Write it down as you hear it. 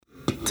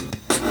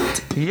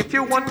If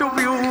you want to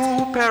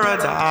view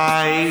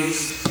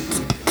paradise.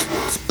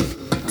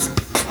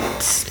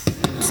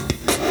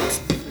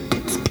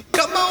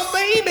 Come on,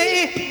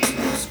 baby.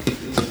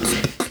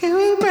 Come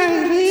on,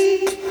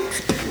 baby.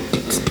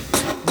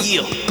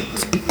 Yeah.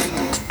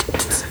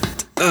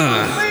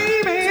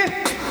 Baby.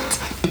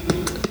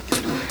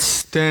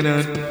 Stand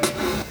up.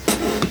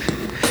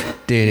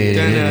 Dun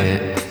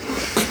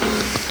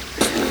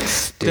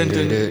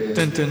dun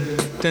dun dun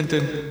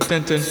dun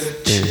dun dun.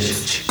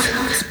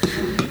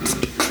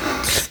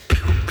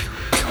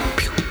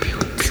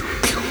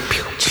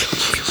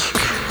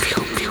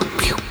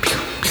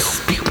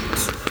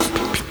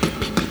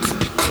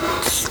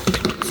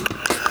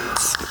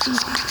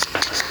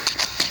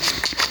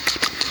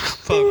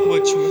 Fuck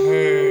what you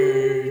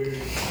heard.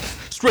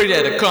 Straight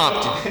out of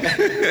Compton.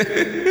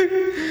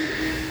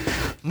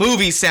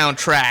 Movie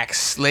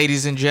soundtracks,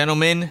 ladies and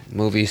gentlemen.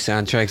 Movie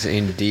soundtracks,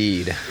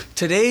 indeed.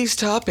 Today's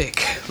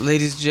topic,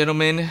 ladies and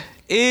gentlemen,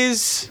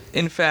 is,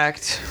 in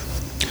fact,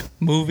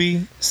 movie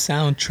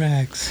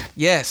soundtracks.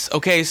 yes.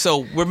 Okay,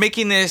 so we're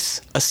making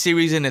this a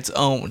series in its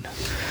own.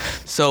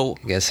 So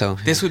I guess so.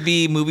 this would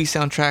be movie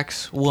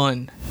soundtracks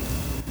 1.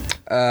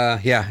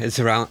 Yeah, it's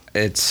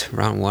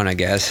round one, I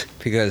guess,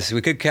 because we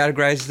could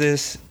categorize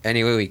this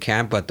any way we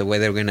can, but the way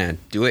that we're gonna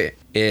do it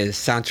is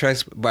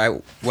soundtracks. By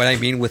what I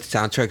mean with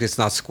soundtrack, it's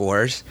not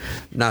scores,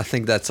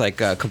 nothing that's like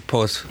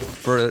composed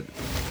for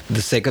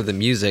the sake of the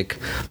music,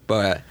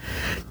 but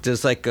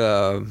just like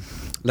an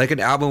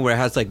album where it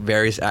has like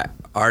various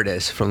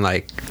artists from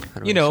like I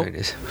don't You know, know, what it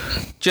is.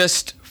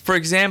 Just for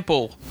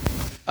example,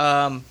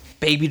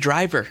 Baby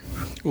Driver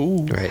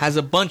Ooh. Right. has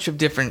a bunch of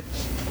different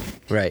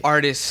Right.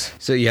 artists.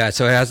 So yeah,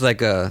 so it has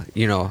like a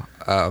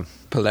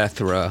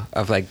plethora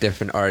of like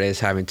different artists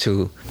having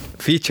to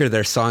feature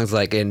their songs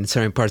like in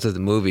certain parts of the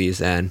movies,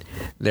 and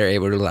they're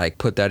able to like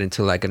put that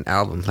into like an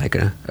album, like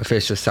an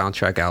official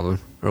soundtrack album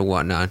or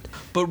whatnot.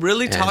 But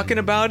really talking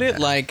about it,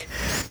 like,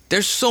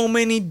 there's so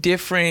many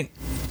different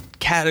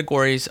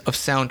categories of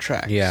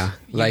soundtracks. Yeah,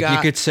 like you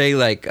could say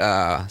like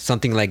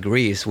something like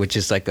Grease, which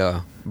is like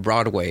a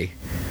Broadway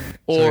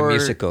sort of or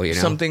musical, you know.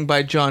 something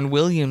by John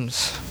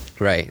Williams.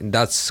 Right, and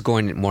that's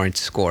going more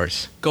into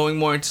scores. Going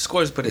more into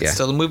scores, but it's Yeah.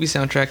 still a movie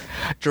soundtrack.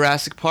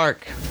 Jurassic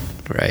Park,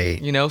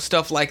 Right. you know,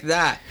 stuff like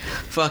that.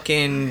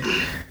 Fucking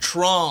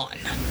Tron,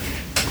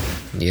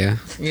 Yeah.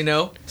 you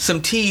know,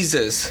 some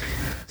teasers.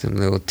 Some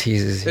little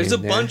teases. There's a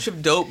bunch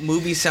of dope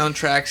movie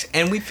soundtracks,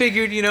 and we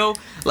figured, you know,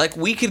 like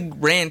we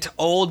could rant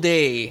all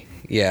day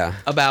Yeah.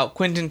 about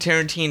Quentin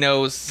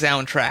Tarantino's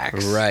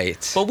soundtracks.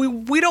 Right. But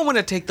we don't want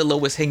to take the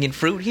lowest hanging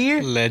fruit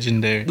here.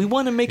 Legendary. We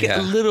want to make it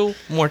Yeah. a little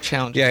more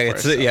challenging. Yeah, for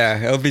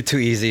ourselves. it would be too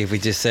easy if we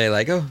just say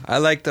like, oh, I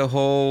like the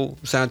whole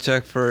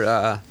soundtrack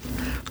for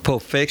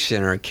Pulp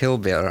Fiction or Kill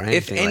Bill or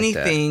anything. If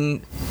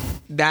anything,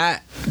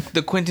 that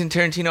the Quentin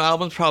Tarantino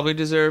albums probably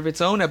deserve its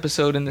own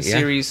episode in the Yeah.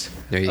 series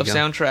There you of go.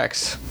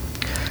 soundtracks.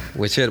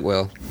 Which it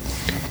will.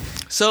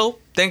 So,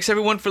 thanks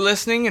everyone for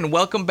listening and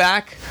welcome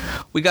back.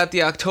 We got the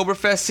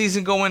Oktoberfest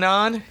season going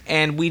on,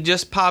 and we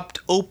just popped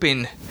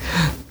open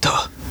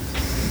the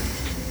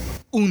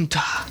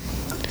Unta.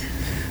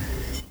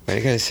 Why do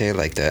you gotta say it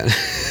like that?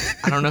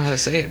 I don't know how to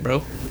say it,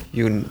 bro.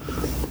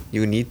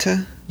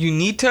 Unita?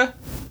 Unita?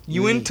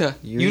 Uinta.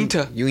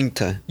 Unta.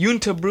 Unita.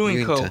 Unta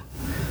Brewing Co. Unta.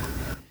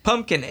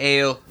 Pumpkin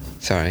ale.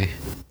 Sorry.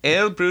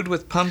 Ale brewed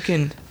with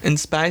pumpkin and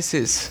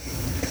spices.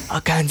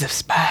 All kinds of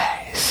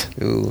spice.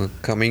 Ooh,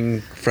 coming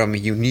from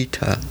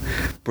Unita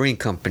Brewing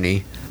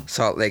Company,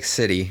 Salt Lake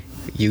City,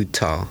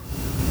 Utah.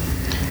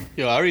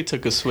 Yo, I already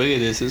took a swig of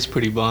this. It's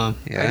pretty bomb.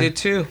 Yeah. I did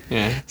too.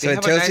 Yeah. So They it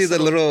have a tells nice you the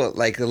little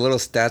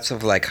stats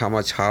of like how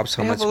much hops,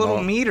 how I much have a little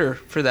malt. meter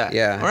for that.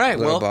 Yeah, All right.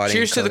 little Well, body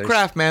cheers to the colors.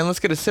 craft, man. Let's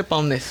get a sip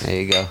on this. There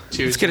you go. Let's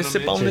Cheers. get a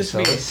sip on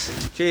gentlemen. this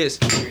beer. Cheers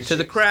to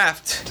the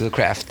craft To the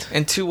craft.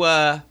 and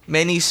to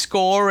many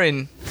score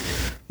and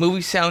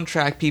movie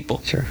soundtrack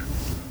people. Sure.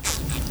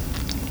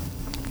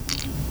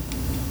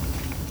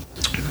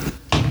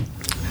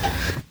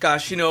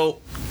 Gosh, you know,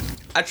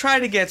 I tried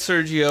to get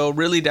Sergio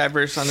really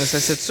diverse on this. I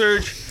said,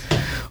 Serge,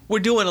 we're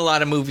doing a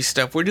lot of movie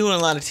stuff. We're doing a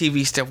lot of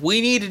TV stuff. We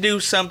need to do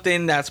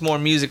something that's more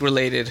music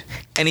related.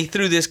 And he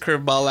threw this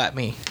curveball at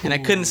me, and I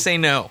couldn't say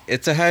no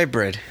It's a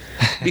hybrid.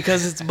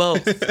 because it's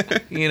both.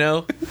 You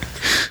know,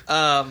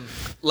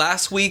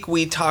 last week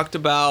we talked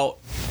about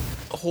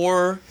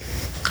horror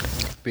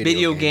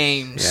video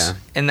games. Yeah.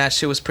 And that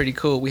shit was pretty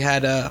cool. We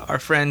had our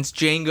friends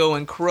Django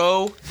and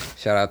Crow.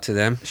 Shout out to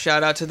them.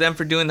 Shout out to them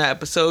for doing that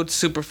episode.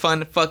 Super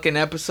fun fucking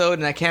episode.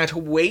 And I can't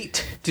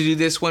wait to do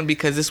this one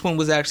because this one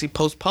was actually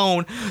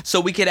postponed so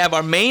we could have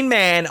our main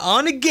man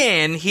on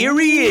again. Here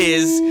he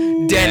is,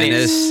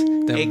 Dennis,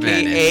 the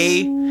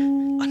a.k.a.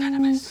 Menace.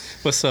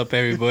 Anonymous. What's up,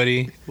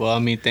 everybody? Well, I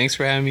mean, thanks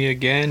for having me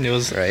again. It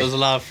was Right. a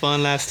lot of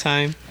fun last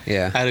time.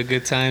 Yeah. Had a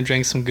good time,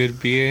 drank some good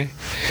beer,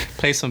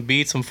 played some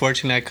beats.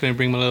 Unfortunately, I couldn't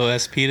bring my little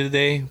SP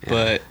today,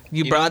 but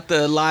You brought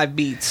the live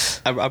beats.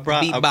 I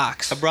brought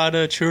Beatbox. I brought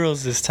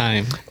churros this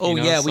time. Oh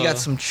you know, yeah, we so- got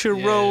some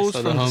churros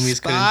so from the homies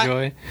spot. could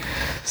enjoy.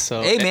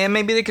 So Hey man,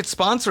 maybe they could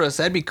sponsor us.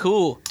 That'd be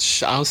cool.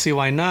 I don't see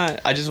why not.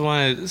 I just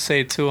want to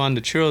say too on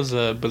the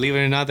churros. Believe it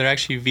or not, they're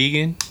actually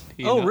vegan.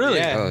 You Oh, know? really?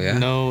 Yeah. Oh, yeah.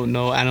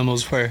 No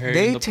animals were hurt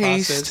They in the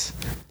taste process.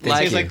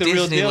 Like, taste like the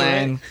real deal,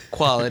 Disneyland right?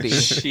 quality.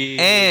 Shit.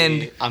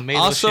 And I made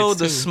those also shits,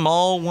 the too.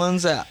 small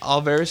ones at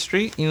Alvera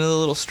Street, you know, the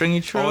little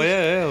stringy churros. Oh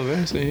yeah,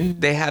 very sweet.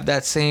 They have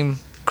that same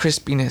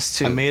crispiness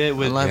too. I made it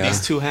with love Yeah.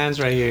 these two hands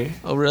right here.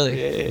 Oh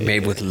really? Yeah.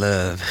 Made with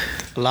love.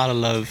 A lot of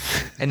love.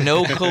 And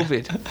no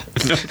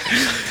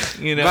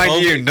COVID. You know.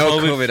 Mind you, no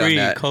COVID on free,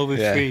 that. COVID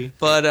Yeah. free.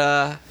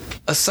 But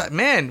aside,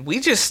 man,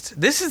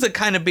 this is the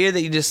kind of beer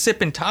that you just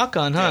sip and talk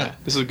on, huh? Yeah,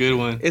 this is a good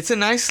one. It's a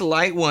nice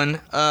light one.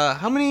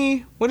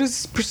 What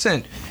is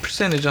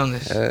percentage on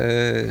this?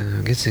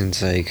 I'm guessing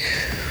it's like.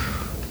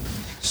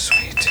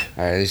 Sweet.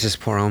 All right, let's just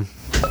pour them.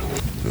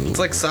 It's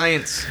like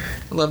science.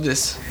 I love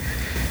this.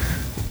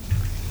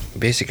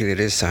 Basically, it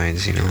is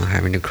science, you know,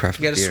 having to craft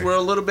You gotta beer. swirl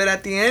a little bit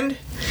at the end,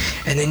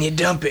 and then you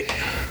dump it.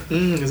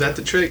 Is that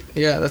the trick?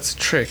 Yeah, that's a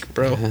trick,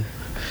 bro. Uh-huh.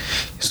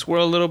 You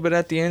swirl a little bit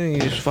at the end, and you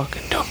just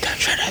fucking dump that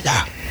shit in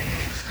there.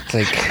 It's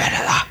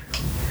like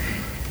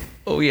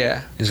Oh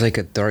yeah. it's like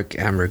a dark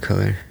amber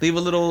color. Leave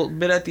a little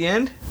bit at the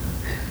end,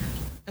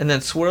 and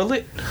then swirl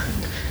it,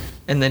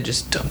 and then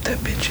just dump that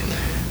bitch in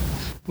there.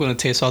 We're gonna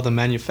taste all the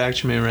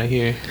manufacturing right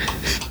here.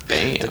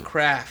 The Bam.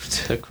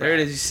 craft. The There it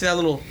is. You see that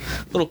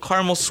little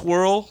caramel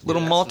swirl,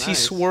 little Yeah, malty that's nice.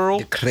 swirl.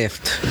 The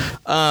Kraft.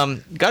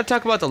 Gotta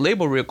talk about the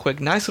label real quick.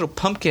 Nice little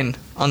pumpkin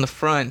on the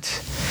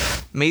front,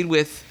 made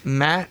with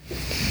matte,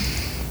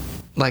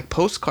 like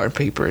postcard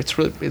paper. It's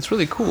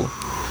really cool.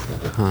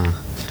 Huh.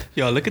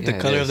 Yo, look at the Yeah,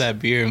 it color is. of that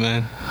beer,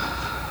 man.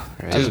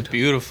 Right. That's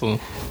beautiful.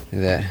 Look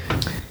at that.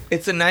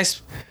 It's a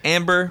nice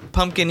amber,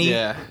 pumpkin-y,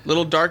 Yeah.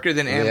 little darker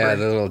than amber. Yeah, a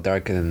little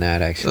darker than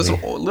that, It's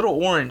actually. a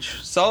little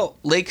orange. Salt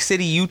Lake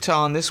City,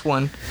 Utah on this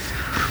one.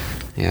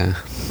 Yeah.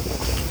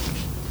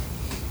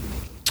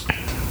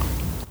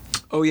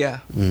 Oh yeah.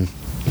 Mm.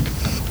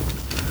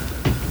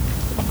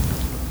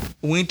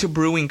 Winter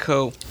Brewing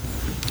Co.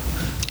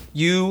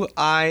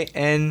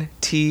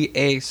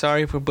 UINTA.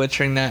 Sorry for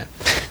butchering that.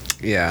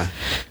 Yeah.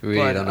 We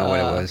really But, don't know what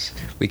it was.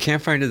 We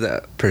can't find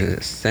the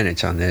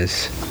percentage on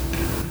this.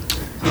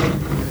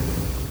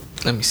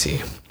 Let me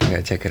see. I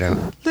gotta check it out.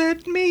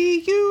 Let me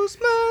use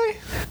my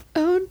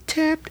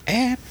Untapped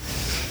app.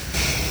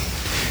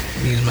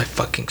 use my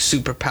fucking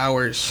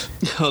superpowers.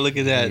 Yo, look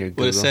at that. Your What it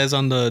Google. says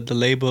on the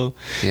label.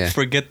 Yeah.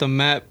 Forget the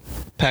map.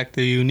 Pack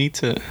the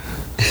Unita.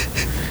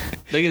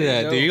 Look at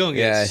that, dude. You're gonna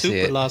get Yeah, I see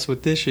super it. lost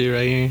with this shit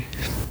right here.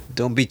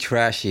 Don't be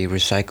trashy.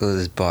 Recycle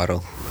this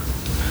bottle.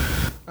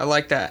 I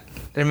like that.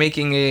 They're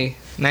making a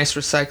nice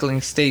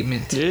recycling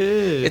statement. Yeah.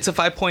 It's a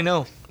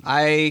 5.0.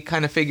 I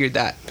kind of figured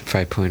that.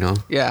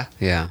 5.0. Yeah.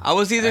 Yeah. I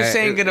was either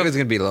saying it was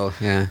gonna be low.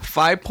 Yeah.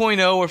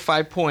 5.0 or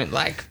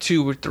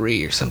 5.2 or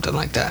 3 or something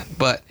like that.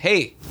 But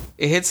hey,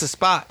 it hits the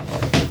spot.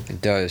 It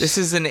does. This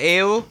is an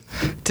ale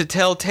to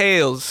tell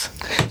tales.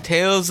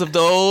 Tales of the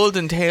old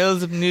and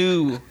tales of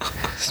new.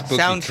 Spooky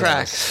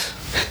Soundtracks.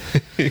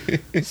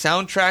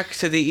 Soundtrack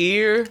to the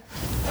ear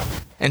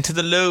and to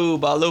the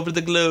lobe all over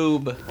the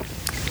globe.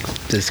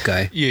 This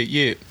guy.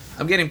 Yeah.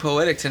 I'm getting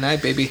poetic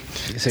tonight, baby.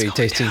 So you're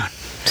tasting.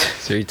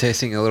 So you're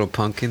tasting a little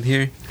pumpkin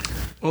here.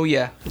 Oh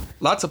yeah,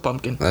 lots of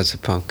pumpkin. That's a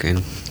pumpkin.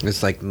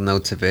 It's like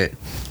notes of it.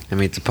 I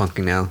mean, it's a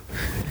pumpkin now.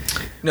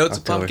 Notes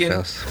of pumpkin.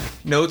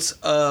 Oktoberfest. Notes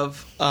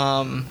of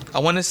I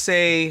want to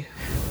say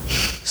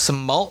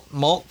some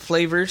malt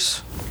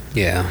flavors.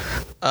 Yeah.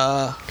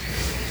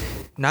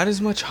 Not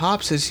as much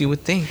hops as you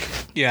would think.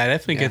 Yeah, I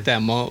definitely Yeah. get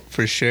that malt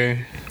for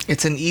sure.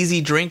 It's an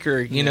easy drinker.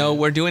 You know,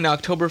 we're doing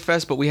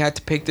Oktoberfest, but we had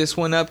to pick this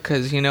one up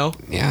because, you know,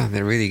 Yeah,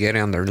 they're really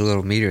getting on their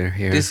little meter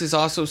here. this is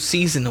also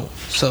seasonal.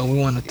 So we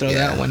want to throw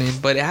Yeah. that one in.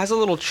 But it has a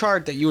little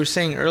chart that you were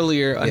saying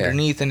earlier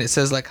underneath, and it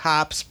says like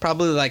hops,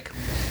 probably like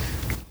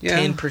yeah.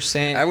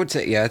 10%. I would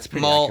say, yeah, it's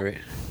pretty malt, accurate.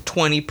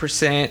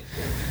 20%,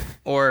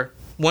 or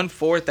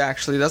 1/4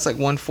 actually. That's like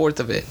 1/4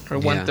 of it, or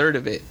Yeah. 1/3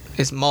 of it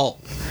is malt.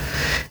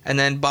 And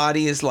then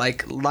body is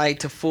like light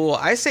to full.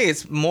 I say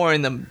it's more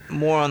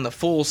on the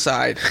full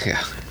side.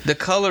 Yeah. The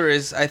color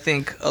is, I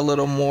think, a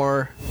little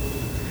more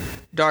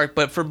dark,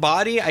 but for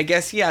body, I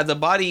guess, yeah, the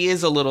body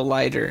is a little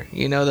lighter.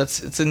 You know,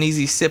 it's an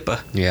easy sipper.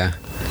 Yeah.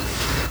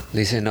 At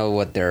least I know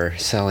what they're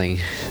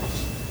selling.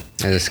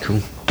 That is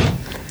cool.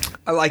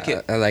 I like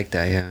it. I like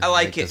that, yeah. I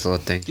like it. This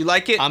little thing. You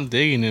like it? I'm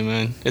digging it,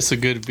 man. It's a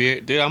good beer.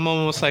 Dude, I'm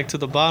almost like to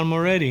the bottom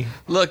already.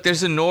 Look,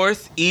 there's a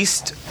north,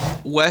 east,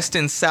 west,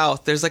 and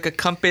south. There's like a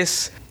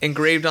compass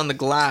engraved on the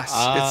glass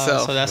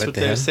itself. So that's What what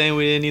the they're hell? saying.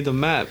 We didn't need the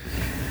map.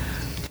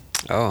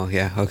 Oh,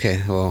 yeah.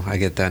 Okay. Well, I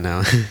get that now.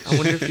 I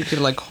wonder if you could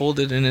like hold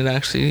it and it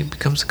actually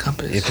becomes a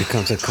compass. It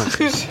becomes a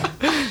compass.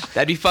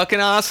 That'd be fucking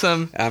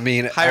awesome. I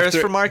mean, Hire us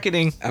after for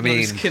marketing. I I'm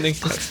mean, just kidding.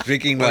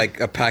 drinking like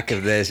a pack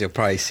of this, you'll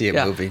probably see it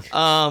Yeah. moving.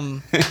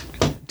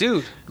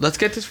 dude, let's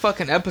get this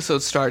fucking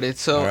episode started.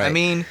 So, All right. I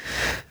mean,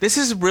 this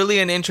is really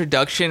an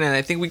introduction, and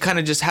I think we kind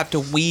of just have to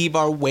weave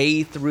our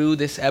way through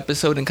this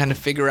episode and kind of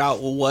figure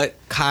out what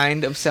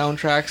kind of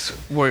soundtracks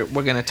we're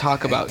going to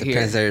talk about here.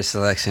 Depends on your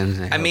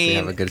selection. I hope mean, you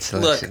have a good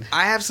selection. look,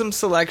 I have some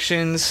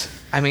selections.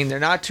 I mean, they're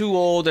not too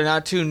old, they're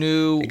not too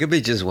new. It could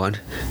be just one,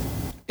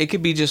 It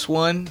could be just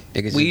one.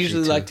 It could We just be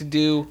usually two. like to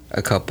do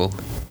a couple,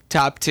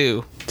 top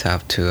two.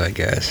 top two, I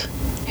guess.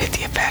 Hit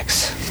the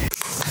effects.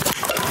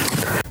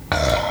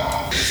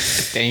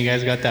 Dang, you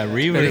guys got that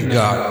reverb.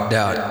 now. Got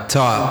that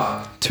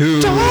top two.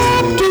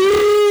 Top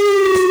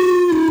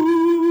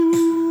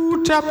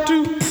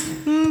two.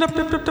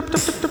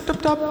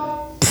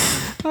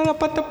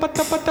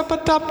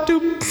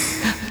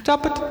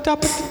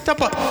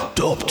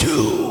 Top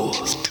two.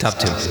 Top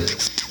two.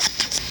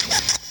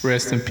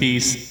 Rest in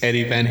peace,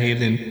 Eddie Van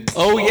Halen.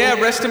 Oh yeah,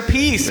 rest in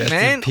peace, Rest in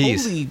man.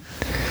 peace. Holy,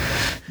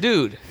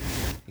 dude,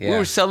 we Yeah.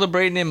 were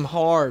celebrating him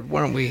hard,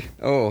 weren't we?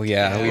 Oh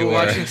yeah, We were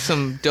watching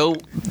some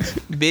dope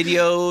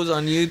videos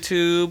on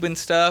YouTube and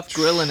stuff,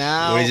 grilling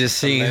out. We're just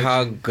seeing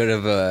how good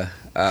of a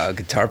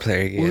guitar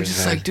player he is. We were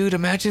just man. like, dude,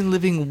 imagine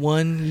living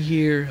 1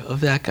 year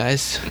of that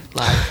guy's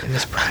life in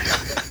his prime.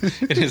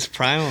 In his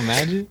prime,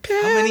 imagine.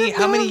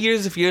 How many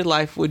years of your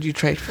life would you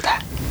trade for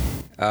that?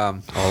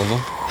 all of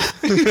them.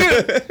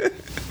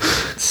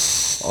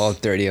 All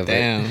 30 of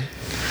them.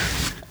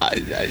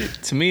 Damn.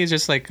 To me, it's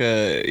just like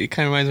it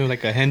kind of reminds me of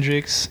like a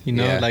Hendrix, you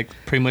know, Yeah. like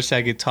pretty much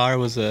that guitar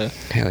was Hell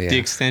yeah. the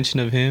extension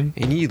of him.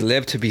 And he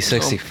lived to be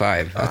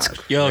 65. That's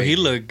Yo, he crazy.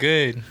 looked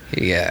good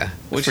Yeah.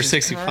 Which for is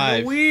 65.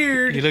 kinda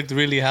weird. He looked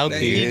really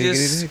healthy. He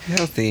just-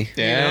 healthy.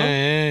 yeah, you know?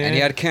 yeah, And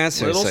he had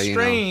cancer, Little so you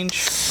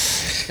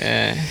strange.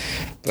 yeah.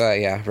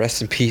 But yeah,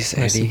 rest in peace,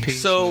 Rest in Eddie. peace.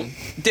 So,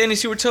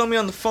 Dennis, you were telling me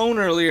on the phone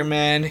earlier,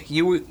 man.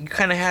 You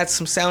kind of had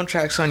some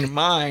soundtracks on your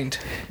mind,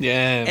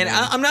 Yeah, and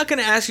man. I'm not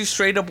gonna ask you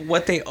straight up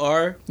what they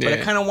are, but I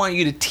Yeah. kind of want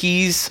you to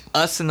tease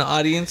us in the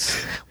audience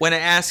when I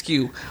ask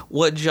you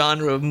what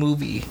genre of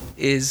movie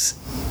is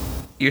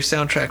your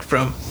soundtrack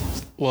from.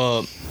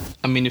 Well,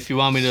 I mean, if you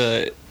want me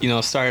to,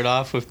 start it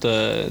off with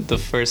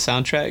the first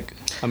soundtrack,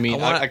 I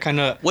mean, I kind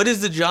of. What is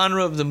the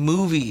genre of the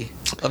movie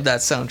of that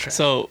soundtrack?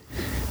 So,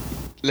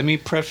 let me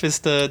preface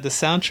the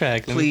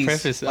soundtrack. Let me Please,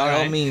 preface it. by all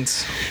alright?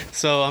 means.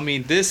 So, I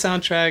mean, this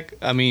soundtrack,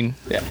 I mean,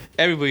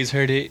 everybody's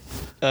heard it.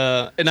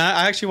 And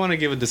I actually want to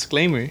give a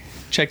disclaimer.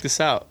 Check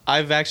this out.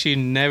 I've actually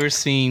never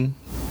seen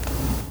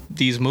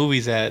these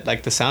movies at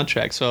like the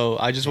soundtrack. So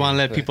I just want to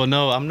let people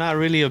know I'm not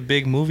really a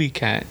big movie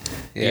cat.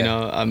 Yeah. You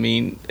know, I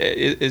mean,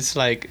 it's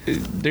like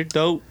they're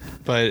dope,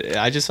 but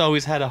I just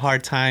always had a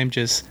hard time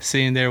just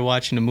sitting there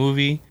watching a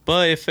movie.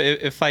 But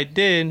if I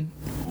did,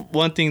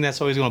 one thing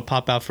that's always going to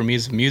pop out for me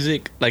is the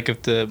music. Like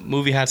if the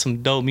movie had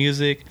some dope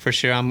music, for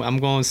sure I'm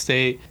going to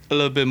stay a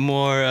little bit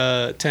more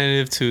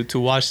tentative to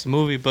watch the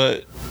movie.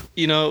 But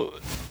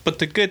but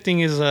the good thing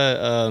is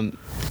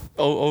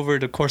over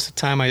the course of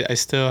time, I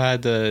still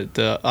had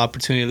the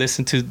opportunity to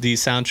listen to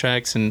these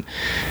soundtracks, and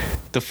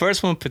the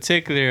first one in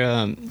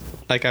particular,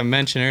 like I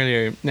mentioned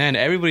earlier, man,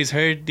 everybody's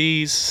heard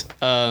these.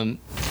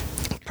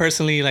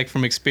 Personally, like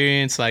from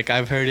experience, like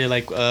I've heard it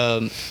like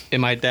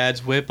in my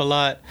dad's whip a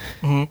lot,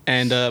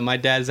 and my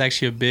dad is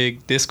actually a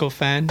big disco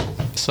fan.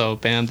 So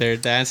bam, there,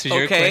 that answers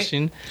your Okay.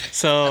 question.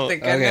 So I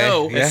think I Okay.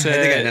 know. Yeah, I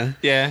think I know.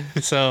 yeah.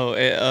 So,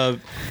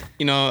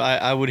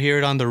 I would hear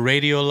it on the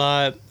radio a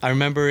lot. I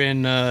remember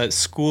in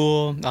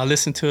school, I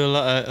listened to a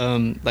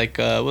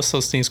lot, what's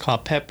those things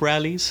called? Pep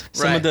rallies.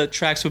 Some Right. of the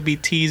tracks would be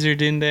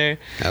teasered in there.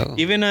 Oh.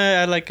 Even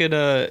at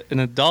an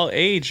adult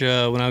age,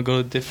 when I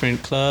go to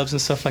different clubs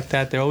and stuff like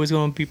that, they're always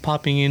going to be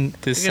popping in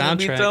this You're gonna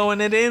be soundtrack.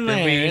 throwing it in They'll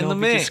there be, in the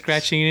be mix. just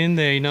scratching it in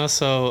there,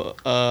 So,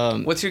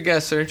 What's your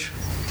guess, Serge?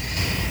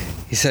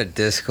 He said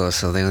disco,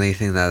 so the only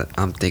thing that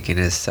I'm thinking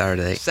is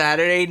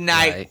Saturday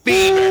Night Right.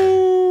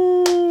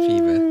 Fever.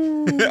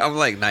 Fever. I'm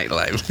like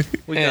nightlife.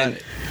 We got And,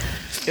 it.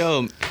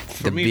 yo,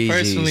 for The me Bee Gees.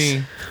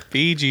 personally,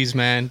 Bee Gees,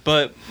 man.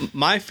 But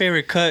my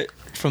favorite cut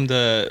from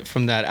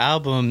that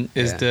album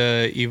is Yeah.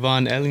 the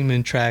Yvonne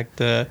Ellington track,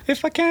 the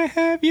 "If I Can't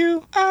Have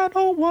You, I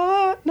Don't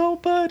Want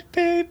Nobody,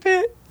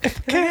 Baby. If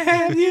I can't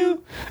have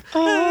you,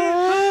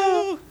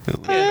 oh,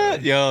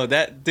 yo,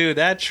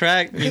 that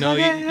track, you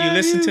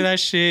listen to that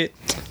shit,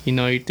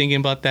 you're thinking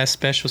about that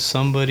special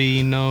somebody,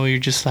 you're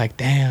just like,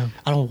 damn,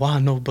 I don't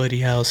want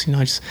nobody else,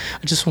 I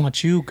just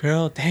want you,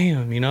 girl,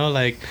 damn,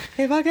 like,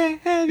 If I can't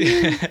have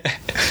you.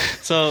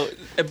 so,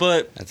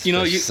 but That's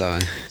you,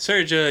 song.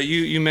 Serge,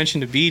 you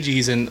mentioned the Bee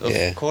Gees, and of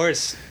Yeah.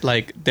 course,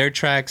 like their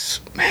tracks,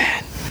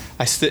 man,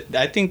 I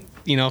think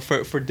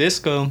for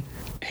disco,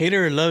 hate it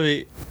or love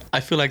it, I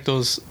feel like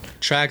those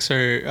tracks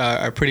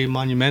are pretty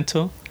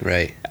monumental.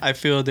 Right. I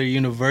feel they're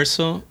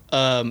universal.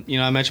 I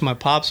mentioned my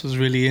pops was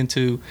really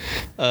into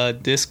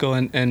disco,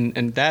 and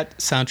that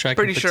soundtrack.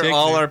 Pretty in sure particular-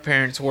 all our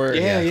parents were.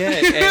 yeah.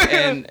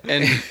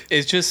 and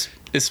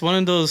it's one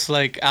of those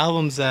like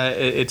albums that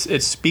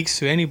it speaks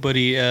to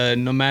anybody,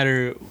 no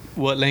matter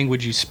what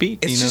language you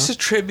speak. It's just a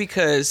trip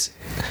because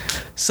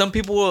some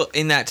people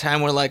in that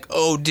time were like,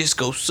 "Oh,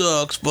 disco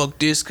sucks. Fuck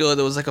disco."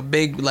 There was like a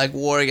big like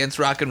war against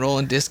rock and roll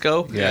and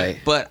disco. Yeah.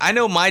 But I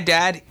know my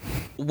dad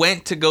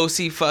went to go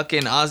see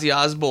fucking Ozzy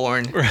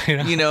Osbourne, Right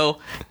on. you know,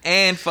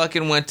 and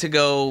fucking went to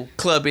go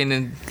clubbing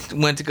and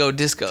went to go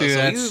disco. Dude, so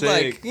he that's was sick.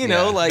 like, you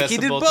know, Yeah. like Best he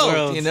of did both both,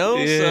 worlds. you know.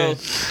 Yeah.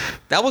 So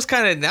that was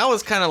kind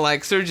of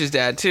like Serge's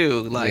dad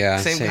too, like Yeah,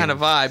 same same- kind of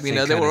vibe. You same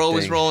know, they kind were of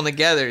always thing. rolling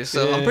together.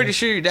 So I'm Yeah. pretty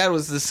sure your dad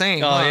was the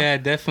same. Oh huh? yeah,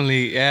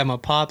 definitely. Yeah, my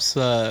pops.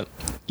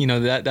 You know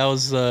that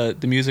was the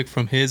music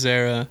from his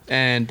era,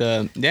 and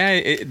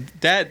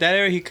that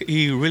era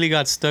he really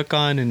got stuck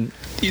on, and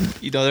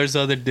you know there's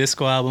other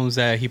disco albums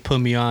that he put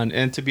me on,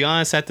 and to be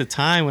honest, at the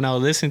time when I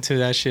was listening to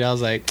that shit, I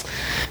was like,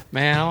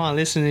 man, I don't want to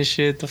listen to this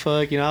shit. The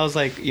fuck, you know, I was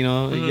like, you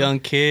know, a young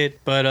kid,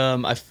 but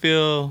I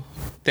feel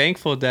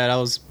thankful that I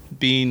was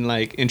being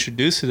like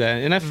introduced to that,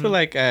 and I feel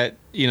like I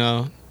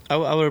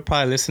would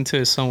probably listen to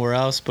it somewhere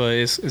else, but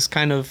it's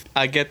kind of,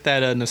 I get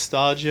that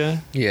nostalgia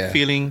Yeah.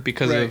 feeling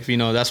because Right. of, you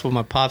know, that's what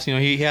my pops, you know,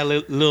 he had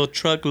a little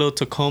truck, little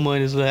Tacoma,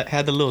 and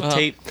had the little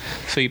tape,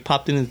 so he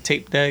popped in the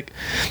tape deck,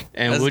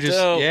 and That's we just,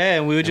 dope. yeah,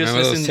 and we would just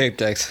Remember those listen. tape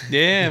decks?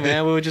 Yeah,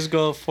 man, we would just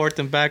go forth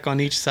and back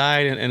on each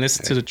side and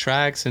listen to the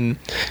tracks,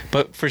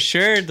 but for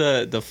sure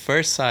the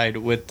first side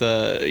with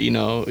the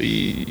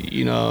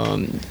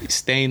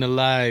staying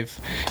alive,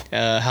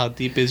 how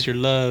deep is your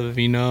love,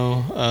 you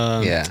know,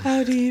 Yeah.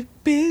 How deep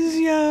is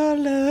your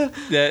love?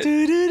 that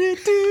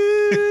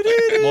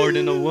more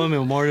than a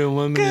woman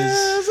is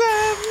 'Cause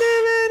I'm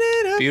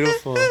living in a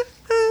beautiful.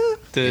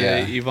 The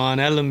Yeah. Yvonne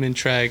Elliman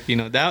track, you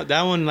know, that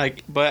one,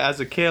 like, but as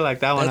a kid,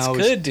 like that one, That's I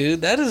always, good,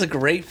 dude. That is a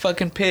great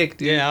fucking pick,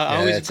 dude. yeah, I Yeah,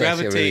 always that's actually a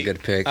gravitate. really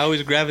good pick. I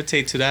always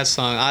gravitate to that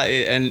song.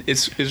 And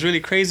it's really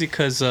crazy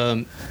because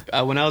when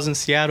I was in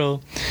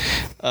Seattle,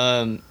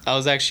 I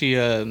was actually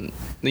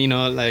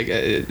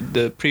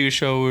the previous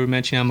show we were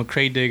mentioning, I'm a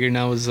crate digger, and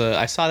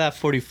I saw that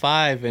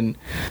 45, and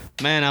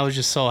man, I was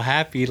just so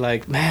happy.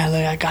 Like, man,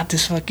 look, I got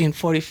this fucking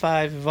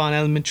 45 Yvonne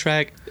Elliman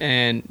track,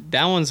 and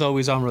that one's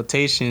always on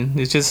rotation.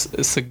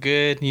 It's a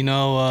good, you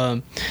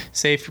know,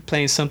 say if you're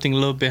playing something a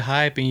little bit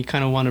hype and you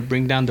kind of want to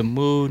bring down the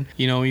mood,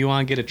 you know, you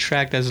want to get a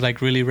track that's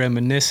like really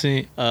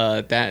reminiscent,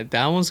 that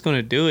one's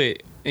gonna do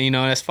it. And, you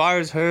know, as far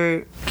as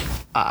her,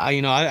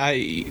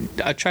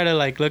 I try to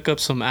like look up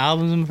some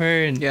albums of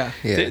her, and Yeah.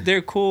 Yeah.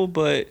 they're cool,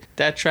 but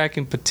that track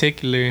in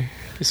particular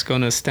is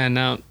gonna stand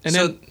out.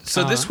 And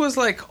So this was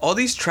like, all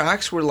these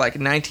tracks were like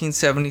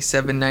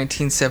 1977,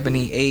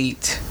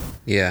 1978,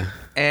 Yeah.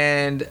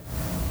 and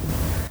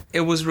it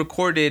was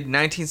recorded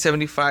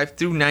 1975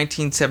 through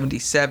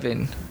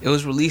 1977. It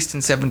was released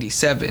in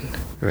 77.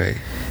 Right.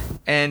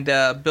 And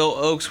Bill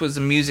Oakes was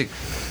the music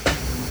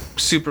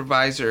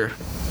supervisor.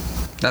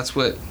 That's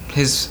what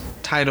his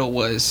title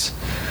was.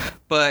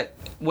 But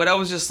what I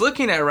was just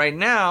looking at right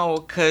now,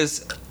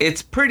 because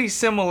it's pretty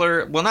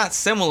similar, well, not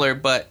similar,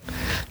 but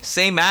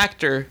same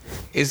actor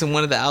is in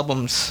one of the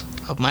albums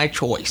of my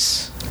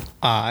choice.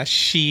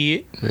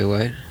 shit, Wait,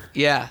 what?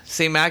 Yeah,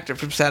 same actor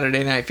from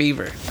Saturday Night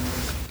Fever.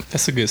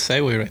 that's a good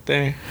segue right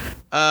there.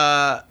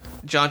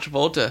 John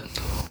Travolta,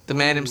 the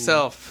man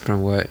himself.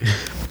 From what?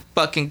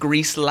 Fucking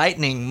Grease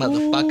Lightning,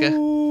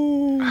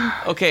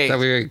 motherfucker. Okay. Thought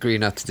we were agreed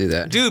not to do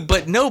that. Dude,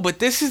 but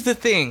this is the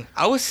thing.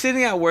 I was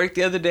sitting at work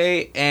the other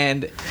day,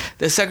 and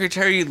the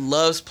secretary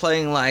loves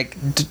playing like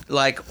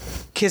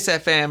Kiss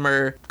FM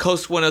or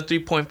Coast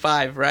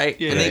 103.5, right?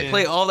 Yeah. And they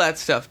play all that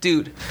stuff.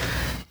 Dude,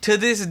 to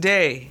this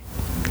day,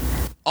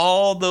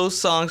 all those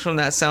songs from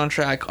that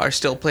soundtrack are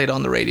still played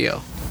on the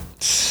radio,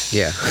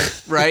 Yeah.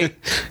 right?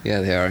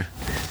 Yeah, they are.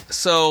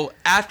 So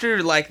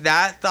after like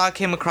that thought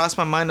came across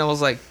my mind, I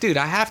was like, dude,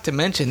 I have to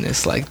mention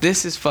this. Like,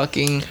 this is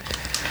fucking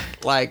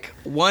like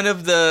one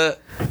of the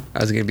I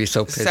was gonna be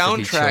so pissed if you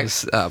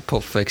Soundtracks. chose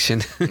Pulp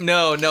Fiction.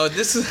 no,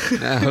 this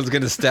is I was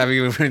gonna stab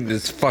you with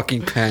this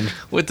fucking pen.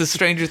 with the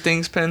Stranger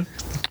Things pen.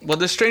 Well,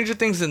 the Stranger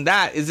Things than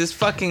that is this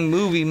fucking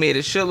movie made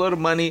a shitload of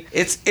money.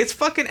 It's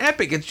fucking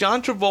epic. It's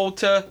John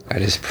Travolta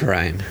At his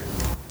prime.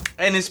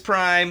 in his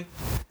prime,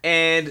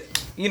 and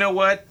you know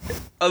what?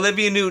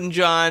 Olivia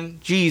Newton-John,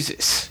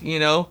 Jesus, you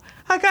know.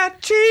 I got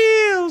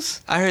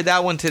chills. I heard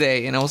that one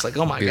today, and I was like,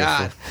 oh my Beautiful.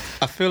 god.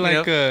 I feel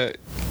You like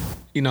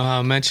you know how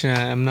I mentioned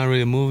I'm not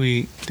really a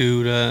movie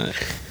dude.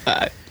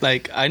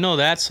 I know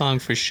that song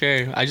for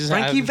sure.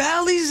 Frankie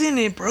Valli's in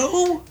it,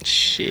 bro.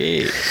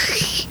 Shit.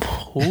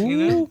 You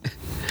know?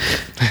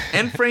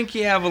 And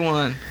Frankie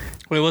Avalon.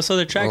 Wait, what's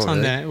other tracks Oh, on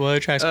really? that? What other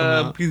tracks come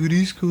out?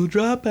 Beauty School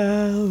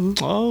Dropout.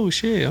 Oh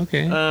shit.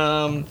 Okay.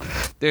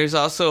 There's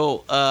also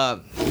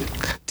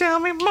Tell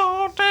Me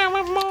More, Tell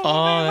Me More.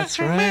 Oh, that's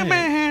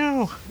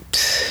right.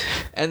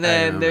 And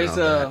then I there's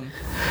remember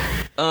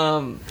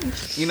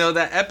you know,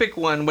 that epic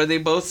one where they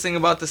both sing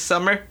about the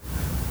summer.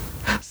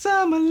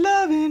 summer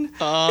loving.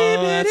 Oh,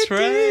 that's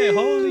right.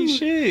 Holy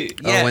shit.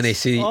 Oh, when they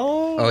see.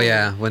 Oh. Oh,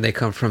 yeah, when they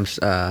come from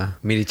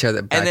meet each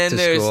other back And then to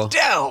there's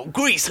school.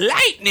 Grease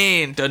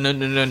Lightning. That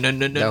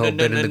whole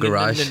bit in the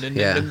garage,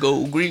 yeah.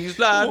 Go Grease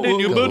Lightning.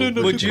 You Go. better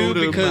not Would you, go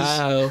to because-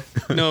 mile.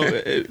 No,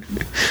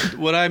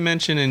 what I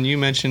mentioned and you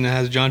mentioned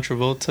has John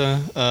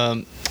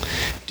Travolta.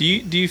 Do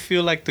you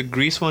feel like the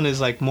Grease one is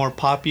like more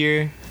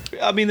poppier?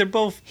 I mean, they're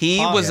both. He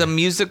pop, was a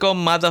musical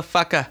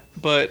motherfucker.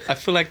 but I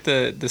feel like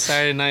the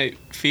Saturday Night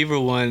Fever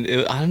one.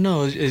 I don't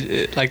know.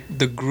 Like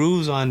the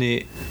grooves on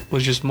it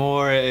was just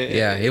more.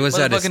 Yeah, he was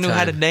at his Motherfucker knew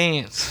how to time.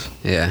 dance.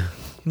 Yeah,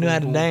 Knew how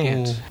to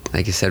dance.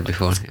 like you said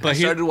before. I But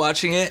started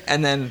watching it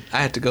and then I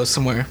had to go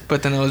somewhere.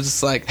 But then I was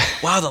just like,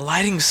 wow, the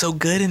lighting's so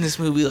good in this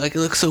movie. Like, it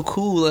looks so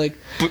cool. Like,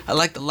 I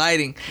like the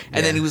lighting.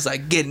 And then Yeah. he was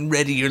like, getting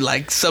ready or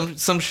like some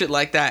shit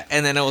like that.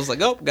 And then I was like,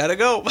 oh, gotta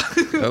go.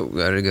 Oh,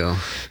 gotta go.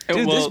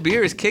 Dude, well, this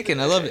beer is kicking.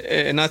 I love it.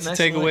 And not It's to nice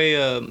take and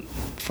away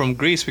from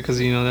Grease because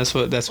that's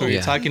what Oh, you're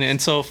yeah. talking. And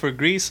so for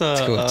Grease,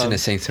 It's cool. It's in the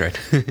same thread.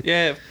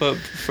 yeah, but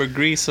for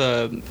Grease,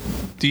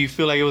 do you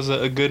feel like it was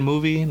a good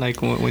movie?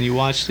 Like when you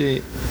watched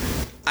it?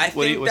 I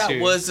think what's that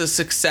your- was a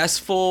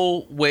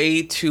successful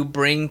way to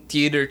bring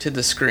theater to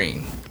the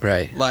screen.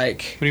 Right.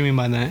 Like What do you mean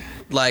by that?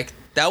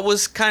 that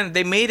was kind of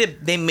they made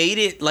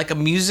it like a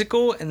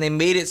musical and they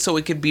made it so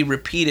it could be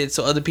repeated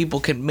so other people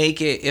could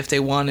make it if they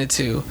wanted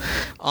to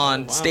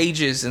on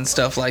stages and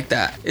stuff like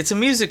that. It's a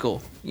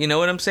musical. You know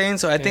what I'm saying?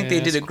 So I think Yeah, they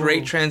did a that's great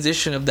cool.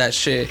 transition of that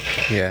shit.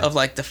 Yeah. Of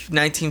like the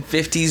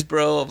 1950s,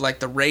 bro, of like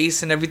the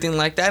race and everything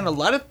like that. And a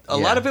lot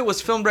Yeah. of it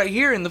was filmed right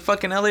here in the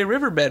fucking LA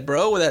riverbed,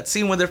 bro. With that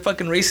scene where they're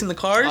fucking racing the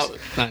cars. Oh,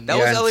 that yeah,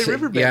 was and LA so-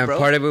 riverbed, yeah, bro. and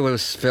part of it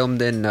was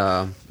filmed in,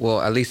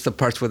 well, at least the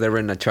parts where they were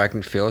in the track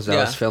and fields, that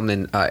Yeah. was filmed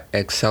in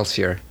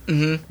Excelsior.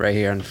 Mhm. Right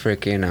here in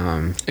freaking,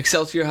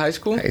 Excelsior High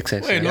School.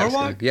 Excelsior. Wait, yeah,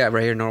 Norwalk? Yeah,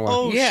 right here in Norwalk.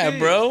 Oh, Yeah, shit.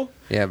 bro.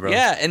 Yeah, bro.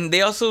 Yeah, and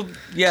they also,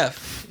 yeah.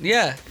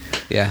 Yeah.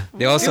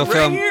 They also Right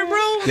filmed. here, bro.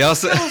 They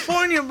also-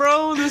 California,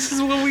 bro. This is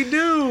what we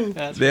do.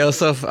 They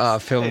also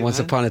filmed Hey, Once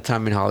man. Upon a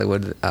Time in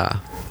Hollywood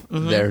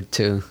there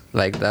too,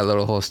 like that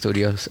little whole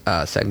studio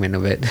segment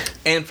of it.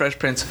 And Fresh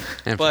Prince.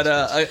 And But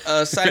Fresh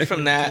aside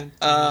from that,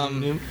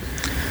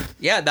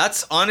 yeah,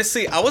 that's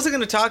honestly, I wasn't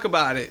gonna talk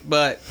about it,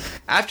 but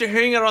after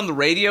hearing it on the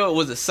radio, it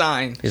was a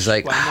sign. He's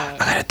like, Why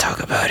not? I gotta talk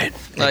about it.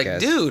 I Like,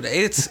 guess. dude,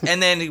 it's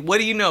and then what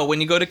do you know?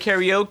 When you go to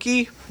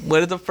karaoke,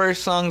 what are the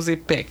first songs they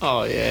pick?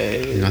 Oh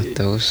yeah, Not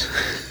those.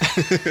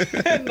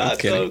 not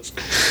kidding. those.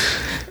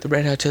 The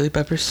Red Hot Chili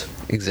Peppers.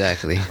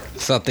 Exactly.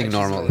 Something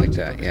normal like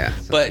that. Yeah.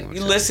 But something like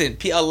that. listen,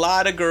 a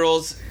lot of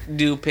girls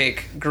do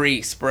pick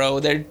Grease, bro.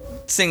 They're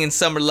singing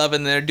Summer Love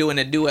and they're doing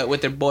a duet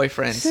with their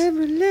boyfriends.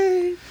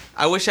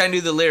 I wish I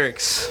knew the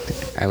lyrics.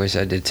 I wish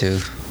I did too.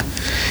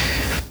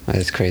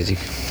 That's crazy.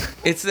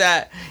 It's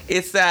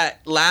that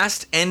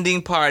last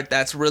ending part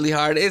that's really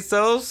hard. It's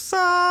those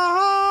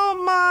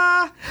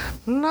summer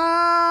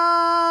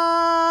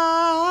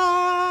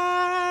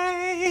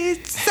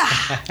nights.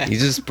 You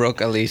just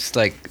broke at least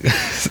like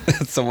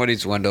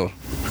somebody's window.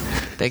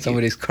 Thank you.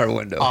 Somebody's car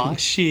window. Oh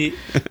shit.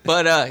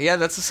 But yeah,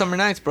 that's the summer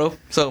nights, bro.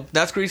 So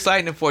that's Grease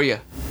Lightning for you.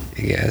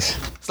 Yes.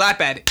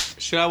 Slap at it.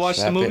 Should I watch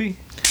Slap the it. movie?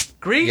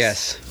 Grease?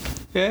 Yes.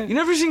 Yeah. You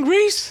never seen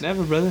Grease?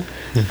 Never, brother.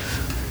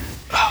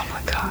 Oh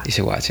my god. You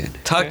should watch it.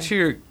 Talk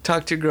Okay.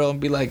 to your girl and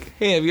be like,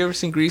 hey, have you ever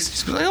seen Grease?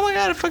 She's like, oh my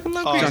god, I fucking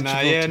love Oh Grease.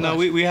 nah, yeah, no,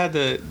 we had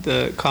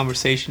the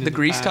conversation. The in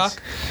Grease past.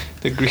 talk?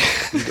 The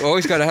Grease. You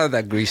always gotta have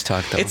that grease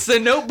talk though. It's the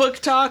Notebook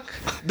talk,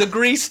 the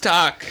Grease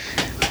talk,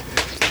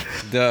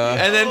 the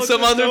and then Oh,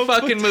 some the other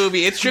Notebook fucking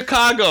movie. It's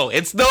Chicago.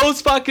 It's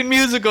those fucking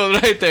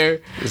musicals right there.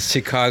 it's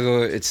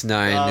Chicago. It's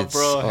 9. Oh, it's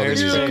bro, all the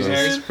hairspray, musicals.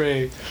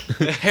 hairspray.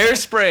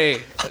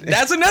 Hairspray.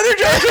 That's another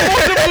John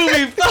Travolta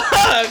movie.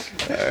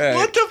 Fuck. Alright.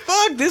 What the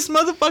fuck? This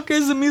motherfucker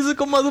is a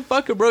musical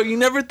motherfucker, bro. You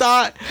never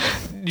thought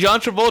John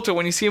Travolta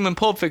when you see him in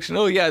Pulp Fiction.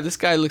 Oh yeah, this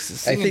guy looks to I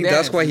sing and think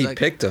that's dance. why he Like,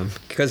 picked him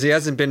because he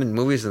hasn't been in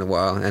movies in a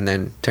while, and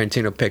then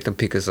Tarantino picked him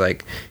because,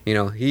 like, you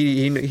know,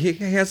 he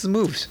has the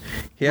moves.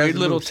 He has Weird the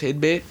little moves.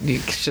 tidbit.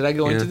 Should I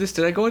go Yeah. into this?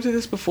 Did I go into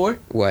this before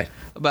What?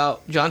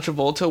 about John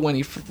Travolta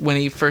when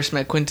he first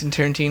met Quentin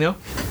Tarantino?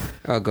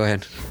 Oh, go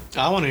ahead.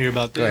 I want to hear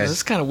about Go ahead. This this.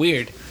 is kind of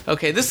weird.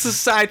 Okay, this is a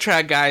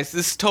sidetrack, guys.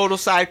 This is total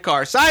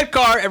sidecar.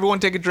 Sidecar. Everyone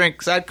take a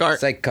drink. Sidecar.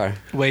 Sidecar.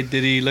 Wait,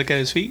 did he look at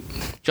his feet?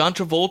 John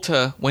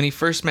Travolta, when he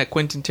first met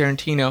Quentin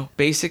Tarantino,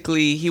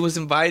 basically he was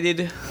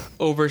invited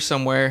over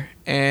somewhere,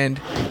 and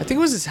I think it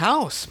was his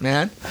house,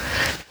 man.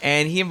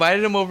 And he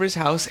invited him over his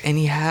house, and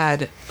he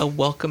had a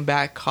Welcome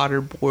Back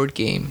Kotter board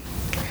game.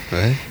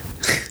 What?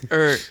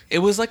 Or it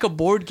was like a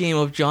board game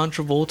of John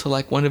Travolta,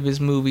 like one of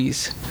his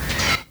movies.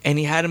 And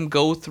he had him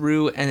go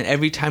through, and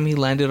every time he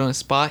landed on a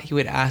spot, he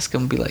would ask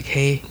him, be like,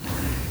 "Hey,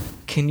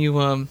 can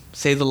you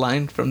say the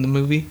line from the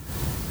movie?"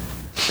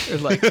 Or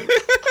like,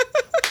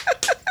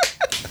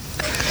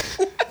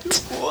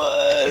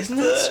 What? isn't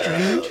that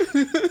strange?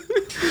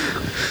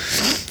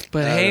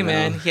 But hey, don't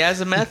man, know. he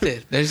has a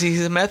method.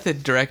 He's a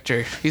method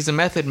director. He's a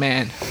method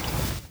man.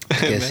 I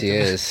guess he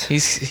is.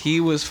 He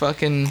was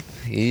fucking.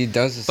 He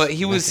does. But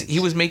he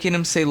was making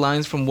him say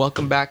lines from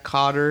Welcome Back,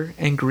 Kotter,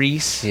 and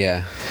Grease.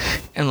 Yeah.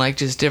 And like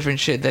just different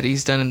shit that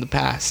he's done in the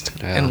past,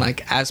 Yeah. and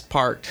like as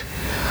part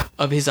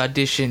of his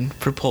audition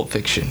for Pulp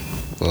Fiction.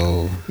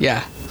 Whoa.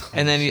 Yeah.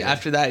 And then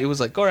after that, it was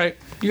like, all right,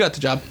 you got the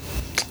job.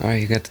 All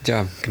right, you got the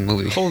job. Good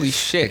movie. Holy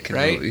shit, Fucking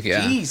right? movie,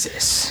 yeah.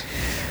 Jesus.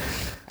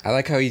 I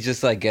like how he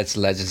just like gets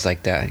legends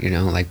like that. You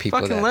know, like people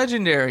Fucking that.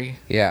 legendary.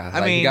 Yeah. I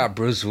like mean, you got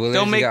Bruce Willis.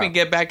 Don't you make got me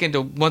get back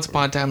into Once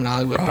Upon a Time in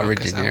Hollywood. bro, Robert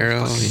De 'cause I don't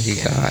Niro. fucking You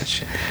get got. that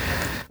shit.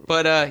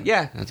 But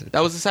yeah, that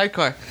was the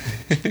sidecar.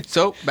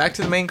 So back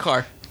to the main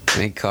car.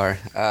 Main car.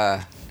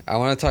 I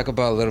want to talk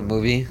about a little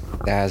movie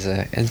that has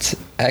an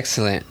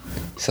excellent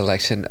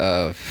selection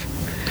of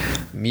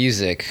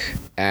music,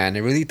 and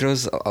it really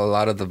throws a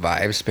lot of the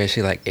vibes,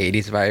 especially like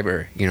 80s vibe,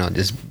 or you know,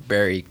 just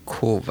very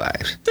cool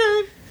vibes.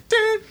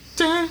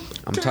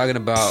 I'm talking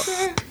about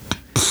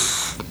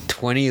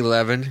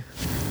 2011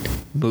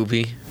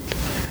 movie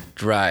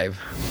Drive.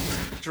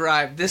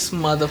 Drive. This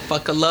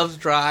motherfucker loves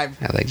Drive.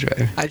 I like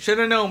Drive. I should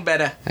have known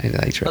better. I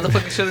like Drive.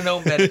 Motherfucker should have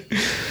known better.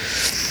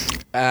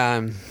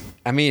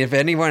 I mean, if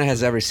anyone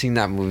has ever seen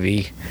that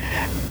movie,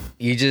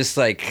 you just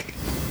like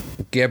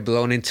get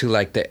blown into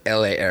like the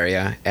LA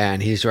area,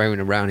 and he's driving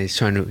around.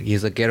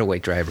 He's a getaway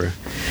driver,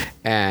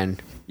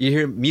 and you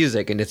hear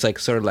music, and it's like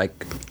sort of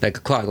like a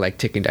clock, like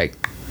ticking, like,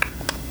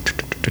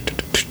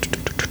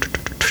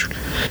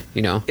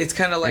 you know. It's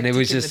kind of like and it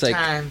was ticking just the like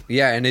time.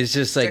 yeah, and it's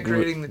just like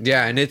Decorating the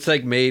yeah, and it's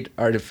like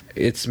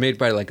it's made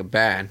by like a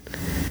band,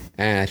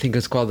 and I think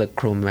it's called the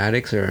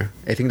Chromatics, or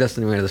I think that's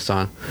the name of the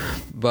song,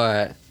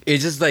 but it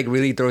just like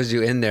really throws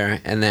you in there.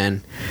 And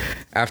then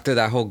after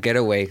that whole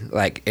getaway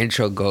like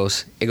intro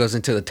goes, it goes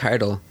into the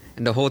title,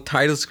 and the whole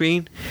title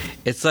screen,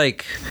 it's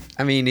like,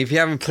 I mean, if you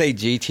haven't played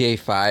GTA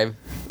 5,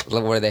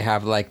 where they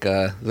have like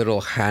a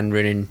little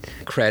handwritten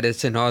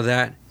credits and all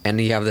that, and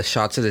you have the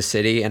shots of the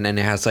city, and then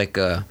it has like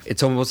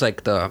it's almost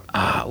like the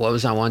what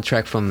was that one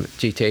track from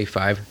GTA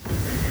 5?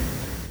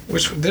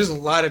 Which there's a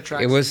lot of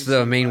tracks. It was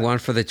the main one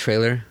for the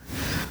trailer.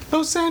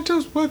 Los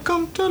Santos,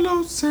 welcome to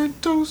Los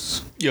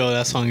Santos. Yo,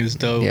 that song is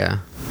dope. Yeah.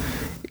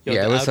 Yo,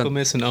 Yeah, it the was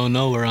Alchemist and Oh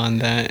No were on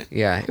that.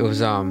 Yeah, it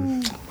was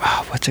wow,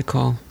 what's it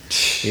called?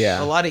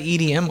 Yeah. A lot of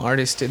EDM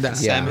artists did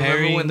that. Yeah. Remember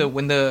Harry.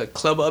 when the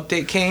club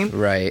update came?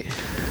 Right.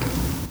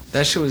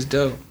 That shit was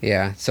dope.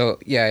 Yeah. So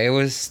yeah,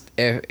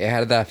 it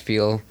had that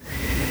feel,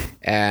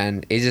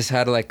 and it just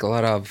had like a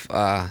lot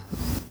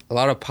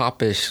of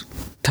popish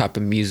type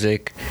of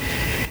music,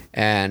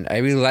 and I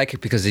really like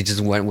it because they just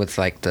went with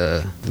like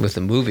the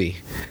movie,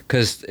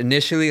 because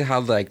initially how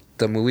like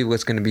the movie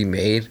was gonna be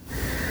made,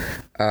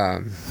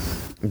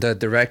 the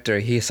director,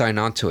 he signed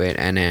on to it,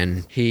 and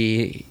then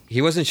he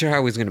wasn't sure how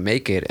he was gonna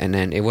make it, and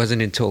then it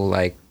wasn't until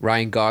like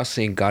Ryan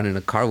Gosling got in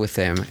the car with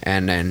him,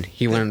 and then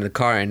he went in the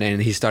car, and then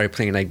he started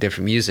playing like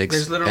different music,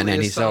 There's literally and then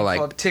a he saw song like,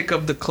 called Tick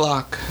of the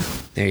Clock.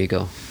 there you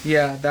go.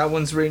 Yeah, that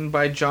one's written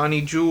by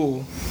Johnny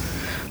Jewel.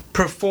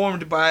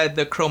 Performed by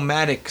the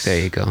Chromatics. There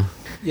you go.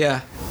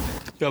 Yeah.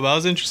 Yo, but I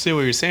was interested in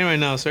what you're saying right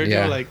now, Sergio.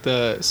 Yeah. Like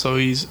so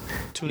he's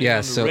tuning Yeah,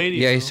 on the so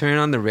radio. yeah, he's turning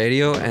on the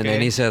radio, and then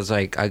Okay. he says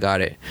like, I got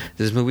it.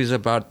 This movie's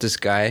about this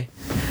guy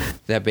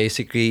that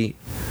basically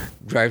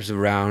drives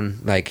around,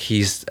 like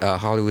he's a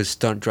Hollywood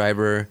stunt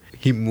driver.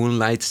 He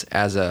moonlights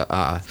as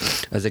a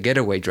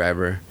getaway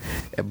driver,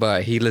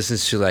 but he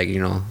listens to like,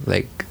 you know,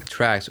 like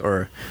tracks,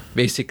 or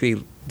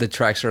basically the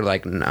tracks are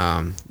like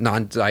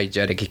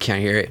non-diegetic. He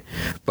can't hear it,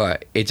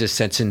 but it just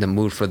sets in the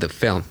mood for the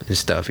film and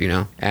stuff, you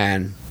know.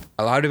 And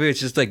a lot of it is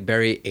just like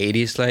very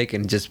 80s like,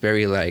 and just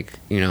very like,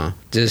 you know,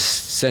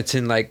 just sets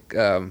in like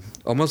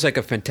almost like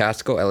a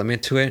fantastical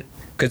element to it,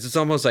 because it's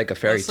almost like a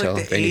fairy It's tale,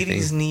 like if the anything.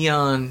 80s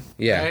neon.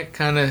 Yeah. Right?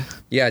 Kind of.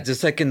 Yeah,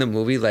 just like in the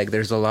movie, like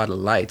there's a lot of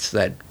lights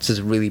that just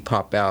really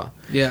pop out,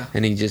 Yeah.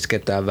 and you just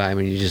get that vibe,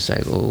 and you're just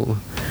like, oh.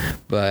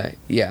 But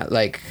yeah,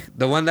 like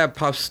the one that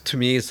pops to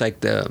me is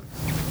like the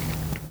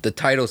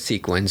title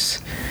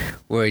sequence,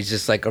 where he's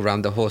just like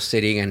around the whole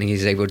city, and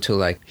he's able to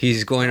like,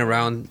 he's going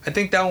around. I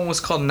think that one was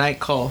called Night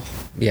Call.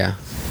 Yeah.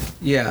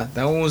 Yeah,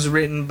 that one was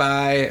written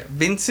by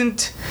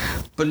Vincent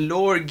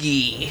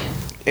Balorgi.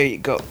 There you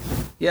go.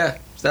 Yeah,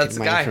 that's the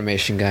my guy.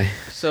 information guy.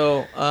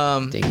 So,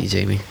 Thank you,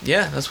 Jamie.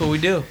 yeah, that's what we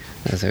do.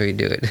 That's how we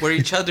do it. We're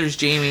each other's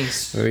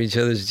Jamies. We're each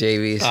other's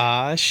JVs.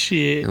 Ah,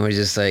 shit. And we're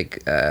just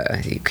like,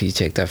 can you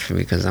check that for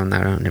me? Because I'm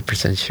not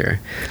 100% sure.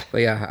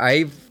 But yeah,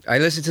 I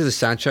listen to the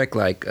soundtrack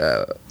like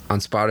on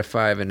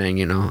Spotify, and then,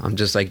 you know, I'm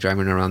just like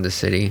driving around the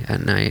city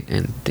at night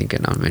and thinking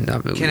I'm in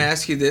that movie. Can I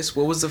ask you this?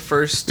 What was the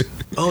first...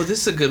 Oh,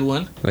 this is a good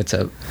one. What's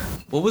up?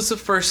 What was the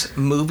first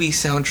movie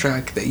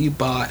soundtrack that you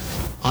bought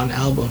on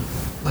album?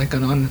 Like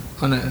on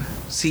a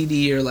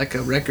CD or like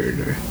a record?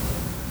 Or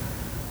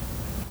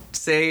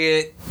Say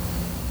it.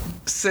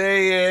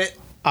 Say it.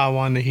 I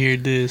want to hear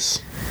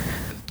this.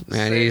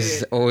 Man, Say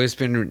he's it. always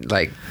been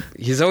like,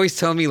 he's always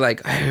telling me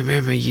like, I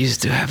remember you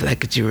used to have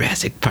like a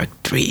Jurassic Park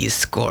 3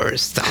 score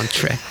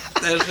soundtrack.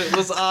 That shit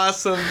was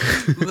awesome.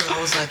 I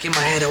was like, in my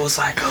head, I was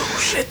like, oh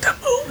shit, the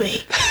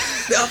movie.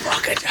 The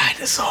fucking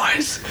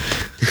dinosaurs.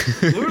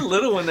 We were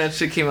little when that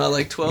shit came out,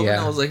 like 12, Yeah.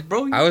 and I was like,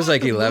 bro, you I was want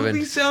like the 11.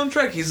 movie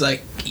soundtrack? He's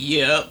like,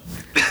 yep.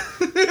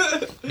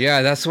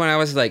 Yeah, that's when I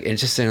was like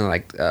interested in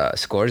like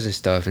scores and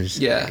stuff, and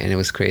Yeah. and it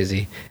was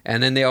crazy.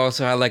 And then they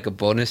also had like a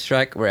bonus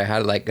track where it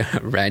had like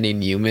Randy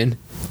Newman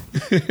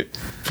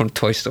from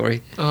Toy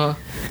Story, Uh-huh.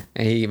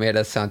 and he made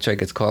a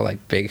soundtrack. It's called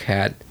like Big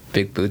Hat,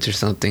 Big Boots or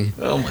something.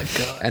 Oh my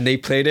god. And they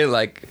played it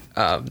like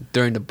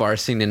during the bar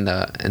scene in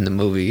the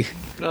movie.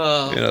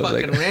 Oh, You know,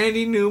 fucking like-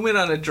 Randy Newman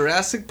on a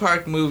Jurassic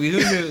Park movie. Who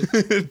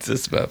knew?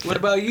 Just about. What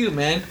about you,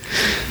 man?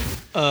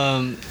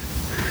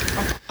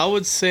 I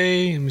would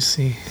say, let me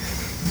see.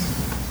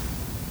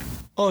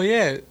 Oh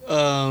yeah,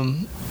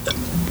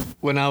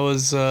 when I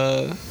was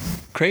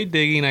crate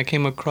digging, I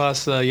came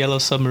across Yellow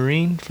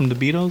Submarine from the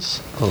Beatles.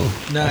 Oh,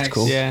 Nice. that's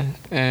cool. Yeah,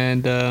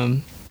 and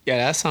yeah,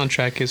 that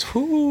soundtrack is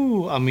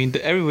whoo. I mean,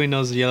 everybody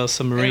knows the Yellow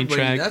Submarine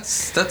Everybody, track,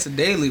 that's a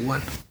daily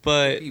one.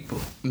 but People.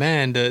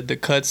 man, the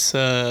cuts,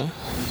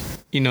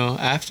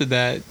 after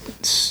that,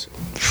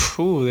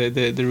 whew,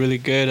 they're really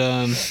good.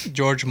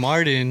 George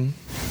Martin,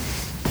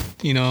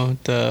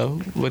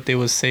 what they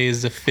would say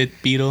is the fifth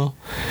Beatle.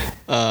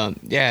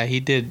 Yeah, he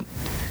did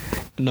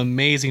an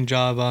amazing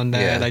job on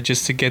that. Yeah. Like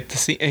just to get to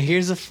see. And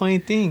here's the funny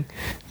thing,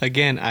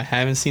 again, I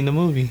haven't seen the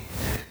movie.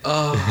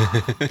 Oh,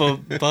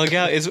 But Bug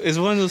Out is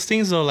one of those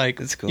things though, like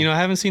That's cool. I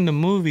haven't seen the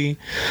movie,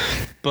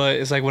 but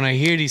it's like when I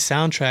hear these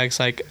soundtracks,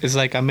 like it's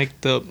like I make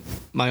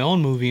my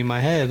own movie in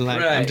my head. Like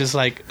I'm Right. just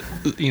like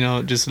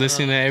just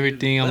listening to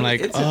everything. I'm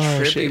like, it's a oh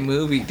trippy shit.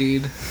 movie,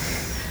 dude.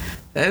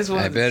 That is one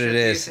I of the bet it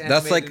is. trippiest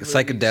That's like animated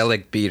movies.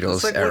 psychedelic Beatles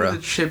It's like era. one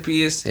of the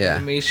trippiest Yeah.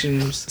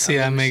 animations. See,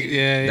 I've I ever make seen.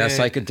 yeah. That's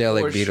yeah.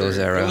 psychedelic For Beatles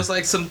sure. era. It was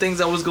like some things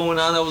that was going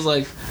on that was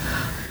like,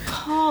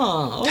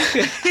 huh,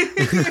 okay.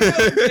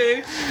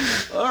 Okay.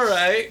 All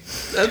right.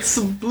 That's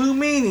some blue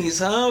meanies,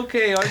 huh?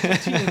 Okay,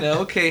 Argentina.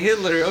 Okay,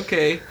 Hitler.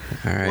 Okay.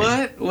 All right.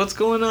 What? What's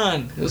going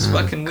on? It was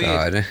fucking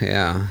weird. God,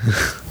 yeah.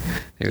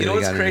 They You know really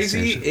what's got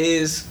crazy into it.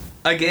 is,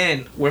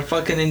 again, we're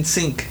fucking in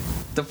sync.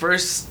 The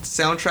first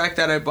soundtrack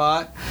that I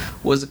bought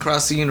was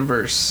Across the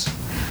Universe.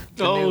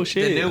 Oh,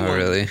 shit. The new Oh, one.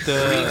 really? The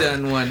The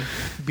redone one.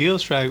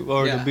 Beatles track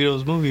or Yeah. the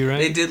Beatles movie, right?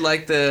 They did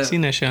like the...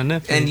 Seen that shit on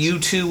Netflix. And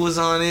U2 was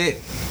on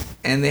it.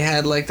 And they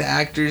had like the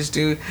actors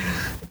do...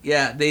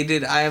 Yeah, they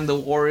did I Am the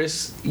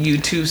Walrus.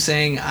 U2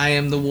 saying I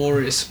Am the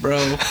Walrus, bro.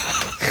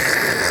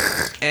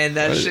 And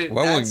that shit,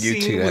 what that would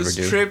U2 scene was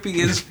ever do?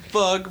 trippy as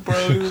fuck,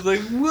 bro. He was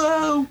like,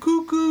 wow,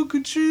 cuckoo,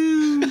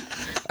 cuckoo.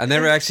 I've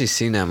never actually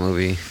seen that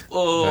movie.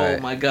 Oh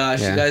Right. my gosh,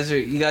 Yeah.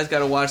 you guys got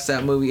to watch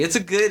that movie. It's a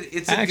good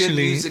good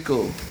Actually,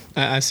 musical.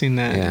 I seen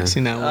that. Yeah. I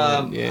seen that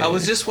one. Yeah. I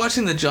was just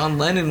watching the John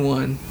Lennon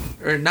one,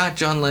 or not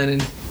John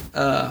Lennon,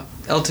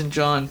 Elton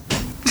John,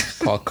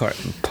 Paul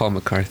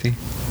McCarthy.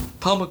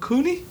 Paul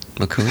McCooney,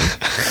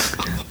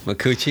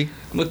 Makuchi.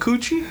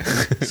 Makuchi.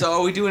 So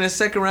are we doing a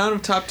second round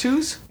of top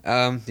twos?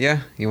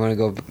 Yeah. You want to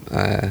go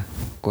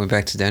going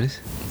back to Dennis?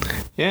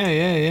 Yeah.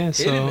 Hit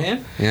So it,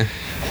 man.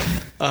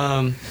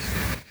 Yeah.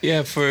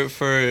 yeah,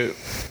 for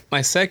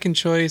my second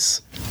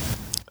choice,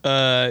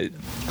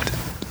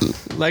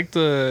 like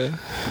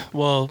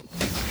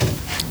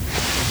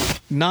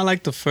not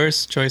like the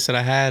first choice that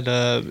I had.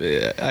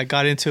 I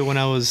got into it when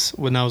I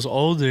was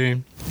older.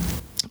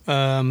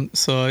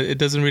 So it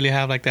doesn't really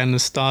have like that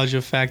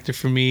nostalgia factor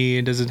for me.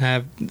 It doesn't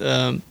have,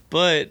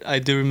 but I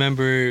do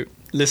remember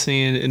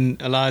listening in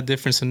a lot of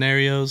different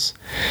scenarios,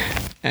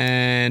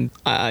 and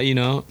I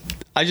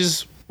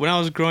just when I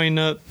was growing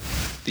up,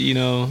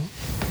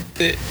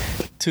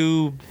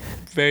 two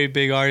very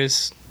big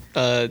artists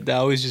that I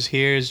always just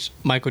hear is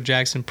Michael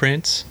Jackson,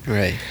 Prince.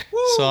 Right.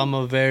 So I'm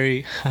a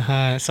very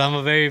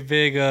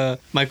big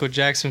Michael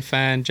Jackson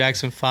fan,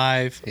 Jackson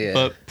 5. Yeah.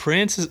 But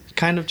Prince is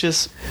kind of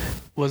just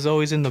was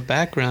always in the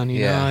background,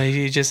 you Yeah. know.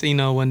 He just,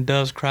 when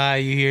doves cry,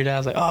 you hear that. I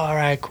was like, oh, all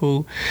right,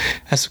 cool.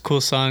 That's a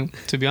cool song.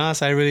 To be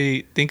honest, I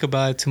really think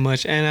about it too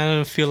much, and I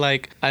don't feel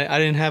like I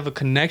didn't have a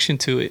connection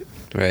to it.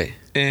 Right.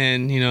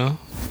 And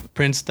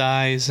Prince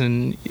dies,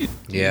 and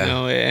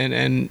Yeah.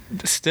 and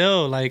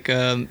still like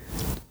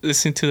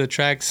listening to the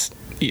tracks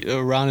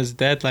around his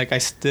death, like I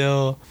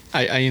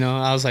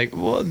was like,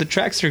 well, the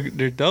tracks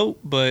they're dope,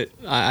 but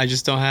I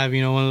just don't have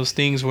one of those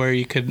things where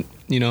you could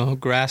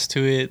grasp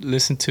to it,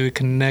 listen to it,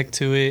 connect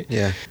to it.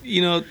 Yeah.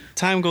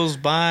 Time goes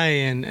by,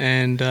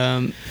 and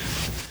I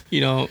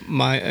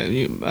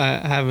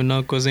have an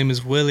uncle, his name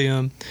is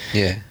William,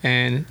 Yeah.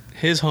 and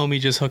his homie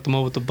just hooked him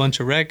up with a bunch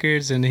of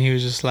records, and he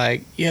was just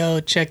like, yo,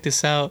 check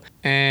this out.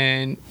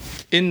 And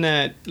in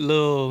that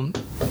little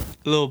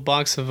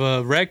box of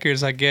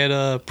records, I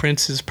get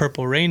Prince's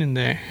Purple Rain in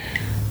there.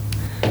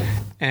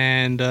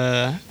 And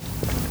There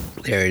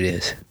it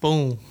is.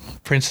 boom,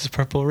 Prince's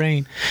Purple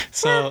Rain.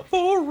 So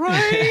Purple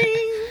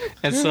rain.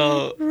 and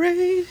so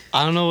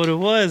I don't know what it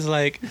was.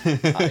 Like,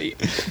 I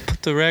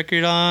put the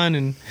record on,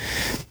 and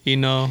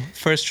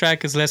first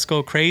track is Let's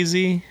Go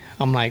Crazy.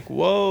 I'm like,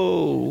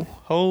 whoa,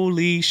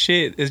 holy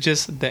shit. It's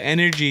just the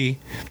energy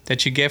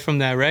that you get from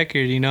that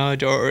record, you know,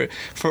 or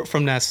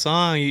from that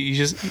song. You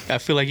just, I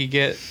feel like you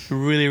get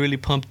really, really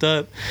pumped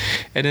up.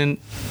 And then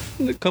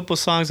a couple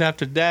songs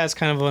after that, it's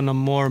kind of on a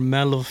more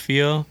mellow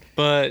feel.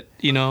 But,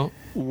 you know,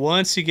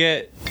 once you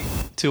get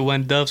to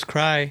When Doves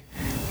Cry,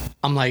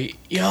 I'm like,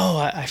 yo,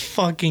 I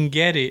fucking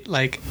get it.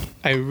 Like,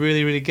 I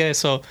really, really get it.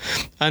 So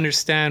I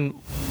understand,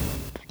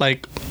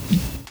 like,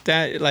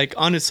 that, like,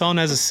 on its own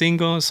as a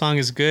single, the song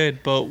is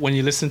good. But when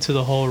you listen to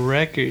the whole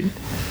record,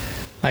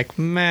 like,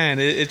 man,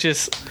 it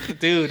just,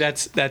 dude,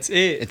 that's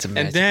it. It's a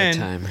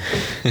magical time.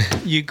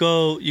 you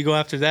go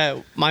after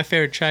that. My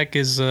favorite track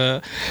is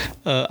I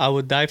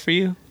Would Die For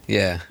You.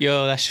 Yeah.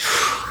 Yo, that's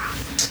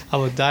I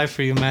Would Die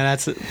For You, man.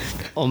 That's an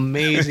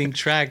amazing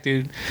track,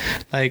 dude.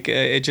 Like,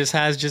 it just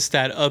has just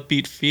that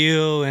upbeat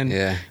feel,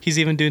 and he's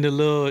even doing the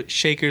little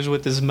shakers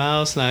with his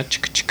mouth. And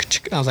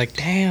I was like,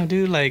 damn,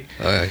 dude, like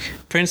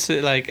Prince,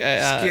 like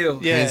skill.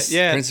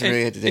 Prince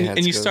really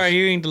and you start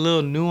hearing the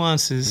little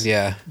nuances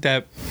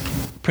that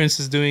Prince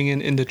is doing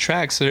in the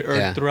tracks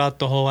or throughout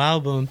the whole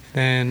album.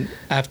 And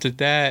after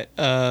that,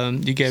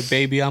 you get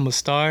Baby I'm a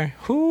Star.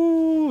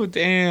 Whoo,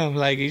 damn,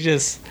 like you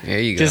just there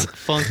you go. Just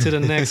funk to the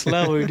next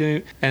level. You're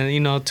doing, and you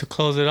know, to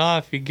close it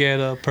off, you get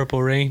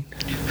Purple Rain.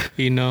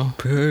 You know,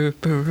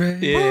 Purple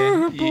Rain.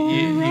 Yeah,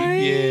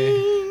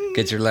 yeah.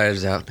 Get your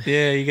lighters out.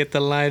 Yeah, you get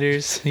the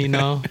lighters. You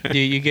know,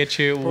 you get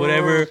your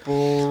whatever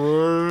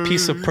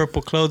piece of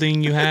purple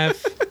clothing you have.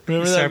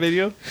 Remember that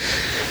video?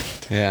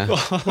 Yeah.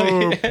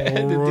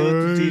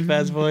 The deep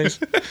ass voice.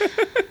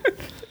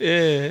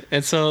 Yeah,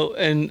 and so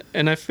and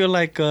I feel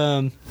like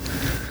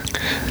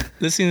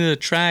listening to the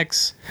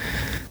tracks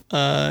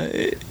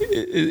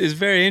is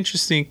very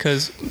interesting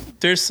because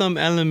there's some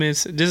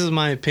elements. This is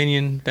my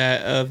opinion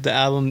that of the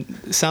album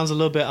sounds a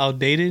little bit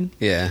outdated.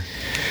 Yeah.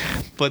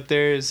 But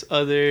there's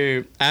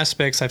other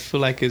aspects I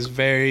feel like is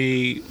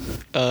very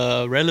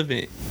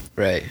relevant.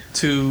 Right.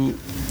 To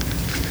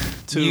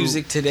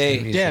music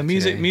today.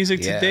 Music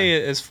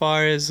today as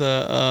far as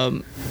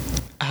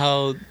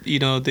how, you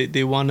know,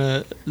 they want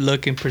to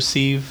look and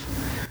perceive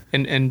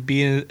and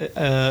be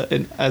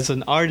as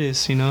an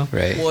artist, you know.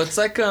 Right. Well, it's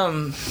like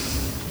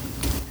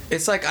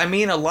I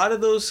mean, a lot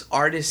of those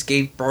artists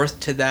gave birth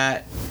to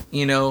that,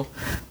 you know,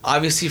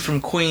 obviously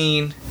from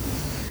Queen,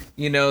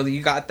 you know,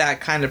 you got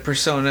that kind of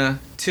persona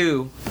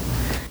too.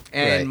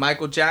 And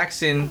Michael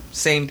Jackson,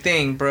 same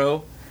thing,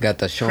 bro. Got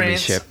the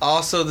showmanship. Prince,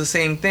 also the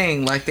same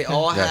thing. Like, they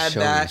all had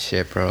that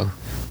showmanship, bro.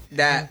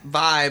 That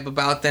vibe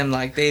about them.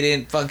 Like, they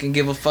didn't fucking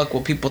give a fuck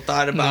what people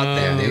thought about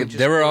them.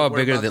 They were all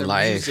bigger than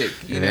life. Music,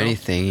 if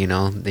anything, you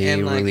know, they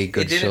were really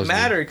good. It didn't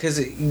matter because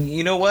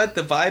you know what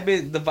the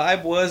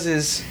vibe was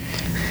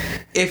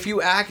if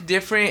you act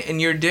different and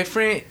you're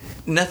different,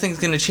 nothing's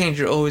gonna change.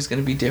 You're always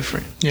gonna be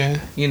different. Yeah.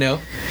 You know,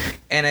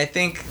 and I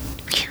think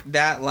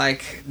that,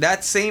 like,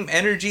 that same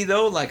energy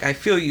though, like, I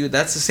feel you,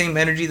 that's the same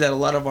energy that a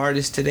lot of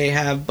artists today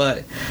have,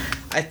 but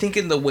I think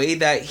in the way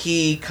that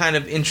he kind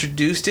of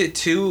introduced it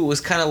too, it was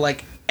kind of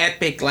like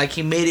epic. Like,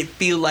 he made it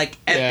feel like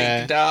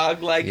epic,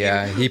 dog. Like,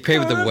 he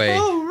paved the way.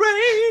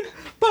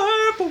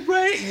 Purple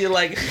Rain. You're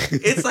like,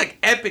 it's like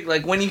epic.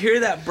 Like, when you hear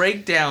that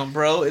breakdown,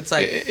 bro, it's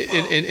like,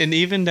 and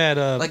even that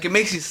like, it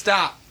makes you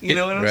stop. You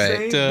know what I'm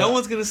saying? No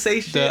one's gonna say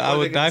shit. I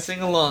would die.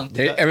 Sing along.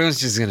 Everyone's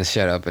just gonna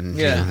shut up and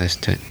you know,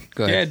 listen to it.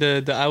 Go ahead.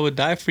 Yeah, the I Would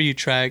Die For You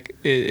track.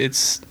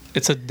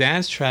 It's a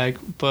dance track,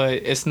 but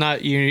it's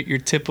not your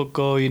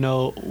typical, you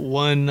know,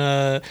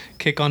 one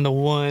kick on the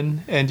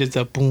one and just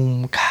a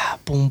boom ka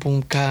boom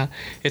boom ka.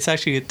 It's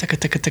actually a ticka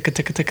ticka ticka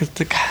ticka ticka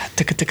ticka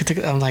ticka ticka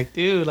ticka. I'm like,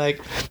 dude,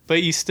 like,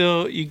 but you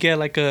get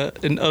like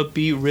an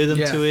upbeat rhythm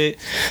to it,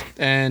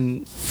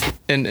 and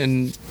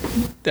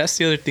that's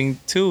the other thing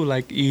too.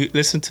 Like, you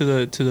listen to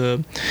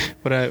the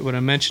what I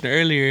mentioned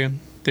earlier.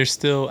 There's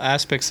still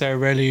aspects that are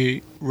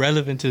really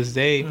relevant to this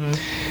day,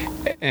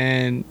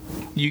 and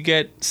you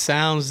get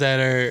sounds that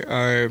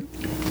are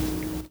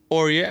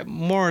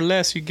more or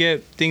less you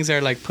get things that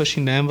are like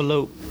pushing the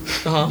envelope,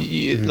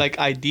 like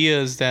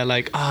ideas that,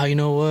 like, you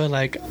know what,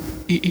 like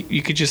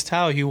you could just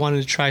tell he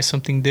wanted to try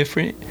something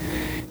different,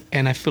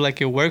 and I feel like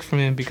it worked for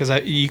him because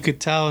you could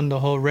tell in the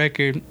whole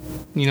record,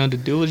 you know, the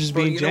dude was just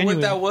being genuine.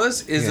 You know what that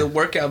was? Is the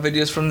workout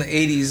videos from the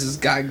 80s. It's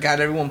got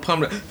everyone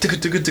pumped up. I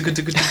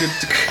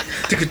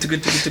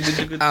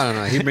don't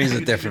know. He brings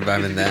a different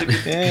vibe in that.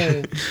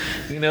 Yeah.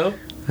 You know?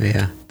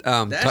 Yeah.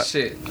 That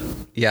shit.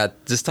 Yeah,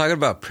 just talking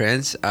about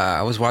Prince,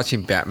 I was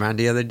watching Batman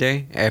the other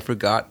day. I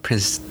forgot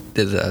Prince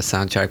did the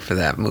soundtrack for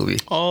that movie.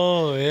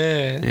 Oh,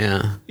 yeah.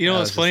 Yeah. You know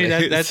what's funny?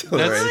 Like, that's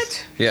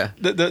what? Yeah.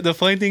 The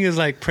funny thing is,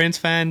 like, Prince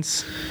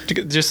fans,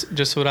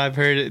 just what I've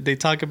heard, they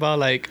talk about,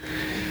 like,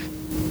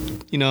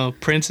 you know,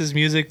 Prince's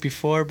music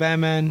before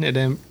Batman and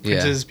then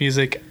Prince's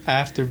music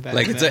after Batman.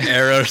 Like, it's an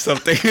era or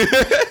something.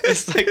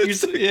 It's like,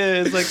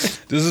 it's like,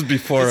 this is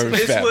before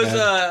Batman.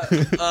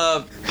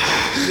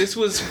 This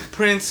was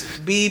Prince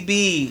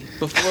BB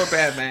before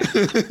Batman.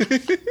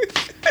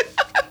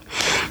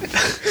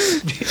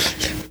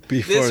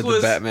 Before this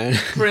was Batman.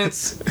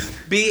 Prince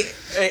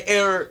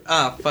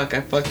Fuck,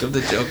 I fucked up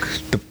the joke.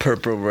 The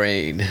Purple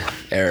Rain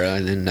era,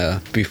 and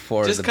then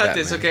before Just the cut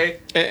Batman. this, okay?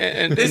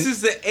 And This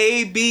is the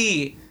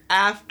AB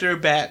after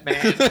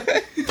Batman.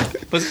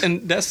 But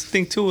and that's the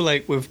thing too,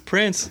 like with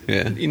Prince.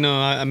 Yeah. You know,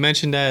 I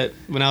mentioned that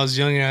when I was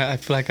younger, I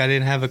feel like I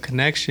didn't have a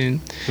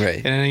connection.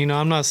 Right. And you know,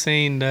 I'm not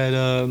saying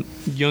that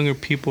younger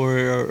people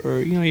or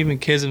you know even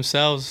kids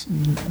themselves,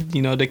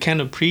 you know, they can't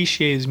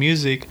appreciate his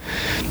music.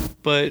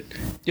 But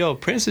yo,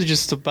 Prince is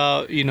just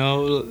about, you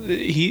know,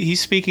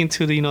 he's speaking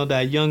to the, you know,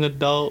 that young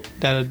adult,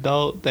 that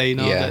you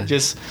know, Yeah. that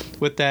just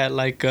with that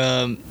like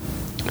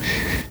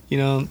you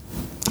know.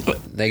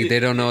 Like they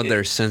don't know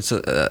their sense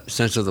of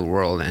the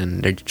world,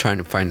 and they're trying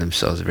to find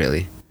themselves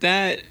really.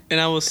 That, and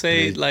I will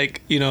say, Right.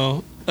 like, you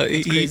know,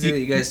 It's crazy that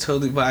you guys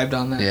totally vibed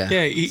on that. Yeah.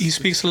 yeah, he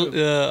speaks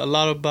a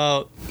lot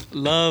about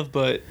love,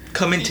 but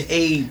Coming to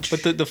age.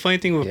 But the funny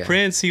thing with Yeah.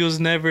 Prince, he was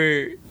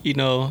never, you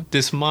know,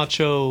 this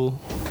macho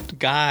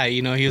guy.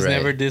 You know, he was Right.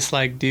 never this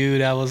like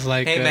dude that was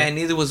like. Hey man,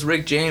 neither was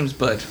Rick James,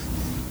 but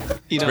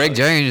you know, Rick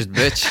James,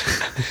 bitch.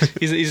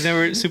 he's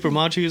never super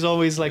macho. He was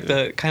always like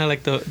the kind of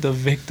like the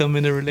victim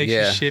in the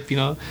relationship. You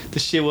know, the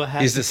shit will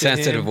happen. He's the to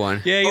sensitive him.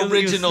 one. Yeah, he was-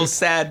 original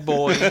sad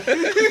boy.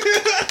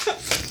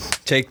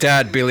 Take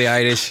that, Billie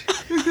Eilish.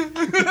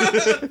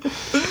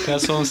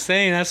 That's what I'm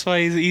saying. That's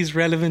why he's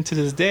relevant to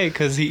this day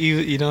because he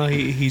you know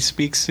he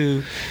speaks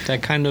to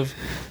that kind of.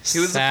 He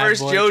was the sad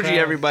first boy Joji, crowd.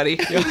 everybody.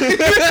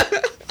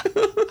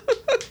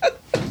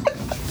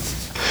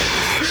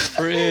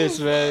 Prince,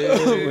 man.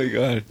 Oh my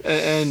god.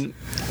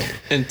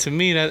 And to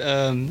me that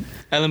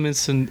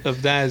elements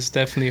of that is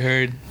definitely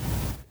heard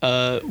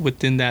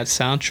within that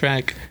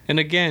soundtrack. And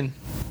again,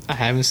 I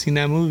haven't seen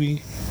that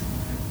movie,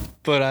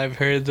 but I've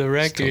heard the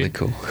It's totally record.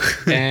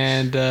 cool.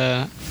 And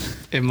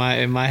in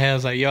my head I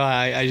was like, yo,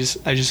 I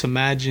just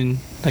imagine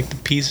like the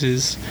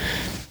pieces,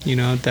 you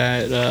know,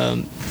 that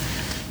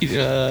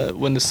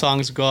when the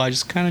songs go, I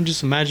just kind of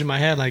just imagine in my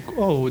head like,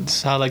 oh,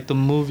 it's how like the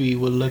movie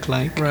would look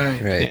like.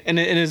 Right. Right. And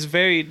it's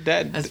very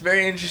that That's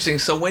very interesting.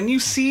 So when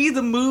you see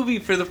the movie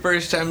for the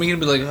first time, you're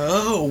gonna be like,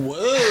 "Oh,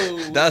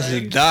 whoa!" That's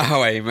like, not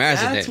how I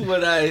imagined that's it.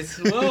 what I.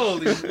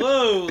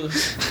 Whoa.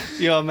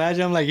 yo,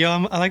 imagine I'm like, yo,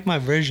 I like my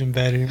version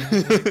better. Man. I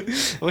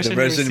wish The I never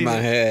version in seen my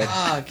it. head.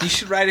 Fuck, you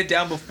should write it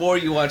down before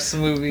you watch the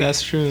movie.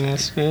 That's true.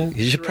 That's good.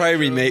 You should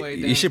probably Retro remake. way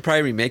You down. should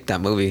probably remake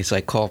that movie. It's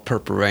like called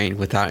Purple Rain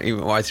without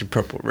even watching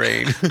Purple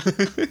Rain.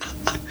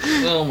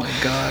 Oh my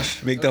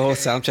gosh. Make the whole Okay.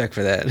 soundtrack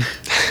for that.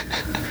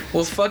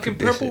 Well, fucking Could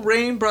be Purple shit.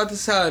 Rain brought the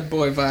sad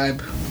boy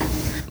vibe.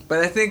 But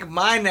I think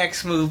my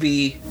next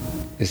movie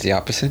It's the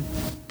opposite.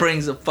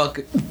 brings a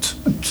fucking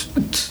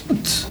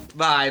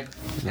vibe.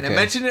 And I Okay.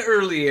 mentioned it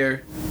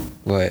earlier.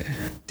 What?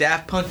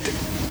 Daft Punk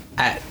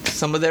at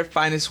some of their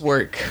finest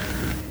work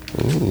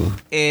Ooh.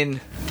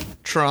 in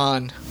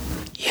Tron.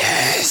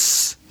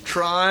 Yes.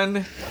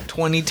 Tron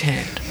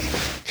 2010.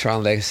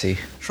 Tron Legacy.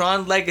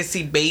 Tron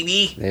Legacy,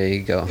 baby. There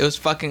you go. It was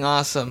fucking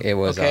awesome. It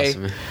was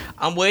awesome.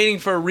 I'm waiting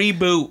for a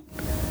reboot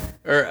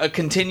or a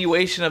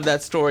continuation of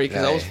that story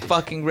because I was Right.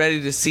 fucking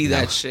ready to see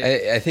that shit.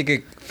 I think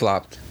it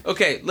flopped.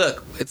 Okay,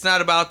 look, it's not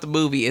about the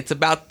movie. It's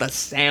about the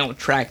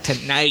soundtrack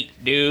tonight,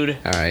 dude.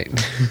 All right.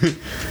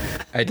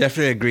 I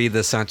definitely agree. The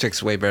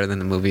soundtrack's way better than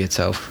the movie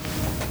itself.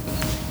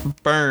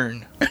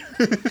 Burn.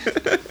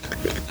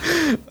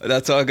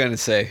 That's all I'm gonna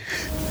say.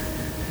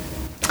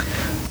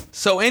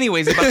 So,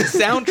 anyways, about the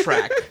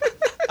soundtrack.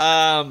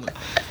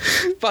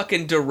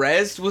 Fucking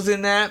Derez was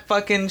in that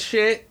fucking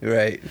shit.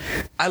 Right.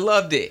 I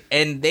loved it.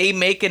 And they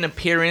make an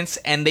appearance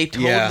and they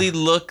totally Yeah.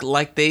 look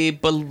like they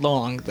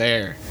belong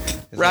there. It's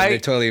like they're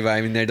Right? totally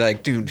vibing. They're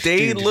like, dude.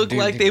 They look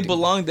like they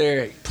belong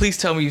there. Please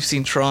tell me you've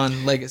seen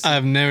Tron Legacy.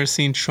 I've never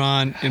seen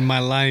Tron in my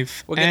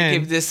life. We're gonna and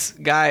give this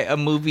guy a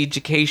movie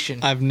education.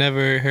 I've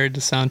never heard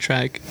the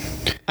soundtrack.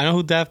 I know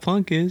who Daft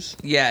Punk is.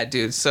 Yeah,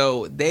 dude.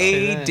 So Say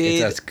they that. did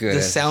It's as good the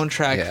as-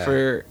 soundtrack yeah.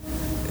 for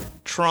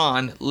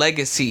Tron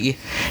Legacy,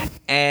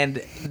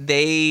 and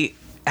they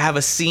have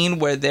a scene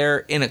where they're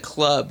in a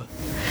club,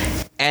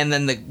 and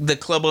then the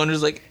club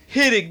owner's like,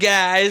 "Hit it,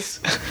 guys,"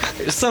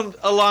 some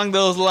along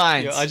those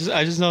lines. Yo,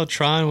 I just know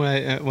Tron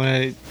when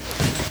I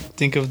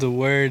think of the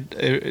word.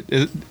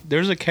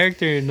 There's a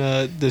character in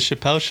the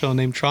Chappelle Show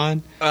named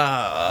Tron.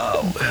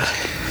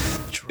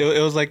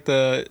 It was like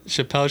the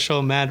Chappelle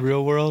Show Mad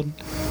Real World.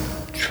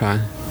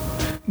 Tron.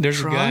 There's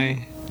Tron? a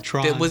guy.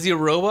 Tron. Was he a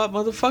robot,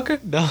 motherfucker?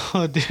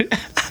 No, dude.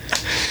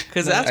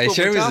 Because that's Are you what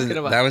sure we're it was talking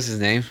about. that was his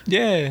name?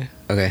 Yeah,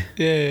 Okay.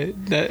 yeah.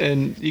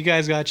 And you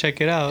guys gotta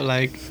check it out.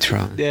 Like,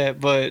 Tron. yeah,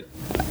 but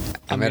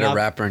I met a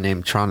rapper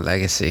named Tron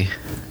Legacy.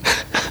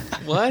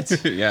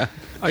 What? Yeah.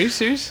 Are you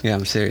serious? Yeah,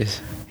 I'm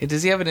serious. Hey,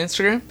 does he have an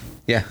Instagram?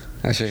 Yeah.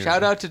 I'll show you.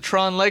 Shout out to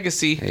Tron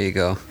Legacy. There you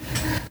go.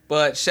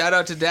 But shout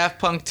out to Daft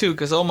Punk too,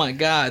 because oh my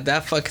god,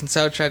 that fucking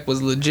soundtrack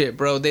was legit,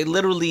 bro. They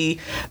literally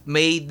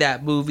made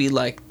that movie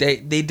like they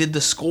did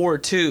the score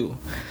too.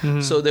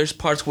 Mm-hmm. So there's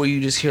parts where you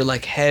just hear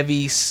like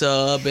heavy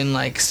sub and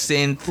like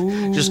synth,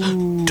 just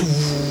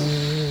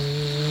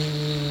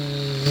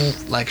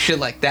like shit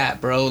like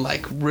that, bro.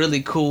 Like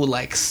really cool,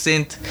 like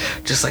synth,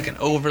 just like an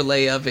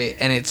overlay of it,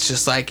 and it's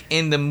just like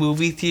in the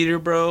movie theater,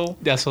 bro.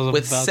 That's what I was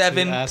with about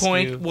to ask you.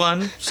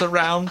 7.1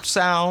 surround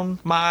sound,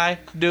 my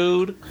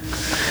dude.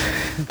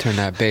 Turn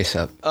that bass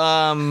up.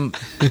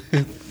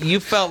 You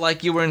felt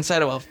like you were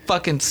inside of a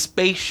fucking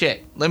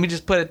spaceship. Let me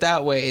just put it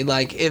that way.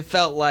 Like it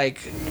felt like,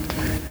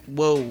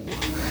 whoa,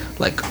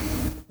 like,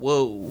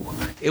 whoa.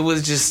 It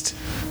was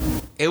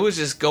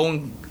just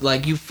going,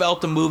 like you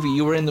felt the movie.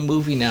 You were in the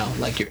movie now.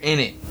 Like you're in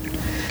it.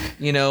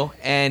 You know,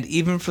 and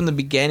even from the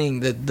beginning,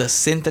 the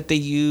synth that they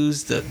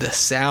use, the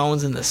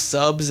sounds and the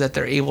subs that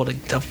they're able to,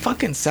 the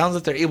fucking sounds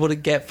that they're able to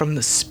get from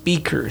the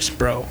speakers,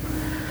 bro.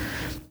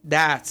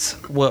 That's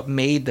what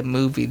made the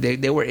movie.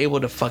 They were able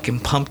to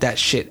fucking pump that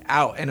shit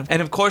out. And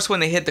of course,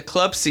 when they hit the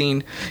club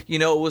scene, you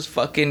know, it was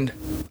fucking,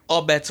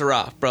 all bets are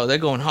off, bro. They're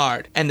going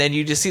hard. And then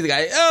you just see the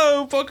guy,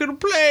 oh, fucking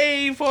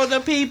play for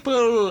the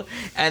people.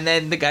 And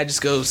then the guy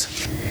just goes,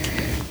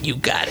 you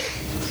got it.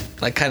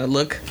 Like, kind of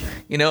look,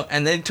 you know,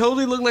 and they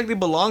totally look like they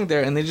belong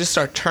there, and they just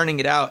start turning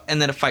it out,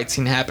 and then a fight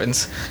scene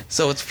happens.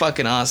 So it's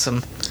fucking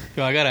awesome.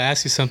 Yo, I gotta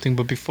ask you something,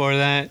 but before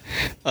that,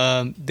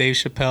 Dave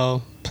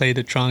Chappelle played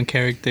the Tron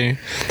character.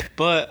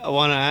 But I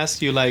want to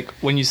ask you, like,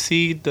 when you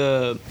see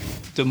the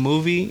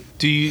movie,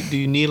 do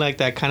you need like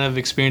that kind of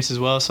experience as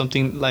well?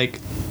 Something like,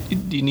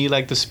 do you need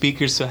like the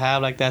speakers to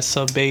have like that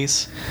sub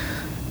bass?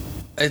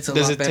 It's a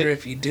lot better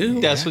if you do.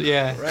 That's what,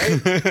 yeah.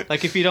 Right?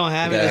 Like if you don't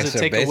have it, Yeah, does it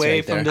extra take bass away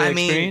right from there.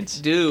 the experience?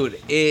 Dude,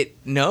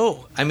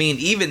 no. I mean,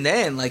 even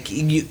then, like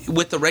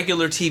with the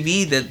regular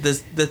TV,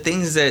 the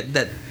things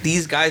that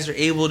these guys are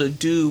able to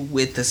do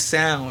with the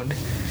sound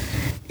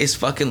is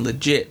fucking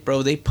legit,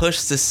 bro. They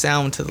push the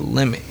sound to the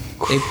limit.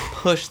 They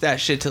push that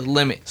shit to the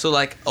limit. So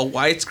like a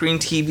widescreen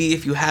TV,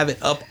 if you have it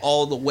up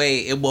all the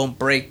way, it won't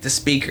break the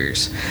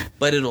speakers,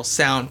 but it'll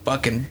sound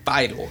fucking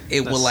vital.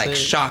 It will like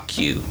shock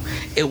you.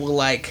 It will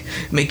like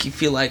make you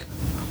feel like,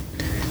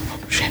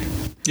 oh shit,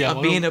 Yeah,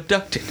 I'm being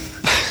abducted.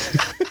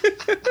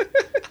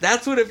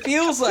 That's what it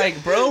feels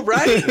like, bro.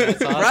 Right?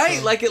 That's awesome.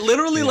 Right? Like it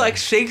literally like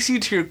shakes you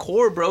to your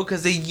core, bro,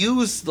 because they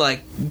use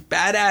like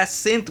badass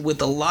synth with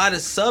a lot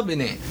of sub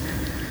in it.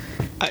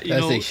 As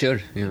they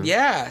should. You know?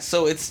 Yeah,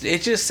 so it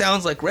just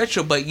sounds like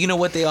retro, but you know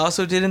what they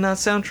also did in that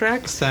soundtrack?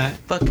 What's that?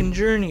 Fucking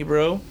Journey,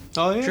 bro.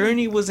 Oh yeah.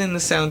 Journey was in the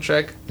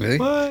soundtrack. Really?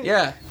 What?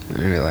 Yeah. I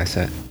didn't realize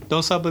that.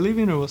 Don't Stop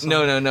Believing or what's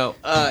No.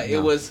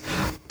 It was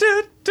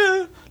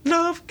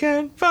love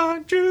can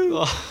find you.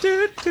 Oh.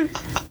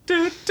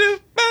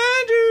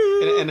 Find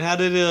you. And how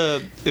did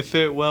it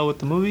fit well with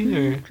the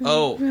movie? Or?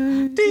 Oh.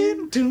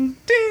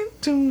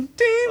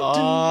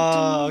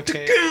 Oh,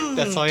 okay.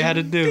 That's all you had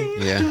to do.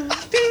 Yeah.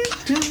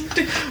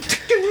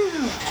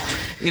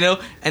 You know,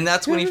 and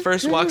that's when he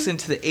first walks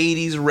into the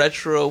 80s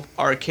retro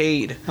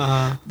arcade.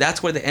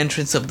 That's where the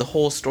entrance of the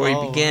whole story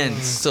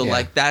begins. So, Yeah.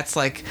 like, that's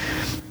like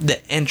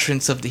the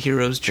entrance of the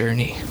hero's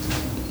journey.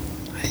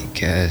 I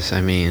guess.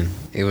 I mean,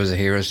 it was a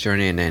hero's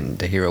journey, and then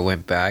the hero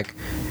went back.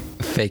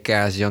 A fake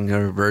ass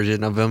younger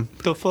version of him.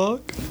 The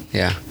fuck?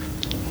 Yeah.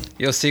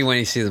 You'll see when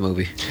you see the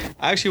movie.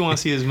 I actually want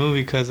to see this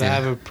movie because I Yeah.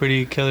 have a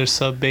pretty killer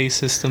sub bass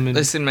system. And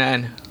Listen,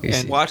 man, You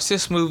see. watch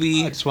this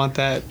movie. I just want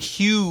that.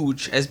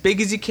 Huge, as big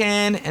as you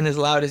can and as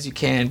loud as you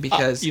can,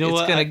 because you know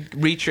it's what? gonna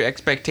reach your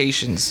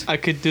expectations. I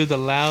could do the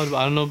loud.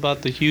 I don't know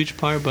about the huge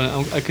part, but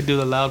I could do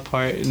the loud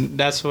part, and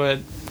that's what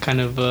kind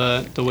of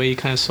the way you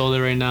kind of sold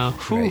it right now.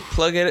 Right.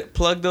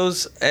 Plug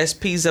those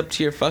SPs up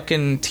to your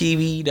fucking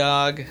TV,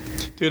 dog.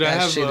 Dude, I That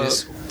have shit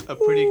is- a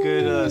pretty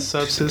good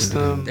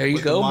subsystem. There you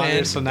with go, the monitor,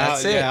 man. So now,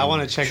 That's it. yeah, I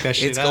want to check that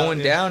shit It's out. going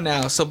yeah. down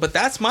now. So, but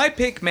that's my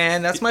pick,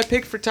 man. That's my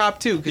pick for top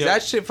 2, because Yep.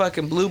 that shit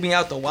fucking blew me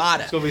out the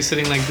water. It's gonna be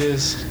sitting like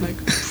this. Like,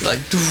 Like,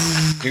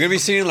 You're gonna be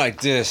singing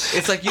like this.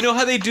 it's like, you know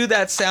how they do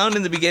that sound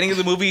in the beginning of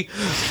the movie?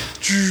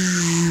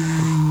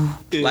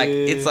 Like,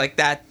 it's like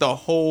that the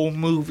whole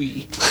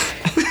movie.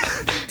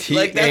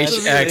 Like, that's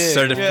what it THX is.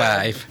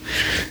 certified.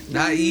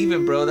 Not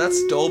even, bro.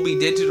 That's Dolby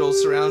Digital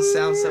Surround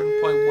Sound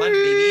 7.1,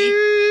 baby.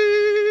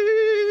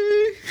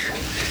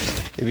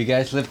 If you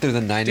guys lived through the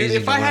 90s, Dude, you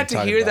if know I what had I'm to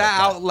talking hear about.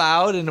 that out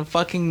loud in a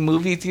fucking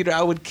movie theater,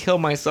 I would kill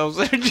myself,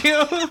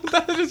 Sergio.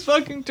 That is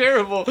fucking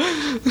terrible.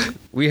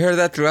 We heard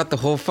that throughout the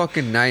whole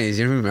fucking 90s.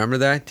 You remember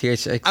that?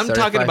 THX I'm talking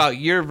certified? about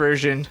your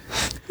version.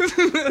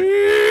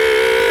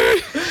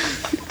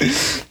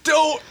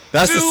 Don't.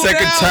 That's the tune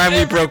second out, time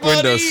we broke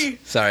everybody.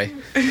 windows. Sorry.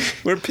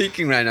 We're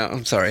peeking right now.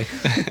 I'm sorry.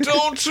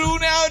 Don't tune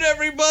out,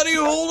 everybody.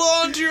 Hold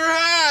on to your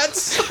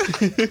hats.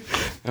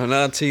 Hold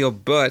on to your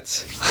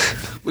butts.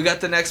 We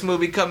got the next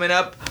movie coming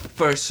up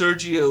for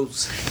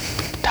Sergio's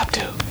top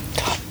 2.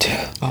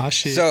 oh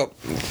shit. So,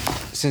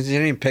 since you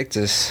didn't pick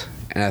this,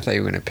 and I thought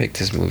you were going to pick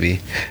this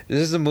movie, this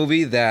is a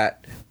movie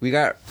that we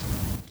got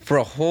for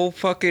a whole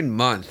fucking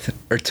month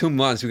or 2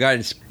 months. We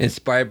got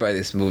inspired by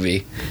this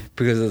movie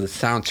because of the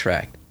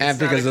soundtrack and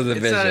because of the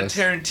It's not a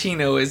visuals.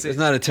 Tarantino, is it? It's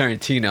not a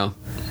Tarantino.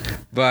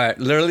 But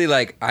literally,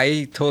 like,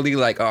 I totally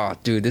like, oh,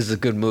 dude, this is a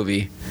good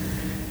movie.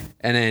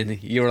 And then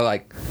you were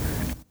like,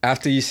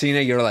 after you seen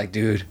it, you were like,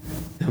 dude,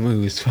 that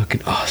movie was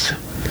fucking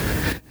awesome.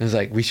 It's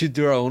like we should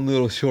do our own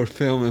little short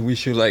film, and we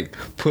should like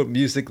put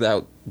music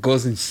that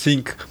goes in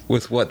sync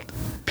with what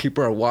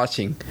people are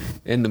watching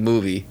in the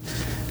movie.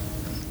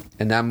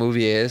 And that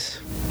movie is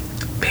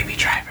Baby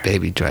Driver.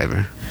 Baby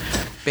Driver.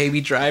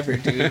 Baby Driver,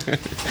 dude.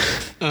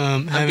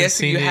 I'm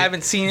guessing you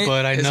haven't seen it,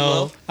 but I as know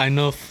well? I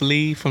know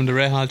Flea from the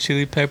Red Hot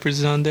Chili Peppers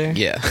is on there.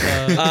 Yeah.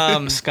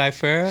 Sky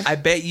Farah. I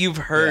bet you've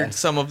heard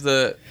some of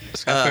the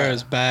Sky Farah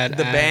is bad.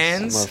 the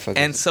bands Some motherfuckers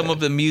and is some bad. of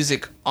the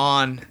music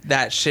on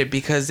that shit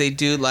because they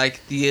do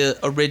like the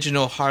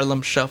original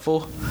Harlem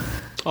Shuffle.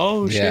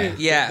 Oh Yeah. shit.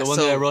 Yeah, The one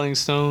so- that Rolling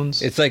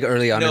Stones. It's like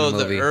early on No, in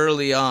the movie.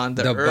 early on,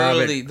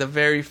 the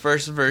very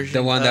first version.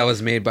 The one that of-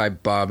 was made by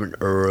Bob and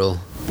Earl.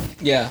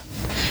 yeah.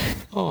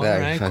 Oh, all That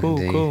right, fucking cool,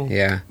 thing. cool.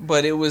 Yeah.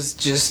 But it was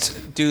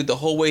just, dude, the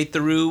whole way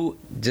through,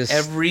 Just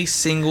every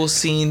single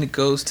scene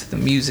goes to the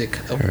music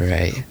of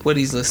right. what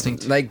he's listening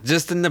to. Like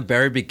just in the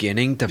very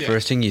beginning, the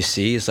first thing you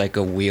see is like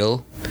a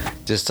wheel,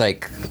 just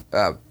like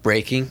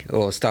breaking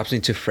or stops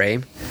into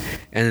frame,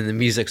 and then the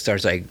music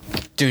starts like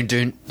dun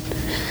dun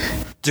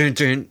dun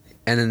dun,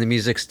 and then the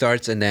music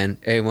starts, and then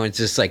everyone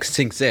just like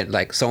sinks in,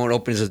 like someone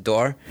opens the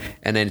door,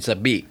 and then it's a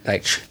beat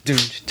like dun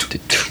dun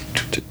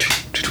dun dun.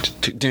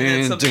 And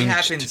then something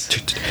happens.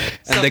 And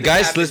the Something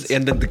guy's happens.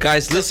 the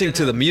guy's listening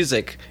to the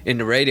music in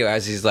the radio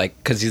as he's like,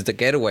 because he's the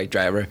getaway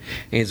driver, and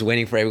he's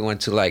waiting for everyone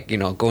to like, you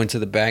know, go into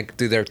the bank,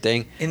 do their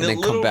thing, In and the then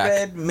little come back.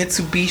 red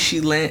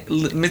Mitsubishi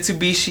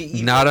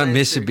Evo Not a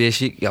Lancer.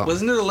 Mitsubishi. Yo.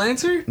 Wasn't it a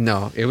Lancer?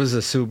 No, it was a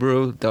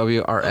Subaru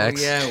WRX.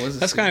 Oh, yeah, it was.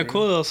 That's kind of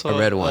cool though. So A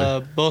red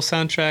one. Both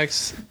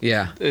soundtracks.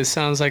 Yeah. It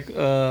sounds like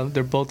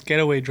they're both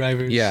getaway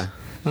drivers. Yeah.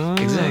 Oh,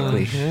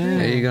 Exactly. yeah.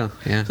 There you go.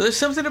 Yeah. So there's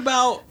something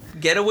about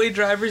getaway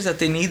drivers that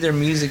they need their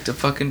music to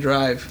fucking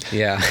drive.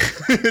 Yeah.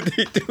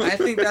 They do. I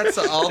think that's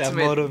the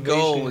ultimate motivation.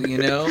 goal, you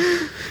know?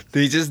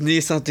 They just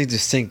need something to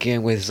sink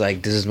in with.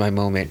 Like, this is my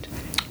moment,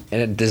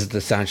 and this is the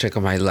soundtrack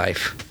of my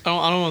life.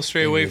 I don't want to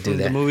stray They away need to do from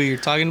the that. movie you're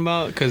talking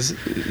about because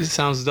it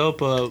sounds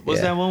dope. Was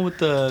Yeah. that one with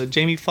the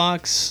Jamie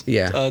Foxx?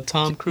 Yeah.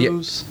 Tom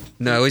Cruise.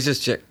 No, it was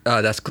just.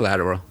 That's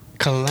Collateral.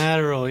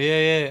 Collateral.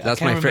 Yeah.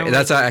 That's I my can't favorite. remember.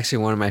 That's actually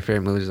one of my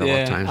favorite movies of all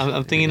Yeah, time.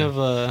 I'm thinking of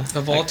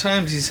Of all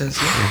times, he says.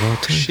 Yeah. Of all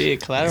time.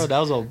 shit. Collateral. That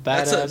was a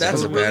badass.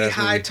 That's a a movie. really badass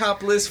high movie.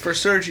 top list for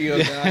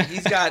Sergio, dog.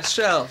 He's got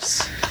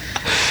shelves.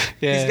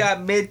 Yeah. He's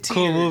got mid tiers.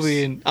 Cool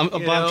movie, and but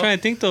I'm trying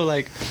to think though,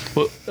 like,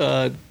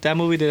 that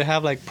movie did it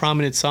have like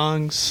prominent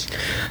songs?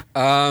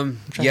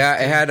 Yeah,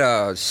 it had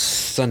a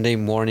Sunday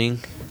morning.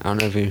 I don't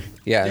know if you.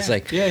 Yeah, it's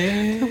like.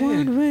 Yeah.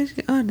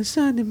 On a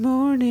Sunday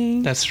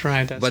morning. That's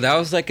right. But that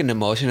was like an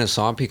emotional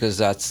song because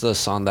that's the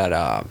song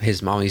that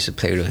his mom used to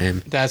play to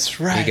him. that's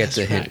right. You get that's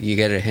the hint. right. You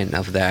get a hint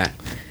of that.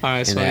 All right,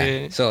 in so that.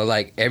 yeah. So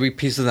like every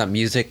piece of that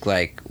music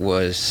like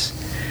was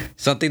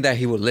something that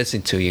he would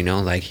listen to. You know,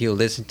 like he would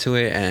listen to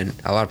it, and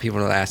a lot of people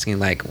are asking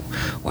like,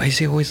 why is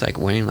he always like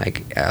wearing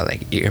like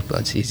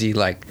earbuds? Is he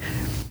like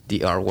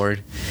the R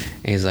word?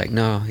 And he's like,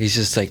 no, he's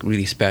just like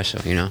really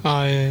special. You know.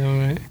 Oh yeah,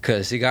 all right.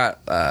 Because he got,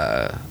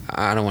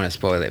 I don't want to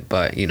spoil it,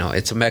 but you know,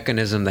 it's a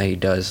mechanism that he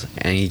does,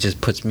 and he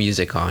just puts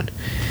music on,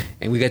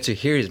 and we get to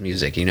hear his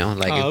music. You know,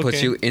 like Oh, it puts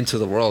okay. you into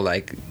the world,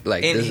 like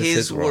In this is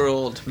his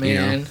world, you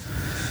know? man.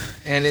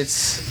 And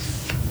it's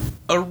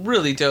a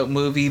really dope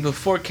movie.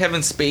 Before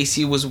Kevin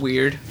Spacey was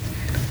weird.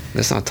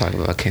 Let's not talk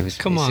about Kevin.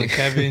 Come on, Spacey.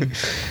 Kevin.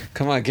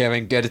 Come on,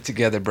 Kevin, get it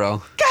together,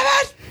 bro.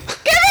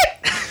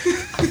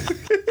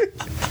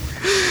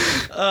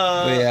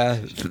 But yeah,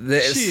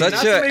 it's such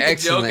Not to an make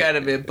excellent. a joke out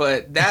of it,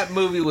 but that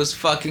movie was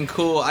fucking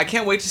cool. I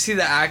can't wait to see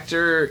the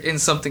actor in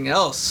something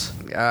else.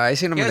 I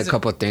seen him He in a has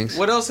couple of things.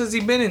 What else has he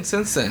been in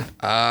since then?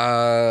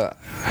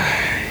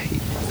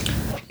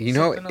 You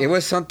know, Something it else.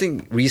 was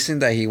something recent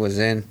that he was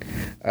in,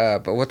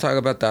 but we'll talk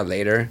about that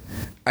later.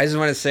 I just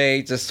want to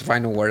say, just to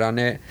find a word on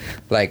it,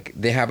 like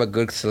they have a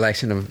good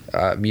selection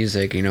of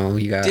music. You know,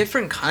 you got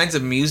Different kinds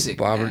of music.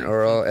 Bob man. and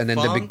Earl, and then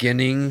the Funk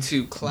beginning,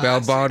 to classic, bell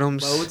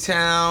bottoms.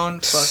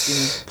 Motown,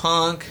 fucking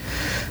punk,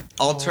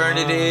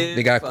 alternative.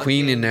 They got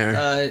Queen in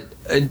there.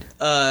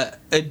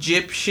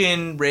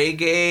 Egyptian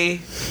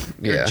reggae,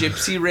 Yeah. or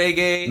gypsy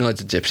reggae. No,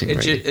 it's Egyptian.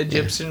 right?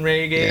 Egyptian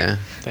reggae. Yeah.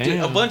 Dude, a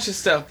Damn. bunch of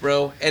stuff,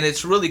 bro. And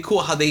it's really cool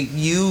how they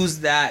use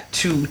that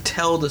to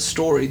tell the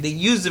story. They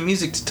use the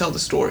music to tell the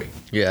story.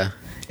 Yeah.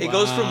 It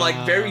goes from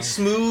like very Wow.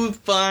 smooth,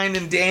 fine,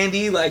 and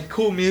dandy, like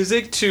cool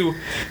music to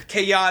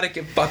chaotic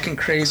and fucking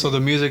crazy. So the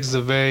music is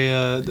a very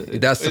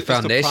That's the it's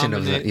foundation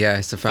of it. prominent Yeah,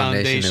 it's the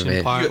foundation of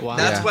it. part. Wow.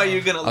 That's Yeah. why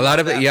you're gonna. A lot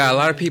of love it. that Yeah, a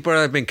lot movie. of people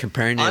have been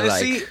comparing it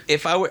Honestly, like.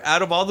 if I were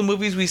out of all the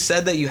movies we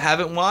said that you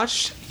haven't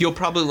watched, you'll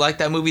probably like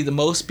that movie the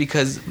most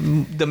because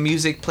the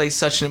music plays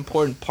such an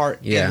important part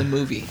Yeah. in the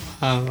movie.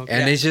 Okay.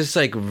 And it's just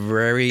like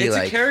very It's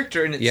like. a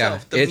character in yeah,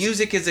 itself. The it's-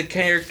 music is a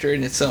character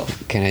in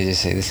itself. Can I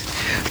just say this?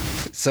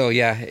 So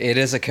yeah, it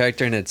is a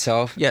character in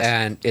itself. Yes.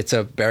 And it's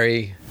a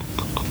very.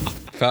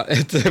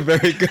 It's a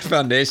very good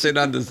foundation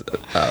on this.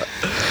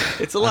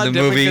 It's a lot on the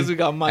different movie. because we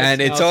got mics And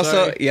now, it's also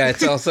sorry.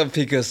 it's also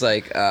because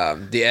like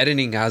the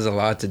editing has a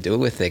lot to do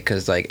with it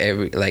because like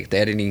the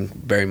editing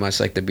very much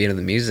like the beat of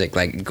the music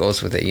like it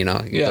goes with it. You know,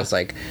 it Yeah. goes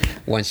like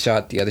one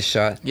shot, the other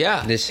shot,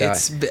 Yeah, this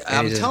shot. and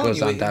I'm it just telling goes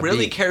you, on it that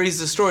really beat. carries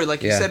the story.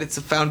 Like you Yeah. said, it's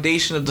the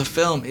foundation of the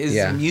film is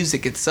Yeah. the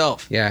music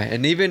itself. Yeah,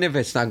 and even if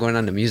it's not going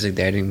on the music,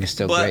 the editing is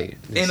still But great.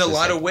 It's in a just,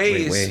 lot like, of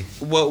great ways,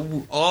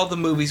 way. all the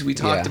movies we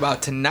talked Yeah.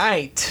 about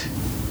tonight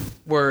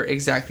were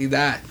exactly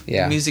that.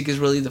 Yeah. The music is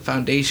really the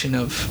foundation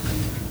of.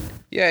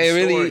 Yeah, the it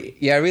really, story.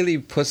 yeah, it really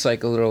puts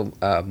like a little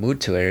mood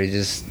to it. It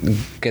just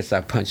gets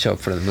that punch up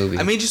for the movie.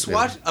 I mean, just Really.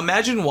 watch.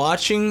 Imagine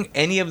watching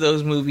any of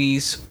those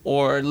movies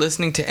or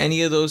listening to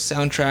any of those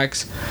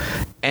soundtracks,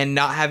 and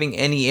not having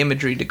any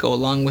imagery to go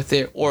along with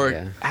it, or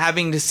Yeah.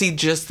 having to see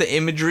just the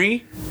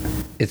imagery.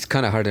 It's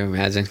kind of hard to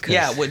imagine. 'cause-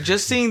 Yeah, with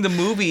just seeing the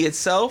movie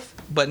itself,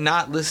 but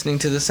not listening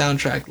to the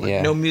soundtrack. Like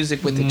Yeah. no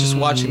music with it, just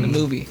watching the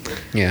movie.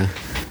 yeah,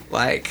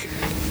 Like,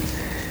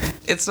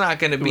 it's not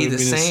gonna be would've the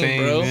been the same,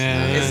 same, bro.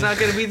 yeah. It's not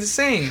gonna be the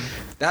same.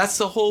 That's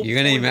the whole. you're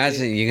gonna point of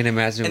imagine. it. You're gonna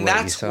imagine And what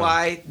you that's saw.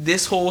 why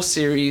this whole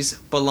series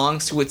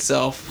belongs to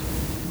itself.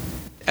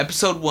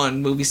 Episode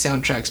 1, movie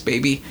soundtracks,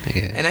 baby.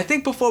 Yeah. And I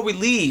think before we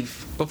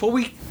leave, before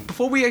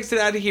we exit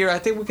out of here, I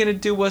think we're gonna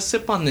do a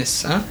sip on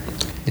this, huh?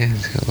 Yeah,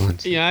 let's go on.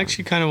 Yeah, I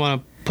actually kind of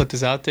want to put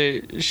this out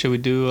there. Should we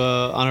do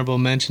honorable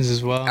mentions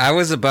as well? I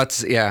was about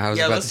to. Yeah, I was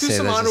Yeah, about let's to do say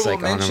some that's just,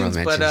 honorable like, mentions,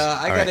 but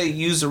I All gotta right.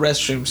 use the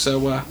restroom,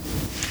 so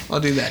I'll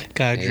do that.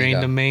 Gotta There you drain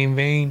go. the main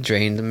vein.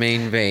 Drain the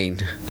main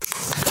vein.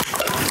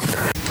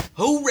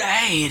 All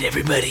right,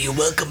 everybody,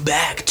 welcome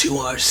back to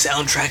our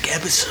soundtrack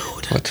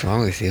episode. What's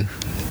wrong with you?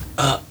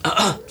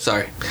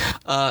 Sorry.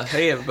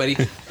 Hey, everybody.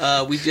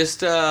 We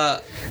just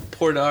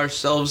poured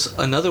ourselves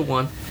another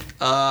one.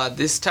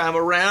 This time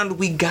around,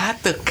 we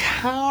got the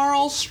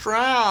Karl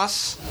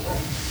Strauss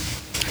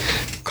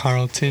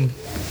Carlton.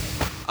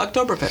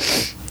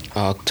 Oktoberfest.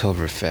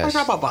 Oktoberfest.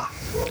 Ba-ba-ba.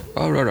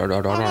 Oh, no, no, no,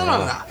 no, no,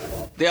 no.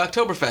 The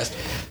Oktoberfest.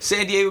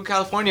 San Diego,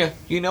 California.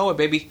 You know it,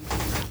 baby.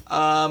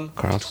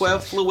 12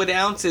 Strauss. fluid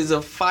ounces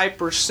of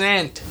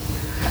 5%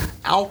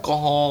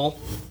 alcohol.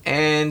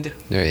 And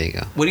There you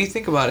go. what do you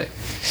think about it?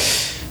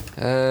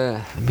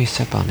 Let me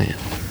sip on it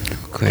real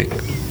quick.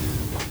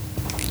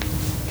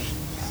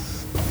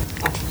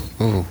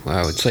 Oh,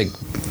 wow. It's like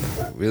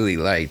really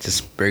light.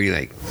 Just very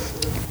like.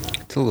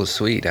 It's a little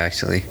sweet,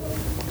 actually.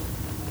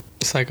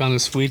 It's like on the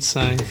sweet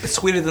side. It's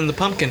sweeter than the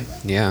pumpkin.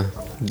 Yeah.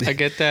 I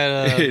get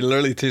that it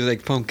literally tastes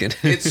like pumpkin.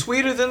 It's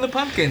sweeter than the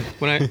pumpkin.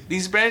 when I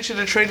These brands should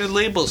have traded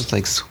labels. It's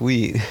like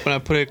sweet. when I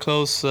put it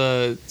close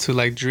to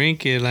like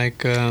drink it,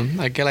 like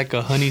I get like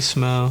a honey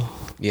smell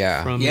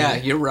Yeah. from Yeah,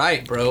 it. you're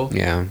right, bro.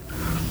 Yeah.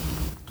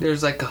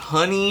 There's like a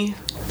honey,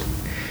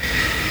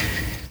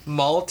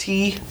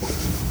 malty,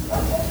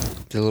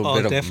 It's a little Oh,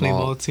 bit of definitely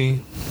malt. malty.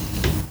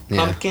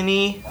 Yeah.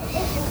 pumpkin-y.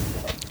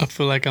 I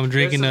feel like I'm There's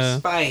drinking some a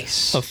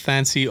spice.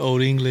 fancy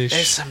old English.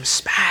 There's some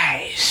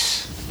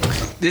spice.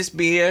 This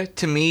beer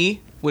to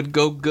me would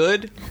go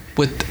good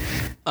with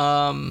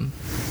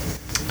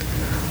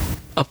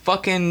a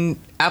fucking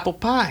apple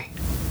pie.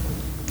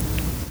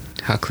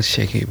 How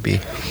cliche can it be?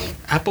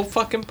 Apple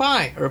fucking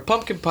pie or a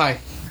pumpkin pie.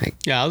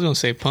 Yeah, I was gonna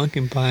say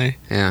pumpkin pie.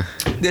 Yeah.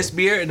 This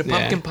beer and a Yeah.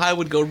 pumpkin pie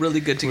would go really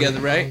good together,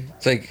 right?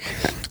 It's like,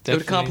 They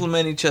would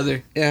complement each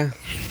other. yeah,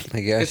 I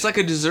guess. It's like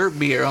a dessert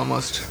beer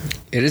almost.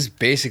 it is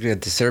basically a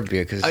dessert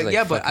beer because it's like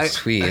yeah, but fucking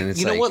sweet and it's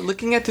you know like, what?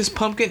 Looking at this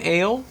pumpkin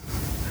ale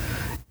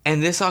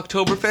and this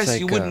Oktoberfest, It's like,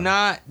 you would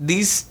not.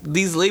 These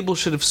labels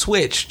should have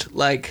switched.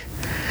 Like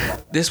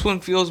this one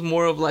feels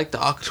more of like the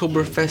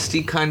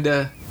Oktoberfesty kind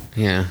of.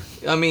 Yeah.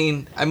 I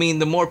mean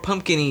the more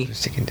pumpkin-y.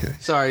 Sticking to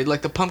this. Sorry,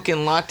 like the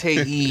pumpkin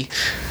latte-y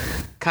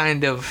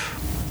kind of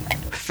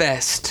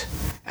fest.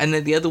 And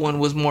then the other one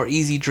was more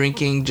easy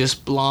drinking,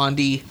 just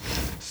blondie,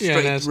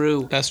 straight that's,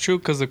 through. That's true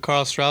because the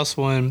Carl Strauss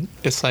one,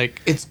 it's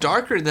like It's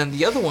darker than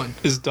the other one.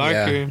 it's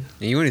darker. Yeah.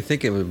 And you wouldn't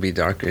think it would be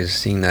darker,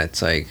 seeing that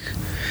it's like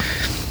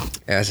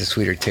it has a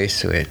sweeter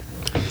taste to it.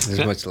 It's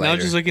much Now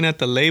lighter. just looking at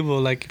the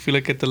label, like if you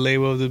look at the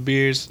label of the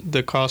beers,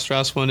 the Carl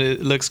Strauss one,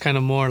 it looks kind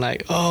of more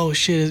like, oh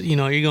shit, you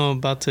know, you're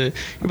about to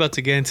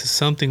get into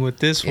something with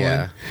this Yeah.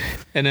 one,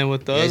 and then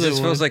with the Yeah, it other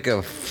just one, feels like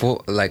a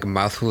full, like a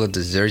mouthful of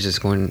dessert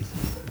just going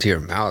to your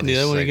mouth. the It's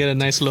other one you like, get a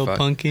nice little fuck.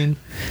 pumpkin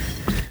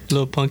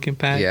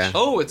patch. Yeah.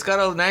 Oh, it's got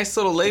a nice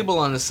little label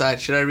on the side.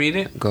 Should I read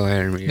it? Go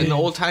ahead and read In it. the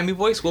old timey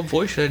voice? What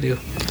voice should I do?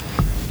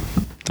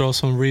 Throw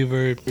some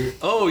reverb.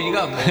 Oh, you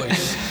got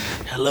voice.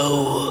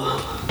 Hello.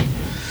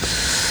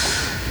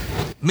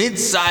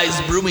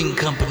 Mid-sized brewing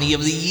company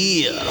of the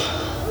year.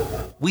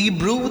 We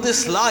brew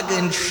this lager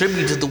in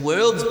tribute to the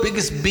world's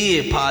biggest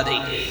beer party.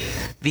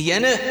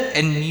 Vienna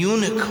and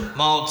Munich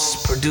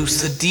malts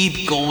produce a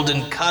deep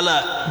golden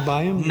color,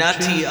 Buy 'em,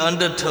 nutty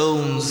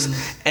undertones,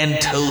 and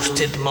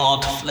toasted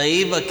malt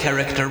flavor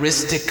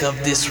characteristic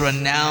of this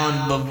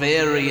renowned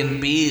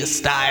Bavarian beer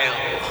style.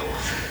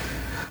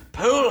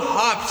 Pearl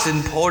hops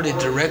imported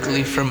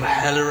directly from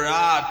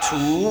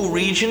Helleratu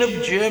region of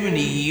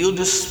Germany yield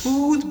a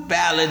smooth,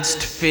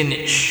 balanced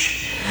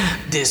finish.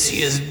 This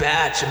year's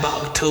batch of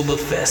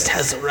Oktoberfest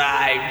has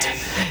arrived,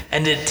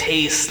 and it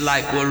tastes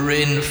like we're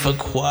in for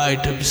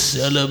quite a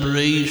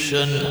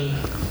celebration.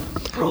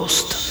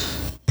 Prost.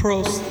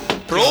 Prost.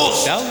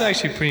 Prost! That was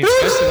actually pretty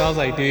impressive. I was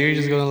like, dude, you're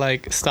just gonna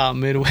like stop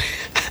midway.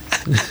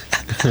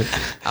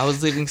 I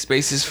was leaving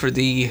spaces for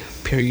the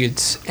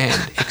periods and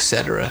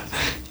etc.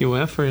 You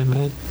went for it,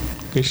 man.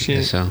 Good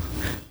shit. So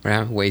we're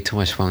having way too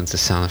much fun with the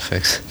sound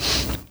effects.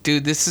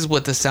 Dude, this is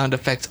what the sound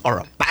effects are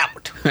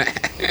about.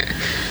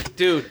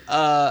 Dude,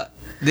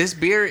 this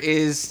beer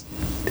is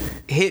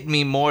hitting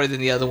me more than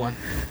the other one.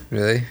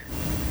 Really?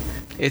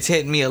 It's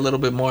hitting me a little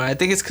bit more. I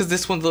think it's because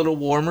this one's a little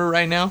warmer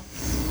right now.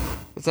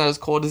 It's not as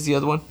cold as the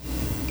other one.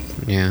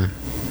 Yeah.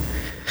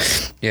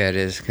 Yeah, it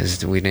is,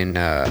 because we didn't...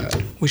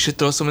 We should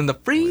throw some in the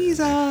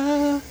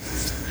freezer.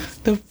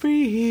 The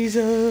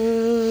freezer.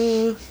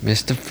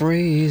 Mr.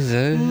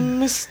 Freezer.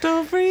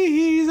 Mr.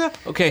 Freezer.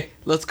 Okay,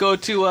 let's go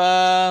to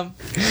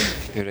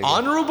Here we go.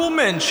 honorable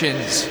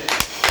mentions.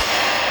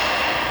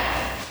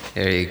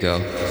 There you go.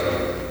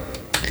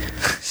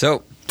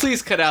 So,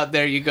 Please cut out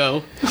there you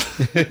go.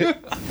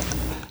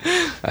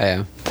 I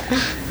am.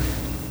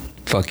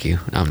 Fuck you.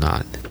 I'm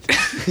not.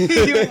 You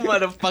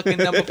motherfucking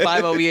number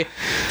 5 over here.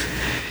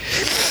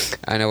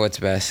 I know what's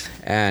best.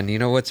 And you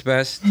know what's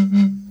best?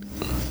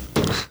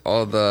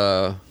 All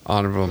the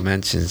honorable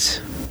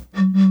mentions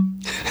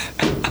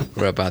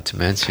we're about to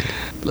mention.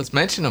 Let's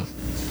mention them.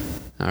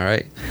 All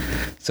right.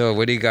 So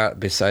what do you got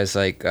besides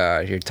like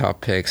your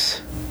top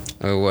picks?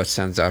 Or what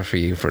stands out for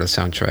you for the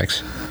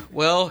soundtracks?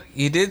 Well,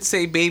 you did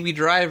say Baby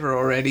Driver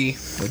already,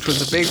 which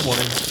was a big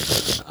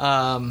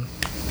one.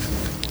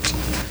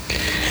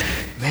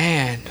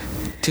 Man,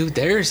 dude,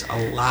 there's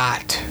a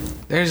lot.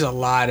 There's a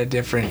lot of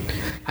different.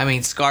 I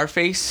mean,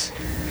 Scarface,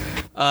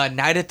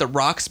 Night at the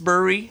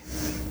Roxbury.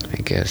 I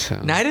guess so.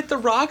 Night at the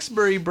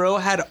Roxbury, bro,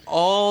 had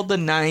all the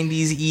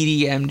 90s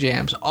EDM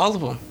jams. All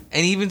of them.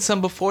 And even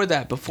some before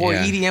that. Before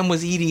Yeah. EDM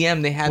was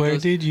EDM, they had Where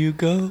those. did you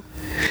go?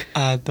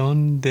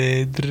 Donde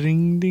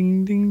ding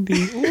ding ding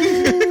ding.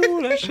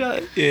 Ooh, that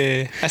shot.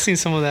 Yeah, I seen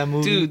some of that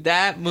movie. Dude,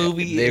 that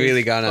movie They is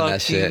really got on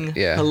that shit, fucking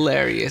yeah.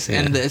 hilarious.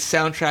 Yeah. And the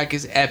soundtrack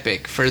is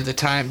epic for the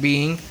time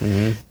being.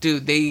 Mm-hmm.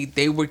 Dude,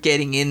 they were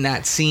getting in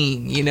that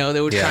scene, you know?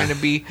 They were Yeah. trying to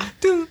be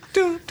do,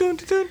 do, do,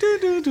 do, do,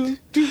 do, do,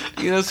 do,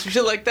 you know, some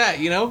shit like that,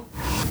 you know?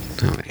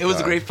 Oh my It was a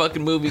God. great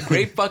fucking movie.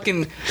 Great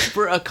fucking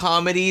for a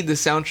comedy. The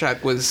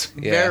soundtrack was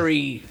Yeah.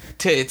 very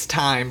to its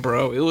time,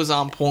 bro. It was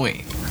on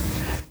point.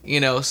 You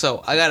know,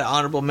 so I got to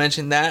honorable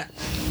mention that.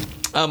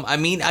 I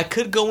mean, I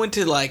could go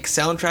into like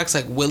soundtracks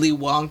like Willy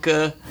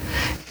Wonka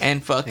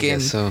and fucking,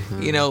 so.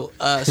 you know,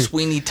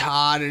 Sweeney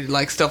Todd or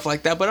like stuff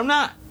like that. But I'm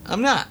not.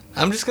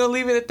 I'm just gonna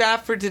leave it at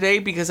that for today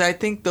because I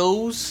think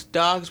those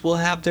dogs will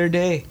have their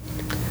day.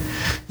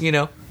 You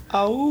know.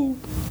 Oh.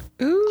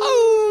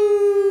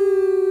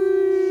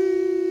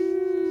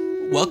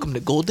 Welcome to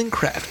Golden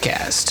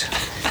Craftcast.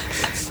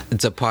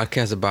 It's a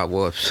podcast about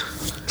whoops.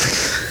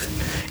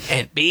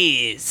 And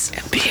beers.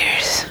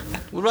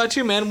 What about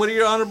you, man? What are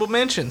your honorable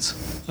mentions?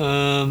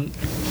 Well,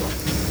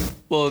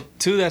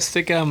 two that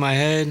stick out in my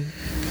head.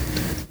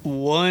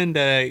 One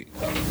that I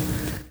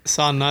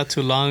saw not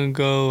too long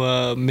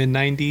ago, mid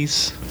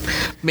 '90s.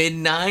 Mid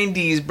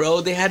 90s, bro.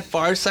 They had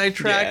Far Side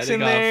tracks they in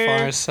got there.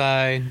 Far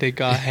Side. They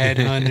got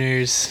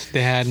Headhunters.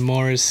 They had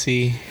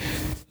Morrissey.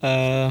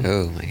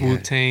 Oh my God. Wu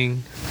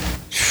Tang.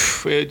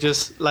 It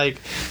just like.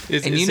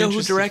 It's, And you it's know who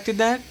interesting. directed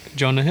that?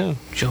 Jonah Hill.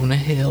 Jonah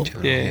Hill.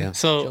 Yeah. Hill.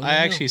 So Jonah I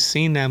Hill. actually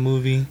seen that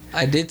movie.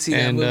 I did see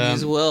that And, movie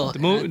as well. the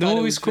and I the thought it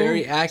movie's was cool.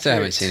 very accurate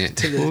haven't seen it.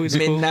 to the Movie's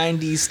mid cool.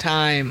 90s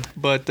time.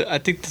 But I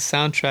think the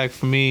soundtrack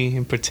for me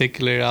in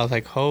particular, I was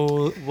like,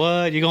 "Oh,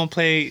 what? You gonna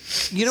play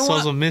You know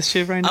Souls what? of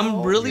Mischief right now?"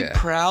 I'm really Yeah.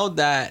 proud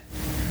that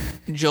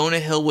Jonah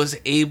Hill was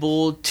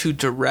able to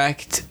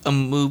direct a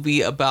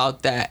movie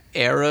about that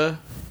era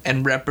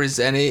and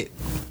represent it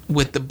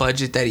with the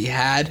budget that he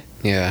had.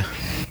 Yeah.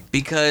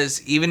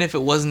 Because even if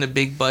it wasn't a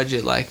big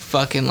budget, like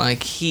fucking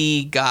like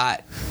he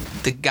got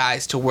the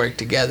guys to work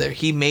together.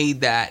 He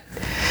made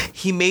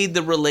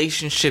the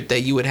relationship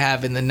that you would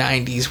have in the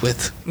 90s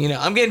with, you know,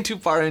 I'm getting too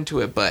far into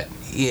it, but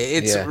yeah,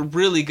 it's Yeah.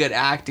 really good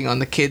acting on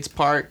the kids'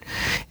 part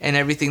and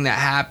everything that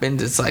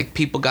happened. It's like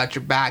people got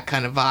your back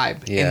kind of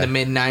vibe in Yeah. the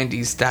mid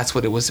 90s. That's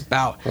what it was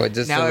about. Well,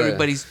 just now so the-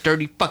 everybody's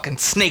dirty fucking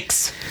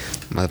snakes.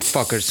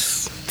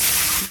 Motherfuckers.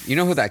 You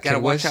know who that kid Gotta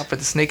watch was? out for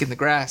the snake in the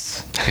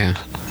grass. Yeah.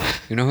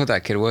 You know who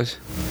that kid was?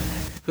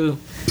 Who?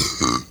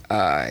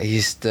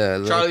 He's the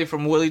little- Charlie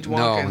from Willy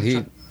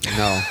Wonka.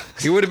 No, and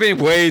he would have been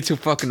way too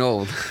fucking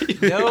old.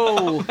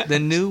 No, the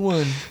new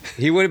one.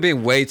 He would have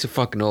been way too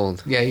fucking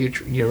old. Yeah,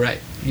 you're right.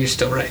 You're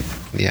still right.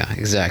 Yeah,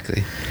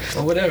 exactly.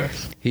 Or whatever.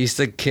 He's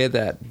the kid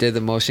that did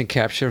the motion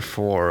capture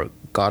for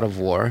God of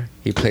War.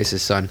 He plays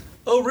his son.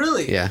 Oh,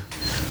 really? Yeah.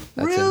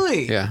 That's him.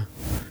 Really? Yeah.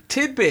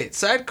 Tidbit,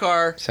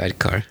 sidecar.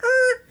 Sidecar.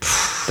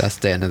 That's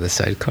the end of the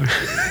sidecar.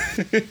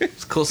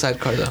 It's a cool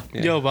sidecar though.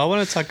 Yeah. Yo, but I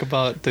want to talk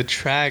about the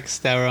tracks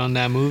that were on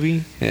that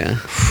movie. Yeah.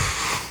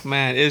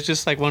 man, it's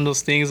just like one of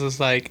those things. It's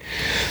like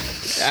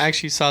I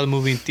actually saw the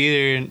movie in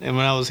theater, and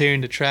when I was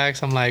hearing the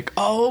tracks, I'm like,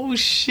 oh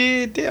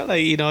shit, yeah.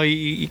 Like, you know,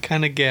 you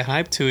kind of get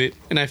hyped to it.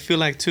 And I feel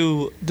like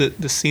too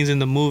the scenes in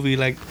the movie,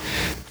 like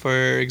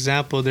for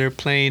example, they're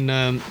playing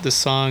the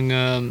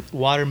song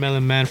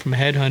Watermelon Man from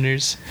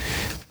Headhunters.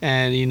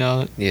 And, you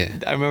know, Yeah.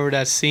 I remember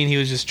that scene. He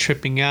was just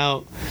tripping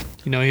out.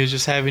 You know, he was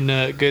just having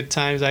a good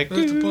time. He's like,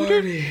 Let's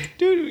party.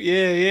 dude,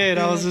 yeah. And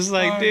I was just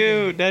like,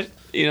 dude, that,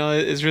 you know,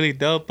 it's really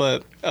dope.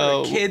 But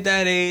For a kid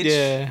that age,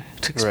 yeah,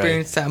 to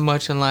experience that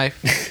much in life,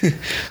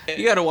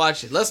 you gotta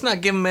watch it. Let's not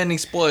give him any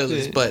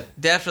spoilers, Yeah. but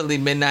definitely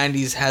mid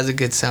 '90s has a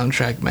good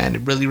soundtrack, man.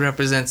 It really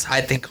represents,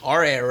 I think,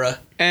 our era.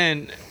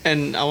 and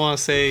I want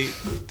to say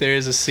there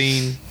is a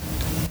scene.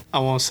 I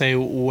won't say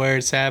where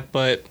it's at,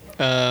 but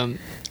it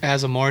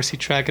has a Morrissey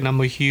track, and I'm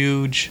a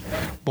huge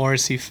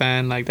Morrissey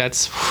fan. Like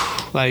that's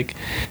like,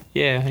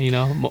 yeah, you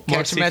know, Catch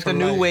Morrissey him at for the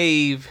new life.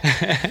 wave.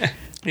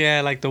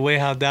 Yeah, like the way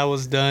how that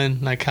was done,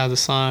 like how the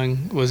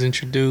song was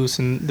introduced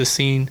and the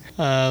scene,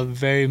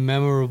 very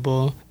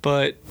memorable.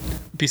 But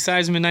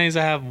besides Mid-90s,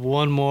 I have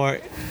one more.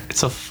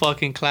 It's a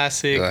fucking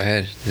classic. Go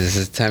ahead. This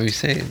is the time you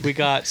say it. We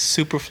got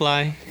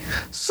Superfly.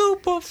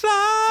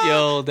 Superfly.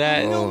 Yo,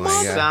 that Oh my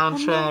God.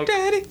 soundtrack.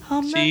 Daddy,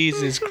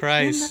 Jesus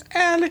Christ.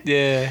 Alley.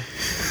 Yeah.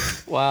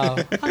 Wow.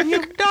 I'm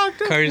your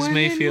doctor. Curtis when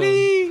Mayfield. in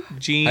need.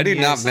 Genius. I did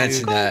not dude.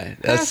 mention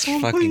that. That's That's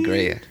what fucking we-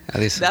 great. At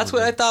least That's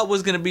what I thought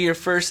was gonna be your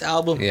first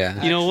album.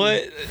 Yeah. You know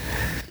what?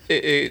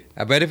 It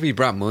I bet if we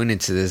brought Moon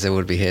into this, it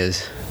would be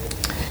his.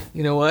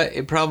 You know what?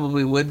 It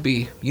probably would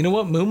be. You know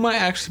what? Moon might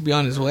actually be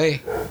on his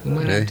way. We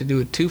might Really? have to do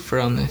a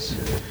twofer on this.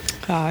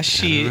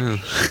 shit. know.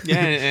 Yeah,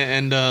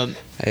 and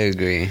I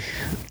agree.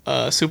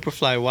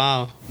 Superfly.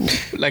 Wow.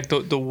 Like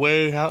the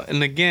way how,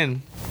 and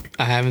again,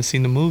 I haven't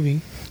seen the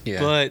movie. Yeah.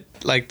 But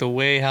like the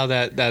way how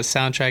that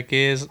soundtrack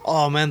is,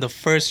 oh man, the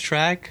first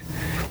track,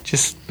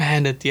 just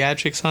man, the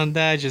theatrics on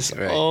that, just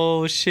Right.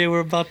 oh shit,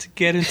 we're about to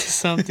get into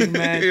something,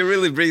 man. it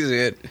really brings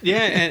it. Yeah,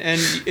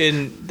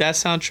 and that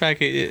soundtrack,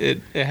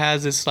 it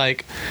has its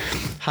like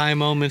high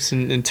moments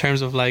in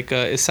terms of like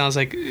it sounds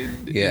like you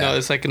Yeah. know,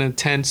 it's like an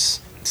intense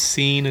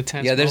scene,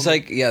 intense. Yeah, there's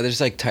moment.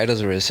 like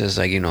titles where it says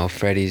like, you know,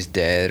 Freddy's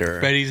dead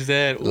or Freddy's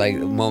dead. like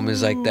Ooh.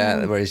 moments like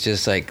that where it's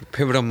just like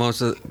pivotal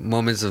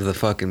moments of the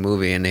fucking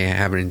movie and they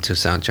have it into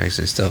soundtracks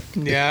and stuff.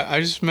 Yeah,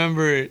 I just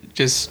remember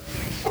just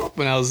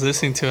when I was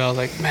listening to it, I was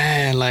like,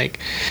 man, like,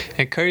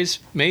 and Curtis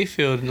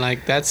Mayfield,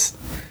 like, that's,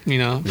 you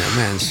know, That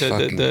man's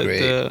fucking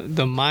great.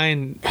 the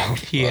mind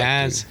he fuck,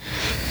 has,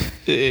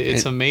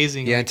 it's And-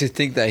 amazing. Yeah, and to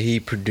think that he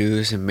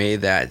produced and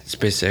made that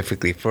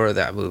specifically for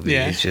that movie,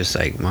 Yeah. it's just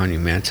like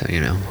monumental, you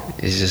know.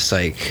 It's just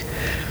like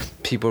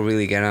people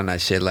really get on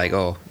that shit. Like,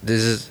 oh,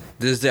 this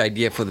is the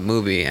idea for the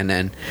movie, and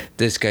then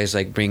this guy's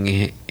like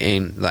bringing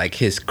in like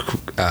his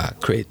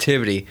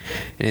creativity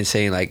and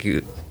saying like,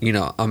 you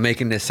know, I'm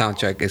making this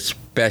soundtrack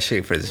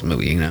especially for this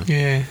movie, you know.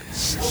 Yeah.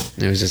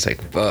 And it was just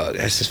like, fuck,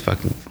 that's just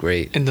fucking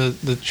great. And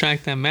the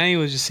track that Manny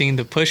was just singing,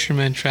 the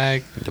Pusherman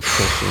track, The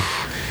pressure.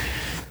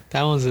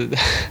 that was a,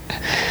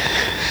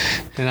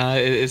 you know,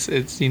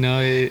 it's you know,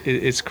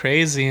 it's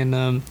crazy.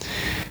 And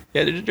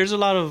yeah, there's a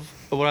lot of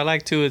what I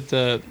like too is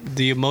the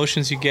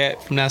emotions you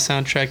get from that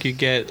soundtrack. You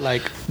get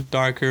like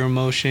darker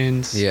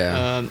emotions,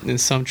 Yeah. in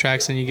some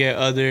tracks, and you get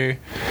other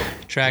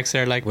tracks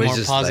that are like Where it's more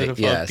just positive, like,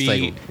 yeah,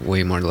 upbeat. it's like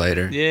way more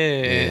lighter.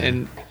 Yeah,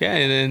 and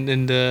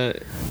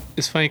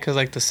it's funny because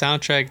like the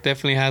soundtrack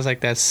definitely has like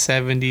that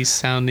 70s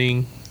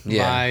sounding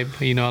Yeah.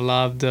 vibe. You know, a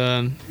lot of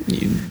the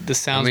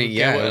sounds. I mean, we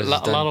yeah, get, it was a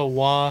lot done- of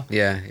wah.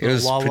 Yeah, it Little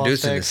was wah-wah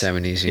produced in the effects.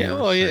 70s, you Yeah,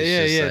 know. oh yeah, so it's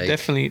yeah, just yeah, like-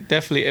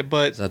 definitely.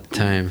 But It's at the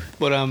time.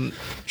 what I'm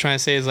trying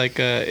to say is like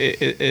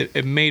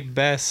it made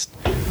best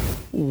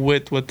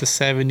with what the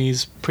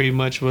 70s pretty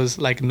much was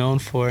like known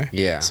for.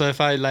 Yeah. So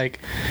if I like,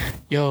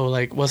 yo,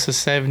 like what's the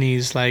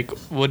 70s, like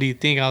what do you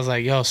think? I was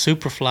like, yo,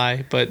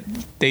 Superfly, but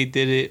they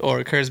did it,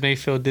 or Curtis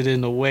Mayfield did it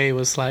in a way it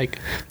was like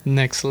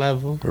next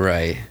level.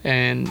 Right.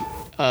 And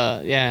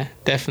yeah,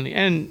 definitely.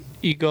 And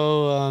you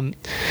go a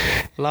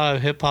lot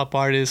of hip hop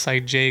artists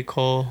like J.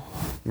 Cole,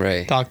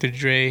 Right. Dr.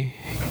 Dre,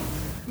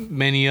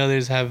 many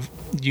others have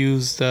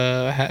used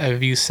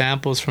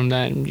samples from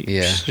that. And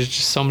Yeah. there's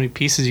just so many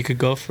pieces you could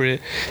go for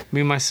it.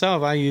 Me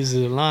myself, I use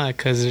it a lot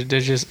because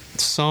there's just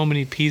so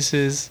many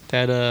pieces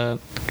that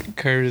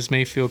Curtis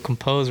Mayfield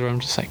composed where I'm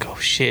just like, oh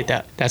shit,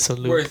 that's a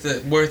loop. Worth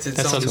it.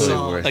 That's Song a to totally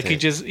song. worth like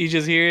it. you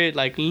just hear it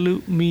like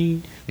loop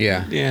me.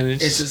 Yeah. Yeah, and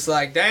It's just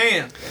like,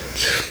 damn.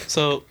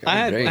 so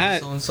great. I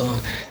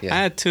Song. Yeah.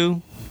 had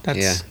two.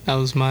 Yeah. That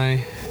was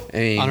my I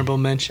mean, honorable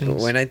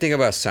mentions. when I think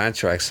about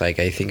soundtracks, like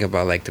I think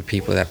about like the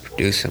people that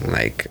produce them.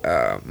 Like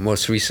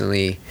most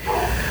recently,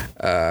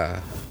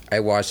 I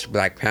watched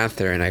Black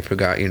Panther, and I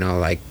forgot, you know,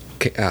 like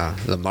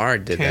Lamar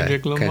did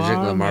Kendrick that. Lamar, Kendrick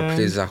Lamar man.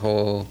 produced a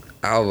whole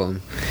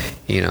album,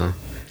 you know,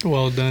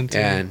 Well done, too.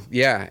 and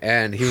yeah,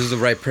 and he was the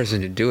right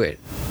person to do it,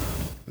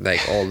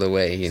 like all the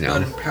way, you know.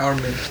 Not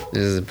empowerment.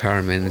 This is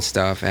empowerment and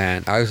stuff.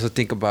 And I also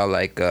think about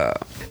like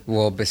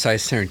well,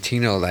 besides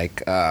Tarantino,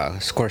 like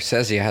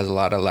Scorsese has a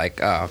lot of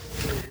like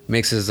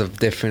mixes of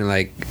different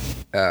like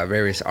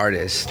various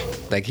artists.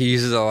 Like he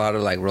uses a lot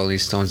of like Rolling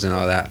Stones and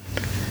all that,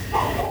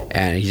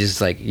 and he's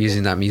just like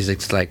using that music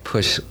to like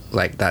push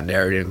like that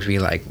narrative to be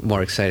like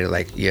more excited.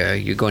 Like yeah,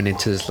 you're going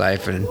into this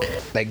life and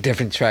like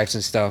different tracks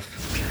and stuff.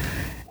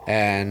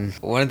 And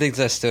one of the things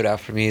that stood out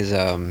for me is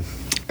the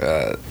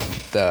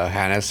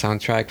Hannah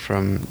soundtrack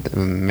from the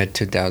mid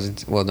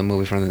 2000s. Well, the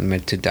movie from the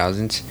mid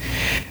 2000s,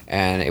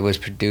 and it was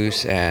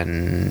produced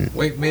and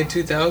Wait, mid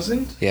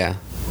 2000? yeah,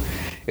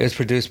 it was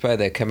produced by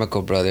the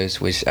Chemical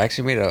Brothers, which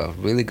actually made a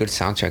really good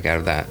soundtrack out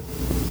of that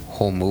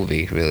whole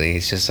movie. Really,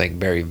 it's just like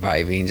very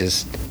vibing,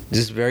 just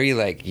very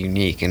like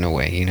unique in a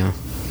way, you know,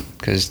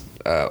 because.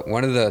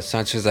 One of the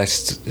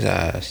soundtracks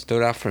that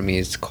stood out for me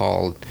is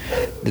called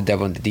 "The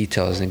Devil in the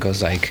Details," and it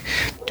goes like,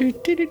 and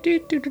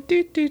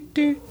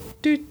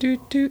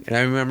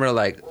I remember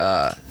like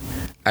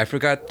I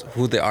forgot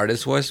who the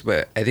artist was,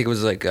 but I think it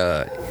was like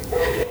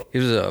he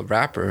was a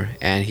rapper,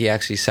 and he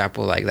actually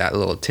sampled like that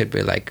little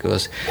tidbit, like it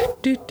goes,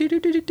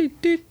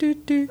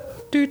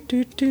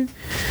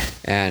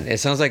 and it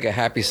sounds like a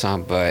happy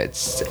song, but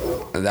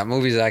that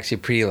movie is actually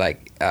pretty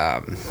like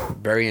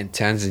very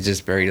intense and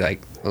just very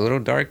like a little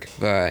dark.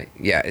 But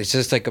yeah, it's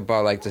just like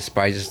about like the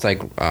spy, just like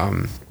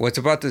what's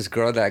about this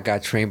girl that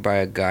got trained by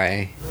a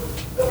guy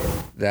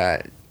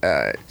that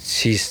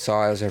she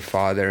saw as her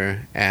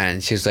father,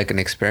 and she's like an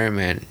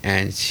experiment,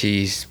 and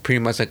she's pretty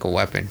much like a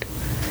weapon,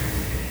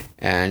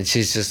 and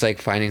she's just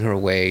like finding her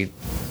way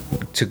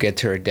to get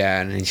to her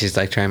dad, and she's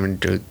like trying to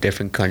do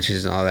different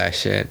countries and all that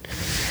shit.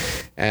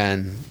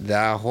 And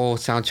that whole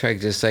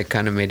soundtrack just like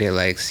kind of made it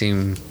like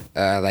seem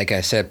like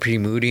I said, pretty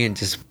moody, and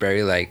just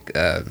very like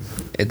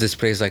it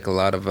displays like a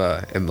lot of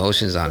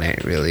emotions on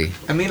it, really.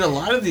 I mean, a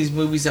lot of these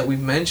movies that we've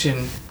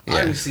mentioned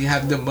obviously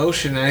have the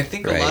emotion, and I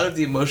think a lot of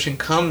the emotion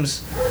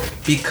comes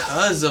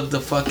because of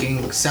the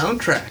fucking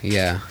soundtrack.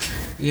 Yeah.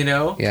 You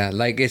know? Yeah,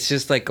 like it's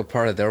just like a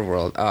part of their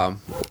world.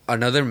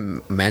 Another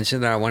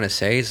mention that I want to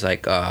say is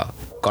like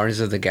Guardians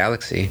of the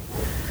Galaxy.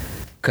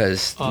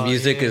 Because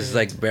music is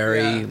like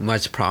very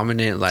much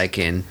prominent, like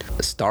in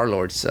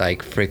Star-Lord's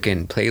like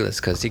freaking playlist.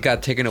 Because he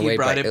got taken away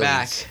by aliens. He brought it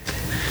back.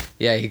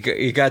 Yeah,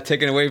 he got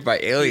taken away by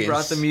aliens. He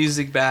brought the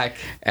music back.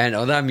 And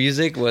all that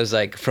music was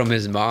like from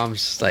his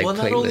mom's like playlist. Well,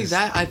 not only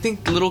that, I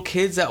think little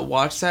kids that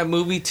watch that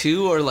movie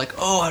too are like,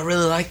 oh, I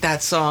really like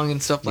that song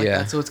and stuff like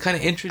that. So it's kind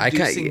of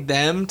introducing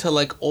them to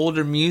like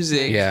older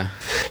music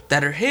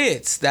that are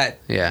hits that,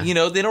 you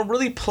know, they don't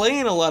really play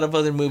in a lot of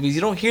other movies.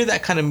 You don't hear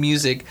that kind of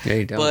music. Yeah,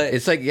 you don't. But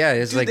it's like,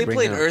 it's like they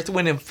played Earth,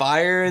 Wind, and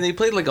Fire. They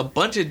played like a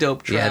bunch of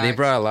dope tracks. Yeah, they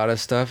brought a lot of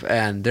stuff.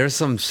 And there's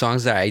some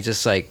songs that I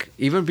just like,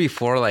 even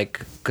before like,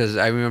 because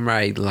I remember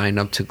I lined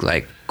up to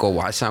like go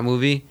watch that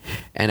movie,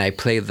 and I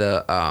played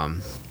the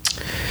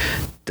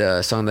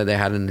song that they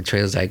had in the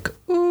trailers, like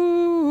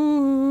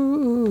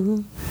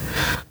ooh,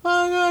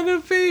 I got a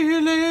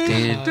feeling.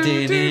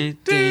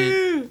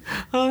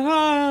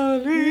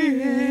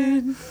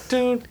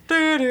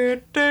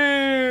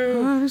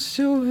 I'm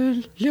so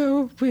in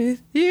love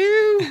with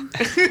you.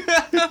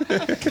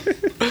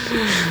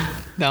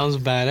 That was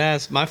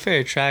badass. My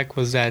favorite track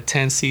was that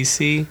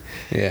 10cc.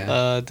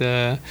 Yeah.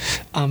 The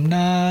I'm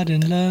not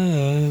in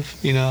love.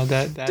 You know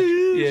that.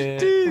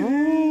 Yeah.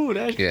 Ooh,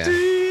 that. Yeah.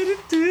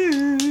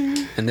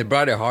 And they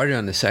brought it harder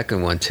on the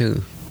second one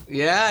too.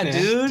 Yeah,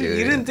 dude.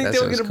 You didn't think they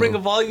were gonna bring a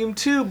volume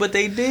 2, but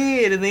they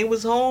did, and it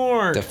was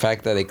hard. The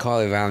fact that they call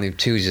it volume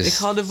 2 just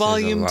they called it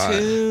volume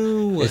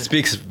 2. It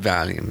speaks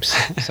volumes.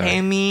 Sorry.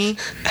 Hammy.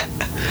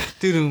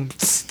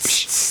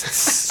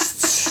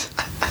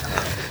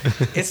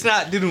 It's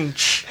not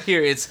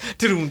here. It's.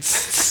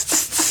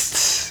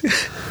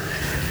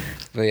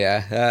 But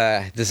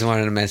yeah, just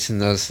wanted to mention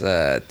those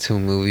 2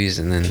 movies,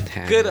 and then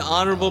good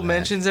honorable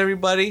mentions,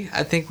 everybody.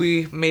 I think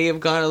we may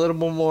have gone a little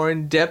bit more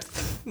in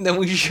depth than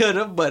we should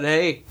have, but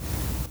hey,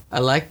 I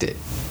liked it.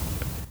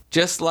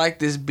 Just like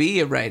this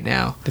beer right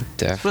now.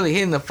 It's really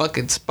hitting the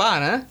fucking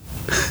spot, huh?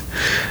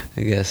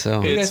 I guess so.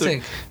 What do you guys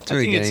think? I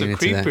think it's a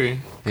creeper.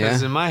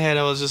 Because in my head,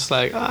 I was just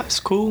like,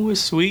 it's cool,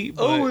 it's sweet.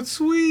 Oh, it's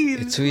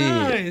sweet. It's sweet.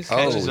 Nice.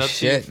 Oh,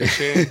 shit. For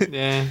sure.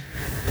 Yeah.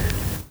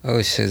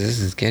 Oh, shit, this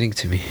is getting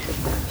to me.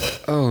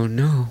 Oh,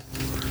 no.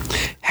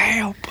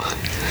 Help.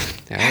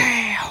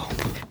 Help.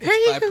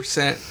 It's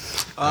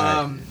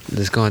 5%.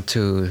 Let's go on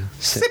to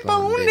Sip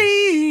on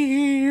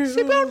this.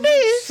 Sip on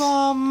this.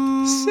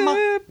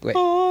 Sip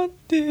on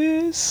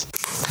this.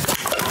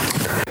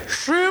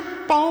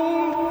 Sip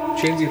on.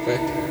 Change the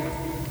effect.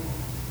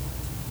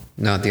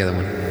 No, the other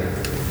one.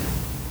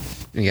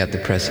 You have to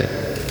press it.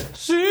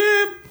 Sip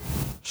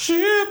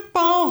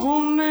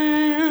on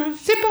this.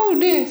 Sip on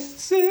this.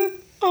 Sip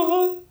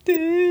on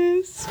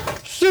this.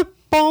 Sip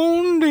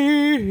on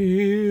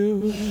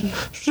this.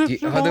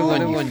 Sip Other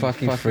one, you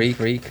fucking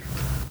freak.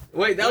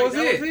 Wait, that was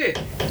it.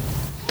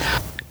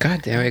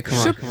 God damn it, come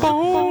on. Sip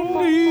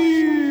on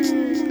this.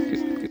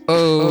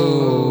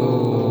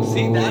 Oh.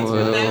 See, that's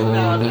what that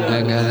now.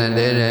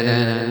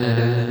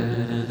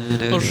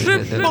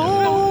 Sip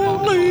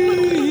on this.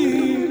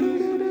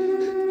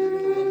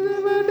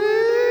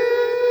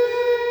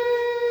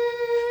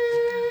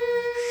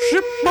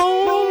 Sip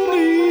on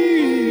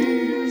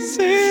this.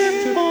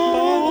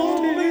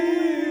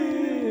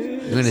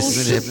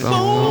 Sip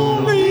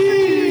on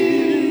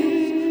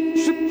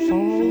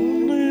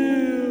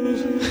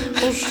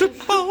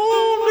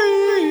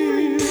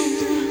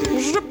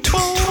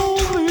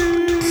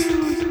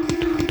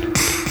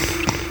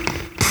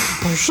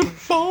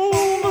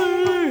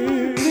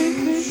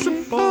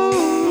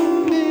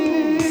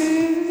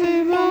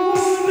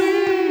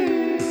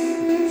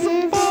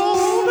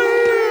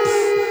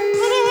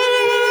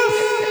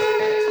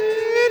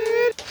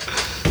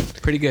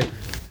Pretty good.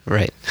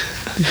 Right.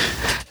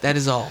 That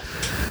is all.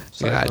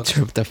 We gotta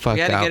trip the fuck We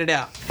had to out. get it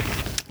out.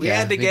 We Yeah,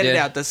 had to we get it did.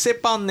 out. The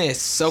sip on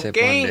this, Sip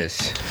okay? on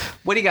this.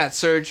 What do you got,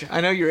 Serge?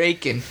 I know you're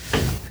aching.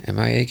 Am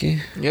I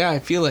aching? Yeah, I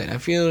feel it. I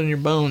feel it in your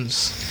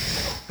bones.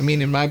 I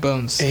mean, in my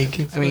bones.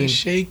 Aching, I mean,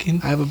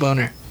 shaking. I have a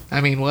boner.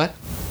 I mean, what?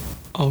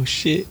 Oh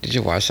shit. Did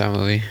you watch that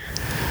movie?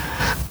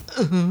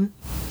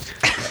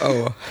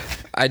 Oh,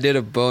 I did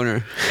a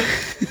boner.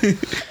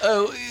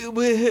 Oh,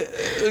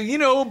 you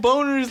know,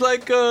 boner's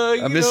like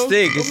A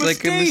mistake. It's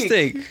like a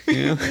mistake.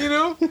 You know? You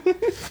know,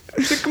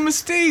 it's like a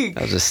mistake.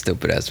 That was a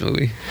stupid ass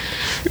movie.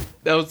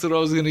 That was what I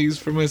was gonna use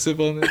for my sip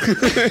on this.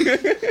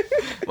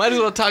 Might as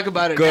well talk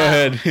about it. Go now.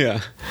 ahead.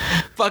 Yeah.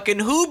 Fucking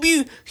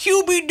Hubie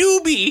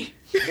Doobie.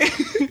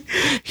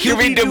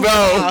 Hubie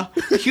DuBois.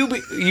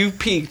 Hubie, you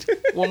peaked.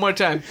 One more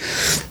time.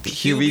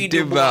 Hubie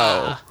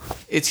DuBois.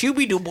 It's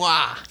Hubie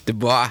DuBois. The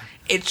boy.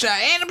 It's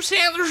Adam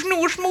Sandler's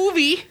newest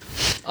movie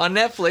on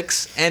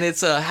Netflix, and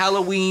it's a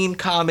Halloween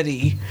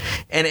comedy,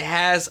 and it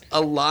has a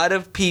lot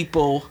of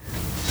people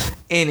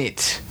in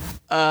it.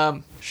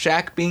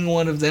 Shaq being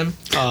one of them.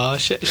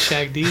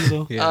 Shaq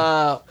Diesel.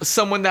 Yeah.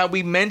 Someone that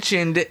we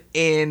mentioned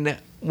in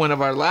one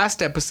of our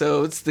last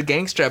episodes, the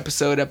gangster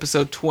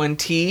episode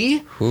 20.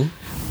 Who?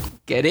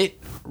 Get it?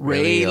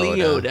 Ray Ray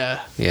Liotta.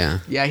 Yeah.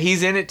 Yeah,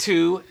 he's in it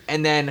too.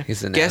 And then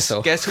He's an guess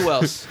asshole. who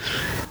else?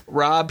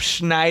 Rob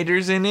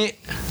Schneider's in it.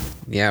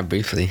 Yeah,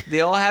 briefly.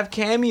 They all have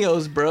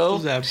cameos, bro.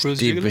 Who's that? Bruce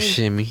Steve Willis?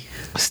 Buscemi.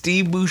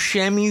 Steve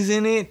Buscemi's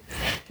in it.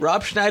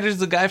 Rob Schneider's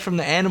the guy from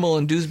The Animal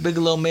and Deuce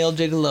Bigelow, Male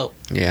Gigolo.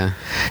 Yeah.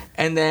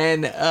 And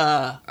then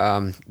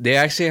They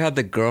actually had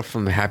the girl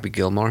from Happy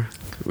Gilmore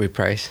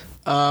reprise.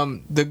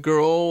 the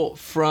girl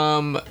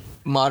from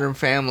Modern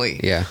Family.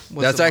 Yeah.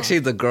 What's That's the actually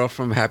the girl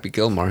from Happy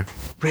Gilmore.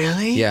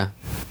 Really? Yeah.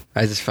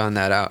 I just found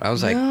that out. I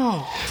was like, No.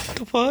 What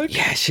the fuck?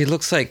 yeah, she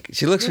looks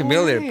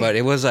familiar, way. but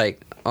it was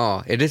like,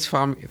 oh, it is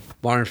from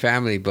Modern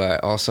Family,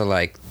 but also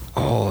like,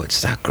 oh,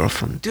 it's that girl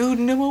from Dude,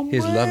 no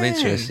his way. love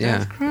interest.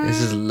 Yeah. That's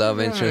This is love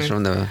interest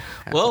from the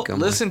Happy Well,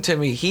 Gilmore. listen to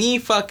me. He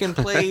fucking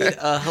played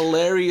a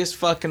hilarious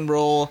fucking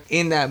role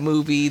in that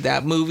movie.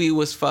 That movie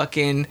was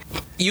fucking...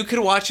 You could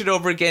watch it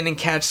over again and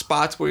catch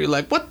spots where you're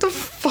like, what the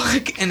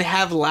fuck? And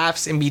have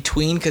laughs in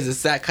between, because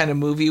it's that kind of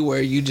movie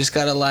where you just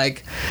gotta,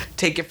 like,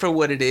 take it for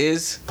what it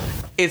is.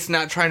 It's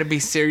not trying to be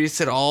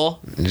serious at all.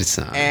 It's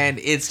not. And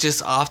it's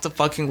just off the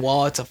fucking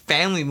wall. It's a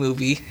family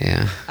movie.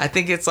 Yeah. I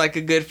think it's like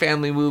a good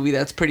family movie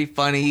that's pretty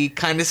funny,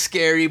 kind of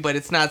scary, but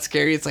it's not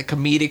scary. It's like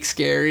comedic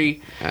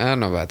scary. I don't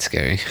know about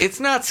scary. It's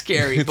not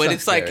scary, It's but not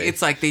it's like scary.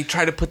 it's like they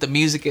try to put the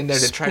music in there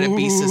to try to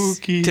be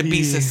Spooky.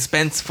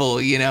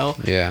 suspenseful, you know.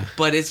 Yeah.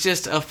 But it's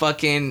just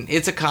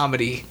it's a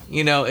comedy,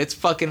 you know. It's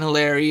fucking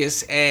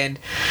hilarious, and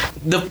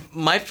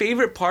my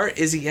favorite part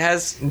is he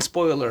has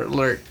spoiler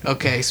alert.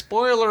 Okay,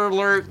 spoiler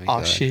alert. my Oh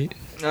God. shit.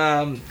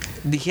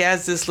 He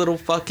has this little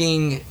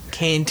fucking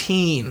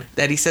canteen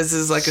that he says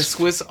is like a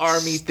Swiss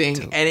Army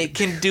thing, and it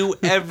can do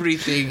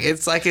everything.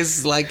 It's like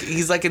he's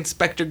like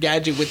Inspector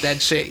Gadget with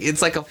that shit.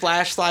 It's like a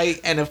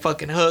flashlight and a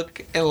fucking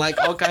hook and like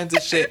all kinds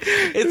of shit.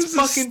 It's It's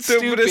the fucking stupid.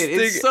 stupidest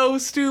It's thing. so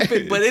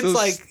stupid, but it's so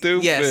like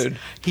stupid. yes,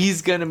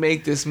 he's gonna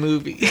make this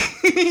movie.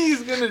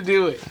 He's gonna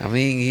do it. I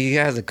mean, he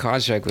has a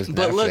contract with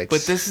But Netflix. look,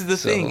 but this is the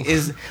so- thing: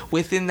 is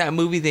within that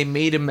movie they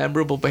made a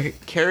memorable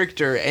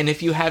character, and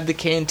if you have the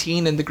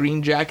canteen and the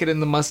green jacket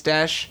and the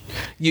mustache,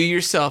 you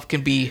yourself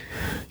can be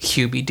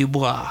Hubie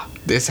DuBois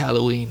this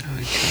Halloween.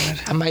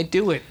 I might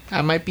do it.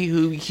 I might be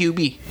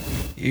Hubie.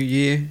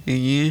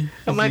 Yeah.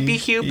 I might be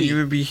Hubie. You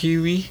might be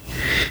Hubie.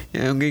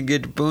 Yeah, I'm gonna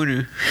get the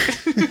boner.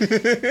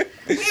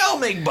 We all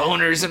make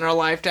boners in our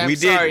lifetime. We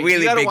did Sorry, really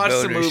you gotta big watch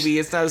the boners. movie.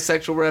 It's not a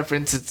sexual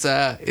reference.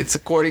 It's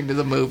according to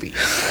the movie.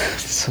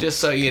 Just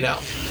so you know.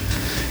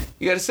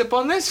 You got to sip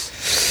on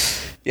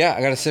this? Yeah,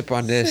 I gotta sip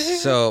on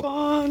this. So,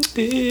 On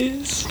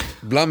this.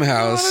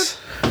 Blumhouse,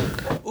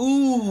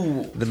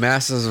 Ooh, the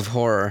masters of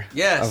horror.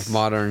 Yes. Of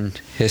modern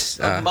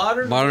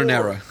modern modern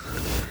horror. era.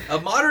 a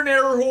modern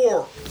era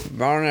horror.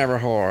 Modern era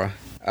horror.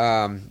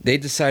 They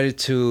decided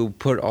to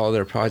put all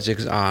their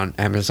projects on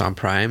Amazon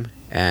Prime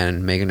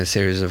and making a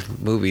series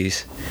of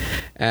movies.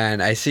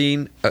 And I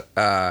seen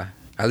at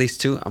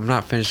least two. I'm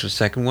not finished with the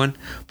second one,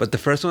 but the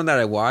first one that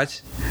I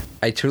watched,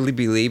 I truly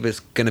believe is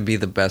gonna be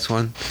the best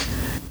one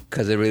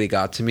because it really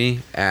got to me.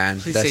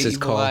 And Please that's say just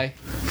Evil called. Eye.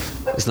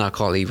 It's not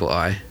called Evil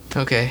Eye.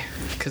 Okay,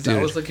 because I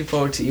Dude. was looking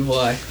forward to Evil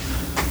Eye.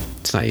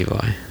 It's not Evil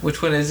Eye.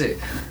 Which one is it?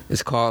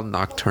 It's called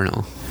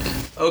Nocturnal.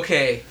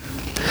 Okay,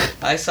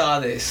 I saw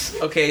this.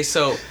 Okay,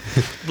 so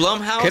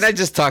Blumhouse. Can I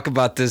just talk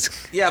about this?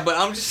 Yeah, but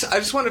I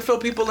just want to fill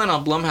people in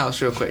on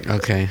Blumhouse real quick.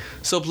 Okay.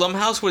 So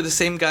Blumhouse were the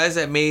same guys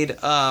that made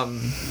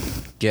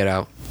Get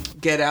Out.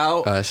 Get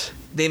Out. Us.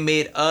 They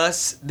made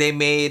Us. They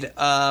made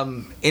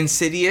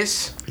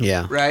Insidious.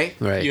 Yeah. Right.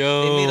 Right.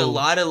 Yo, They made a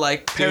lot of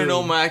like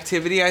Paranormal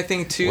Activity, I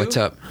think too. What's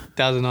up?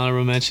 that was an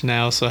honorable mention. I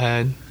also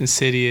had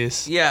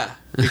Insidious Yeah.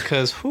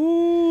 because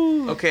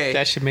whoo, Okay.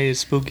 that shit made it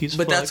spooky as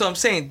But fuck. that's what I'm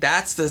saying.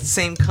 That's the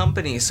same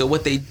company. So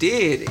what they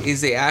did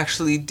is they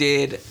actually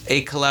did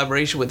a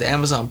collaboration with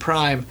Amazon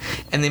Prime,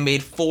 and they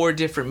made 4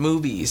 different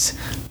movies.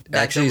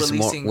 that Actually, they're it's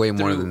more, releasing way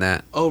more through- than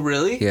that. Oh,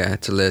 really? Yeah,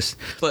 it's a list.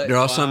 But- They're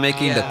also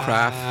making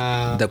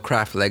Wow. the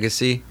Craft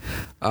Legacy.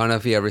 I don't know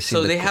if you ever seen.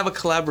 So they have a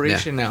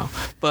collaboration now.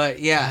 But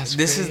yeah, That's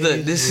this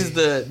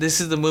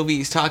is the movie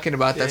he's talking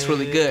about. That's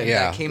really good.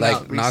 Yeah, that came like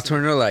out recently.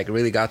 Nocturnal, like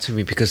really got to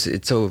me because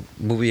it's a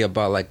movie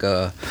about like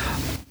a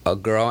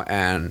girl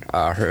and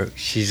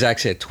she's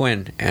actually a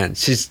twin, and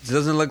she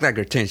doesn't look like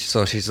her twin,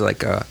 so she's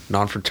like a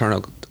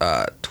non-fraternal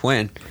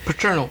twin.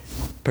 Paternal.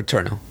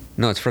 Paternal.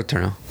 No, it's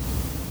fraternal.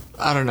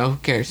 I don't know. Who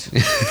cares?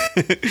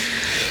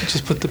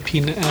 Just put the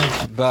peanut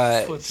out.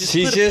 But Just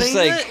she's put a just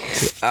peanut.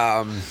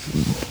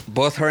 like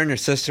both her and her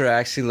sister are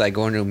actually like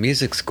going to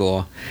music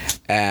school,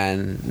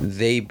 and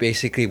they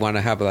basically want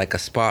to have like a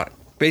spot.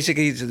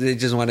 Basically, they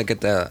just want to get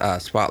the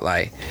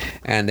spotlight,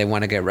 and they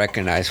want to get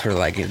recognized for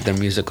like their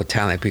musical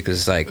talent,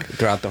 because like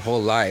throughout their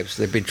whole lives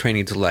they've been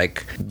training to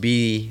like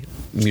be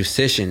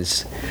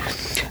musicians.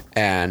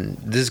 And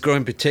this girl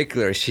in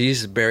particular,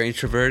 she's very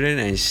introverted,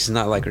 and she's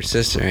not like her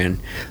sister, and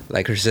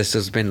like her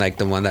sister's been like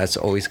the one that's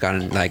always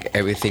gotten like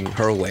everything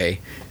her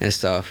way and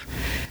stuff.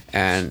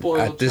 And Spoiled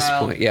at this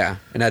child. point, yeah,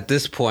 and at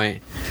this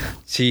point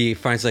she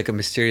finds like a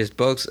mysterious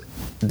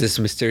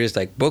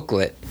like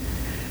booklet.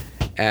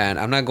 And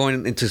I'm not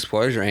going into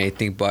spoilers or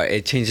anything, but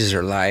it changes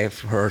her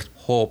life, her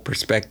whole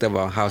perspective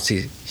on how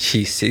she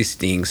sees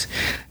things.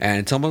 And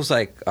it's almost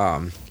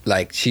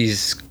like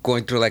she's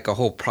going through like a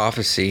whole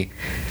prophecy,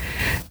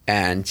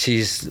 and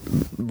she's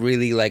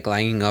really like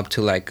lining up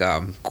to like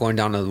going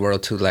down the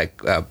world to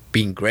like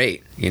being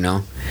great, you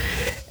know.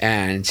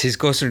 And she's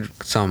goes through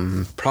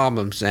some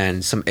problems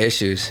and some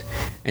issues,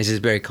 and she's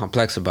very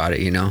complex about it,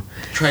 you know.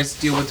 Tries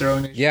to deal with their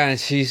own issues. Yeah, and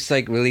she's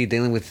like really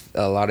dealing with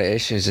a lot of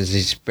issues, and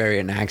she's very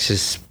an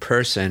anxious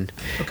person.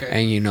 Okay.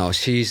 And you know,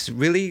 she's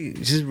really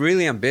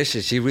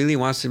ambitious. She really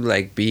wants to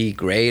like be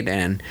great,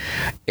 and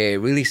it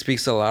really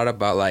speaks a lot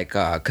about like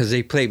because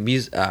they play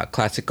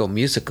classical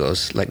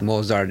musicals like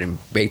Mozart and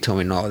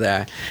Beethoven and all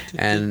that,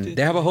 and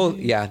they have a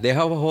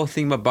whole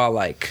theme about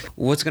like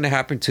what's gonna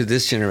happen to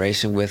this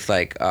generation with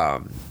like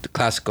the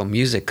classical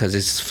music, because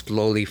it's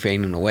slowly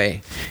fading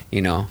away,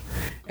 you know.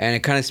 And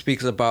it kind of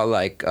speaks about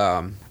like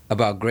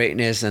about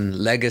greatness and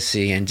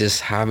legacy, and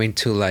just having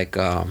to like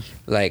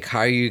how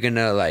are you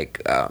gonna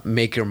like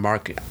make your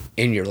mark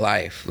in your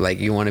life. Like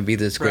you want to be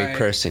this great Right.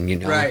 person, you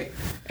know. Right.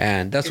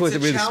 And that's It's what a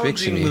it really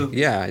speaks to challenging me. movie.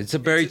 Yeah, it's a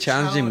very It's a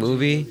challenging challenging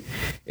movie.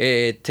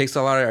 It takes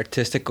a lot of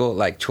artistical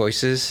like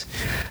choices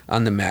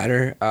on the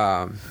matter.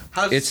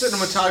 How's it's the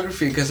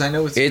cinematography? Because I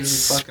know it's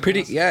it's really fucking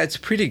pretty awesome. yeah, it's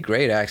pretty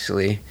great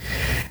actually.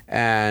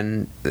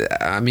 And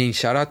I mean,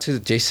 shout out to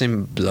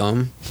Jason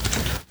Blum.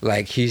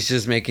 Like he's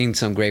just making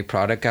some great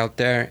product out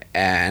there,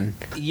 and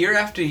Year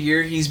after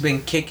year, he's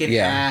been kicking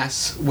Yeah.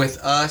 ass with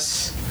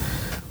Us,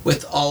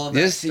 with all of that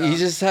just stuff. he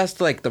just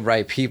has like the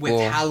right people.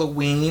 with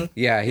Halloween.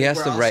 Yeah, he has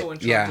They the were right. also in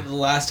charge Yeah, of the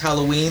last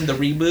Halloween, the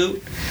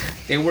reboot.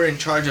 They were in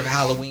charge of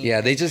Halloween. yeah,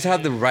 they just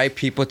have the right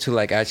people to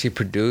like actually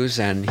produce,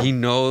 and he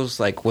knows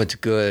like what's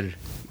good.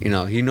 You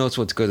know, he knows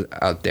what's good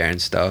out there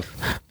and stuff.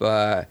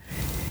 But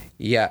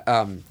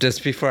yeah,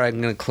 just before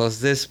I'm gonna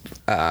close this,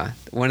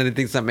 one of the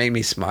things that made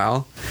me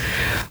smile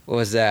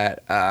was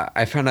that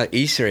I found an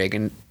Easter egg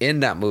in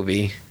that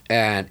movie,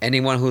 and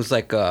anyone who's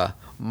like a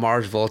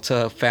Mars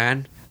Volta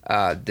fan,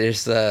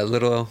 there's a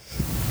little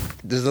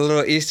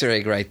Easter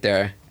egg right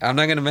there. I'm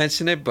not gonna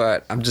mention it,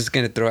 but I'm just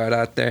gonna throw it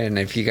out there, and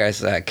if you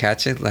guys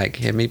catch it, like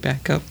hit me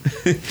back up.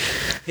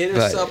 Hit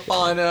us But- up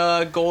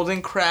on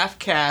Golden Craft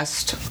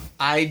Cast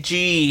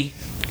IG.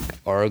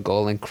 or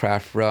Golden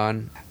Craft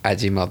Run at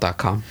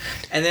gmail.com.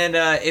 And then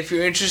if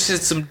you're interested in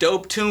some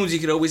dope tunes, you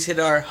could always hit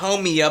our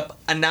homie up,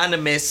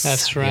 Anonymous.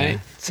 That's right. Yeah.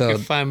 So- You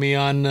can find me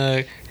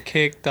on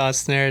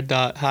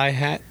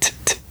kick.snare.hi-hat.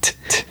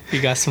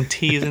 You got some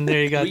T's in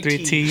there. You got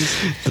 3 T's.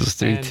 Those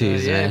 3 And,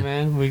 T's, yeah,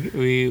 man. man.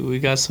 We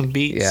got some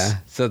beats. Yeah.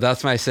 So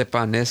that's my sip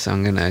on this.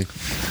 I'm gonna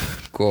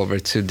go over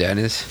to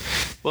Dennis.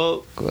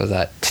 Well, Go with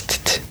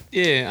that.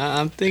 yeah,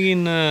 I'm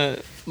thinking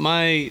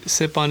my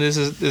sip on this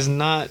is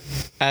not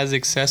as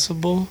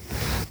accessible,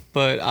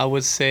 but I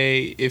would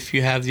say if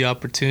you have the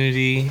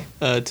opportunity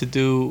to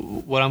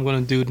do what I'm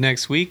going to do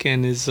next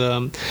weekend is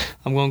I'm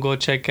going to go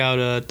check out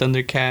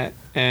Thundercat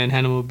and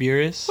Hannibal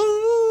Buress.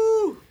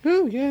 Woo!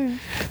 Ooh, yeah.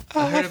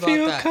 I heard about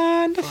feel that.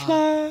 kind of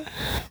fly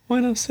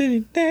when I'm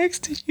sitting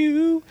next to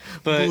you.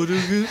 But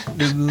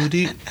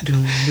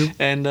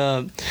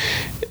and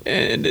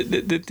And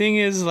the thing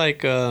is,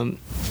 like, I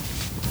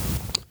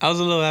was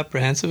a little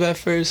apprehensive at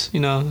first, to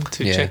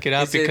Yeah. check it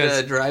out Is because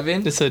it a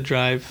drive-in? it's a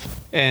drive,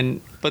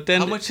 but then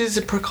How much is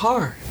it per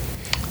car?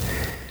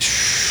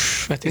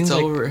 I think It's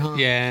like, over, huh?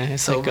 Yeah,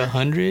 it's like over.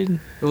 100,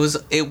 It was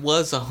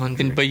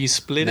 100. but you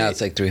split Now it. it's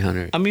like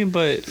 300. I mean,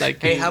 but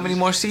like, Hey, how many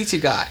more seats you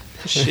got?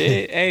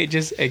 shit? Hey,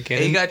 just get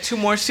Hey, you in, got 2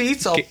 more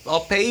seats?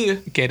 I'll pay you.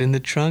 get in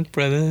the trunk,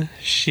 brother.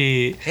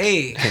 Shit.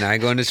 Hey. Can I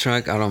go in the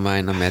trunk? I don't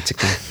mind. I'm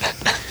Mexican.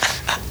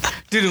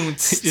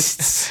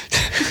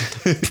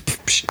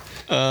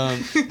 There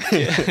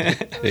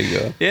you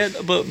go. Yeah,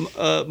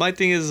 but my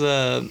thing is,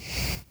 I'm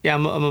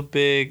a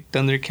big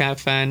Thundercat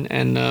fan,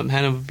 and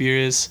Hannibal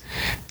Buress.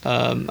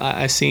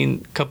 I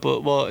seen a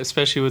couple, well,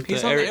 especially with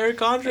He's the on the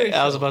Eric Andre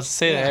I was show. about to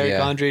say the Yeah. Eric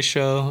Yeah. Andre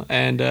show,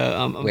 and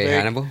I'm Wait, very,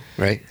 Hannibal,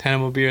 right?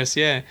 Hannibal Buress,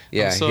 yeah.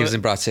 Yeah, So, he was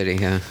in Broad City.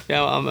 Yeah.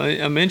 yeah,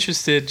 I'm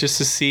interested just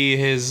to see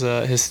his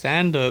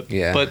stand up.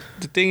 Yeah. But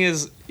the thing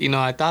is,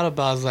 I thought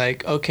about, I was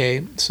like,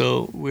 okay,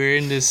 so we're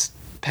in this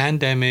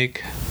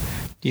pandemic.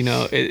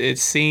 It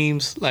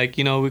seems like,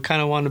 we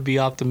kind of want to be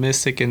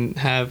optimistic and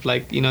have,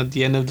 like,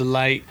 the end of the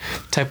light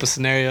type of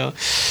scenario.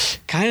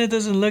 Kind of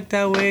doesn't look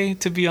that way,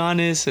 to be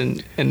honest.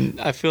 And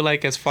I feel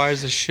like as far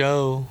as the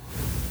show,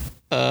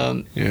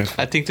 Yeah.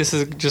 I think this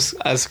is just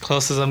as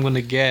close as I'm going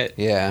to get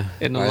Yeah.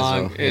 in a might as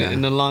long well, yeah.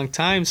 in a long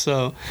time.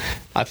 So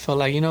I felt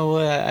like, you know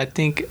what, I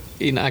think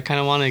I kind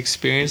of want to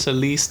experience at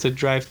least the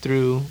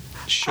drive-through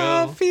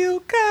show. feel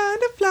kind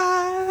of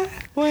fly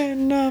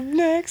when I'm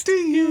next to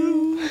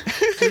you.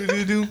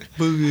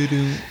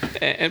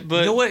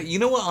 But You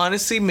know what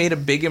honestly made a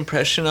big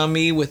impression on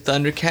me with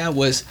Thundercat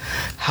was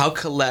how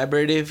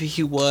collaborative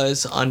he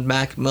was on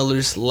Mac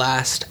Miller's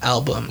last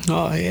album,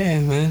 oh yeah,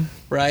 man.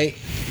 right?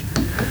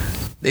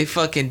 They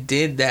fucking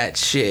did that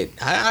shit.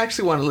 I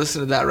actually want to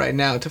listen to that right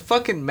now. To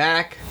fucking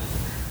Mac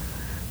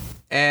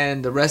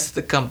and the rest of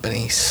the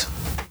companies.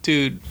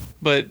 Dude,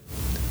 but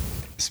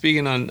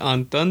speaking on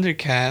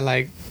Thundercat,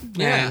 like,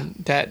 man,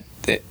 that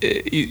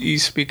you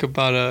speak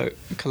about a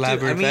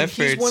collaborative Dude,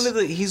 effort.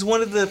 he's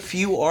one of the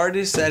few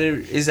artists that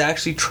is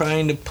actually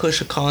trying to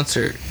push a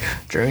concert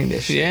during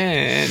this shit.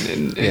 Yeah,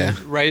 and Yeah.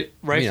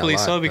 rightfully lot,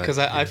 so, but, because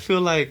yeah. I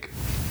feel like,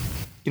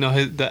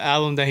 the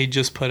album that he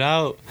just put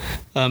out,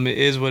 it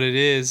is what it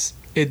is.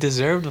 It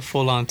deserved a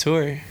full-on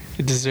tour.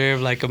 It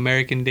deserved, like,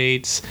 American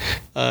dates,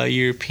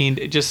 European,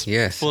 just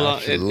Yes, full-on.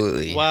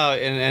 absolutely. Wow,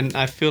 and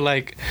I feel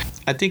like,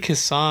 I think his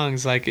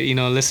songs, like,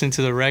 listening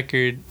to the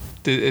record,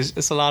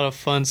 it's a lot of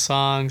fun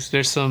songs.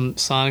 There's some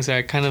songs that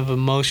are kind of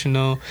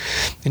emotional,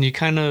 and you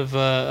kind of,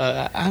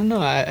 I don't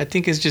know, I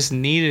think it's just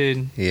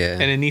needed. Yeah.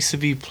 And it needs to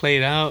be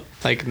played out,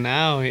 like,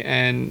 now,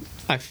 and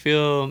I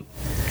feel,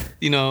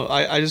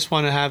 I just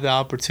want to have the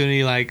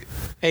opportunity, like,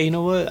 hey, you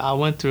know what? I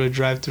went through a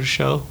drive-through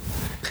show.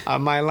 I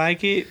might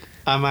like it,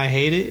 I might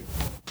hate it,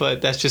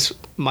 but that's just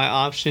my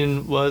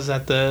option was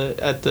at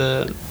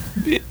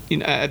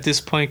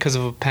this point because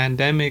of a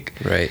pandemic.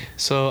 Right.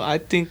 So I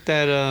think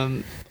that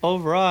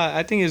overall,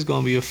 I think it's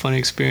gonna be a fun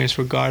experience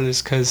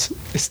regardless, because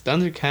it's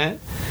Thundercat.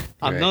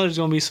 I Right. know there's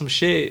gonna be some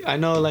shit. I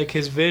know, like,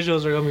 his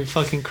visuals are gonna be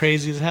fucking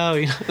crazy as hell.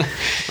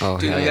 Oh,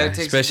 Dude, hell we yeah. gotta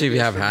take Especially if some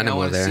you have videos for me. I Hannibal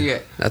wanna see there.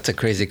 it. That's a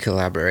crazy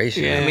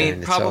collaboration. Yeah. I in mean,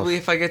 itself. probably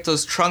if I get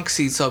those trunk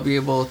seats, I'll be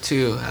able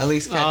to at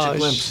least catch Oh, a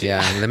glimpse.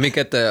 Yeah, let me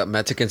get the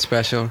Mexican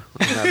special on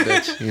that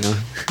bitch,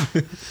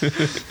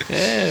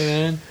 Yeah,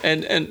 man.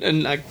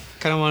 And I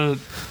kind of want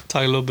to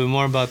talk a little bit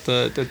more about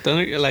the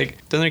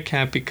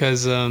Thundercat,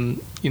 because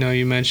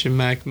you mentioned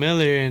Mac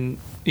Miller, and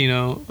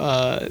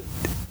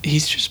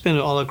he's just been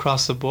all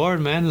across the board,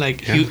 man.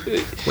 Like, Yeah.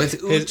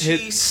 With His-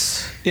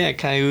 Uchis. yeah,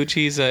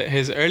 Kaiuchi's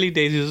his early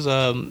days, he was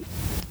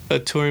a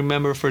touring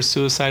member for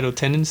Suicidal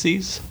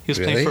Tendencies. He was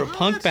playing Really? for a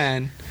punk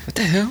band. What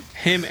the hell?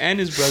 Him and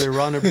his brother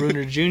Ronald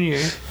Bruner Jr.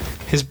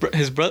 His brother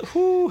as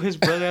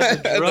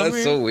a drummer.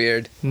 That's so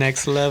weird.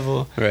 Next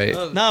level. Right.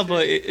 Oh, No,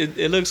 but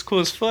it looks cool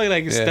as fuck.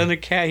 Like, it's Yeah.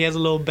 Thundercat. He has a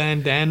little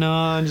bandana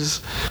on,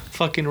 just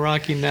fucking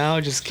rocking now,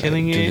 just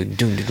killing it.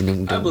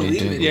 I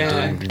believe it,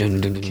 Yeah.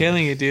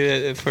 Killing it,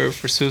 dude,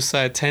 for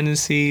Suicide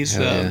Tendencies.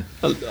 Hell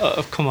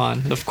Come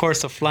on. Of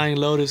course, the Flying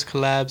Lotus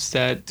collabs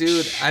that.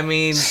 Dude, I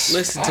mean,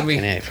 listen to me.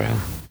 Fucking A, bro.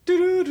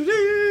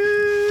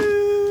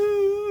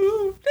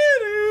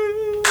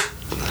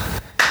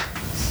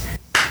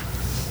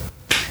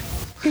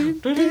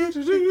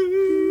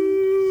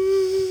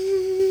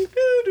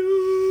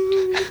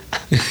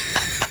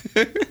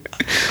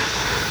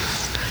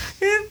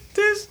 In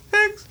this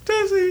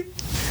ecstasy,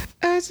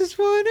 I just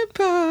wanna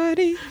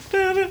party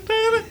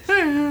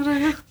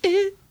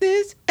in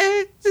this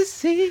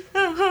ecstasy.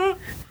 that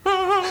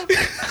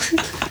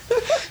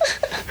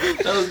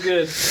was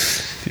good.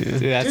 Dude,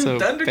 that's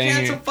Dude, a Thundercat's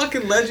banger. a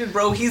fucking legend,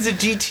 bro. He's a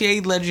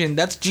GTA legend.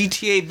 That's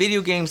GTA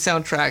video game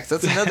soundtracks.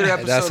 That's another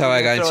episode. That's how we're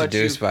I gonna got throw at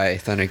introduced you. by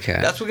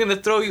Thundercat. That's we're gonna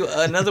throw you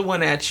another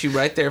one at you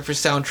right there for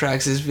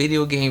soundtracks. Is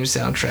video game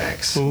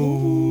soundtracks.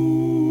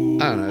 Ooh.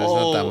 I don't know, there's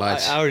not that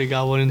much. I already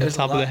got one in There's the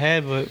a top of the lot.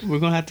 head, but we're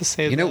gonna have to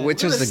save You know that.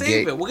 which We're was gonna the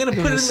save gate? it. We're gonna put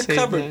it in the Save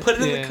cupboard. that, Put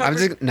it in yeah. the cupboard. I'm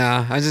just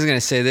I'm just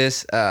gonna say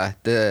this.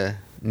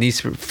 Need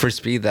for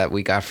Speed that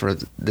we got for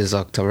this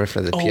October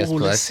for the PS Oh,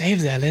 let's Plus.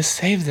 save that. Let's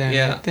save that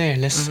Yeah. right there.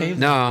 Let's save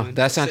No, that.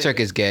 that soundtrack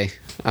is gay.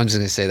 I'm just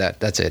gonna say that.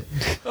 That's it.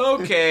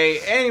 Okay.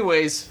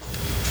 Anyways,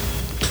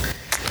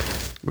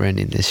 We're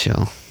ending this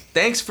show.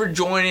 thanks for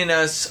joining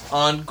us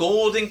on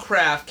Golden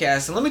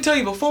Craftcast. And let me tell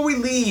you, before we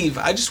leave,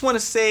 I just want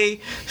to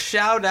say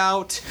shout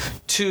out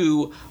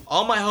to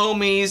all my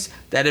homies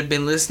that have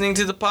been listening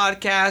to the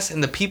podcast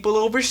and the people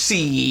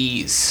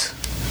overseas.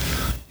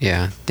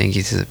 Yeah, thank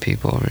you to the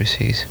people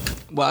overseas.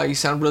 Wow, you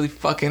sound really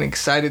fucking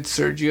excited,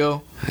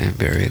 Sergio. I am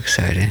very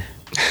excited.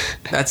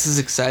 That's his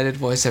excited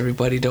voice,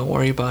 everybody. Don't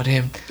worry about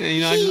him.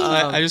 You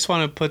know, I just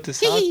want to put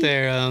this out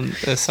there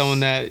as someone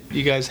that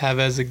you guys have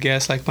as a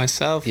guest, like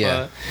myself.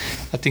 Yeah.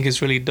 I think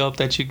it's really dope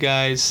that you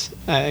guys,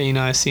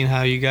 I've seen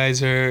how you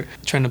guys are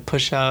trying to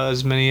push out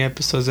as many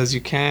episodes as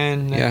you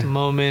can at the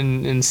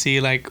moment and see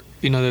like,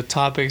 the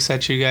topics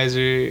that you guys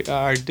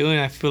are doing.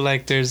 I feel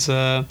like there's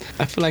a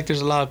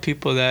lot of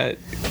people that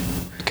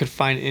could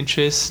find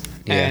interest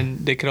and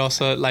they could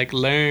also like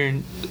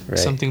learn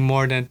something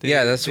more than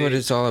that's what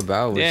it's all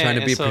about. We're trying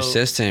to be so,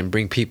 persistent and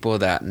bring people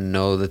that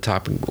know the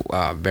topic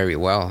very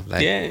well.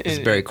 Like it's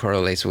very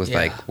correlates with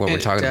like what we're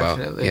talking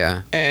definitely.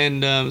 about. Yeah.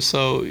 And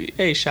so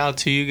hey, shout out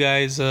to you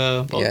guys,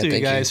 both of you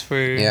guys for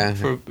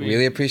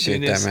really appreciate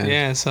this. that, man.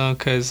 Yeah, so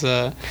because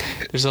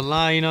there's a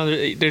lot,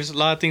 there's a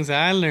lot of things that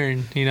I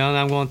learned, and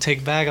I'm going to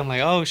take back. I'm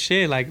like, oh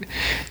shit, like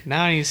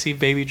now I need to see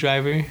Baby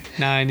Driver.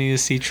 Now I need to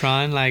see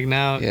Tron. Like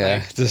now,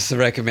 just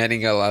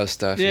recommending a lot of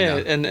stuff. Yeah,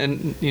 and I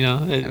mean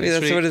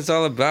that's what it's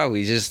all about.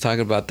 We just talk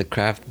about the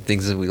craft,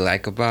 things that we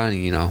like about,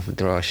 and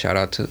throw a shout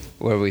out to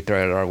where we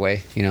throw it our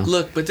way.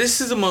 Look, but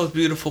this is the most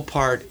beautiful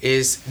part.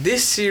 Is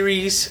this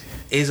series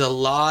is a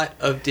lot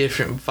of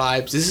different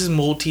vibes. This is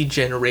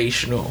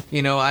multi-generational.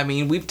 I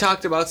mean, we've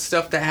talked about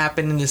stuff that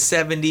happened in the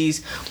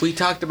 70s. We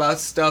talked about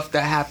stuff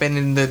that happened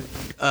in the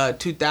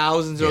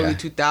 2000s, early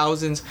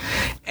 2000s.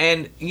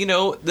 And,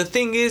 the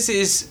thing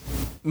is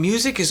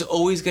music is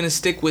always going to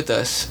stick with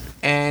us.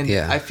 And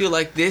I feel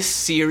like this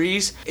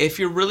series, if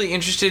you're really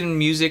interested in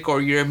music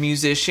or you're a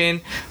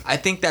musician, I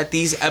think that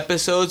these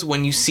episodes,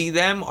 when you see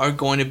them, are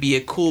going to be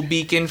a cool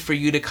beacon for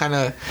you to kind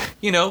of,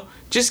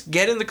 just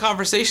get in the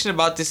conversation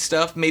about this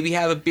stuff. Maybe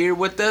have a beer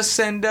with us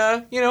and,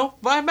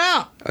 vibe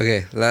out.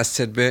 Okay, last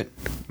tidbit.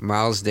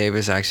 Miles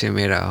Davis actually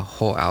made a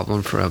whole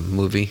album for a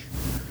movie.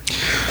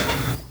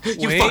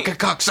 You fucking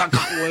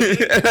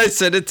cocksucker. I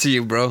said it to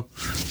you, bro.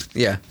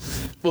 Yeah.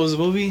 What was the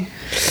movie?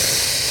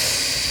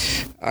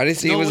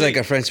 Honestly, it was like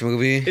a French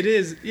movie. It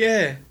is,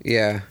 yeah.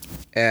 Yeah.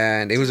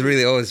 And it was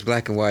really old. It's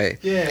black and white.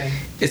 Yeah.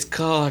 It's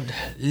called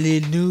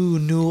Le New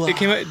Noir.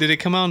 Did it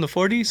come out in the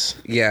 40s?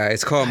 Yeah,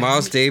 it's called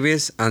Miles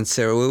Davis and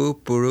Seru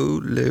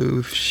Puru.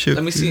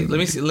 Let me see.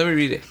 Let me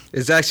read it.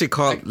 It's actually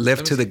called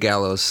Lift to the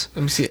Gallows.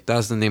 Let me see it. That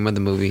was the name of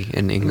the movie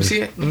in English.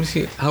 Let me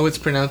see it. How it's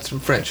pronounced in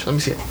French. Let me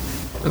see it.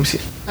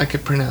 I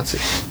can pronounce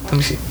it. Let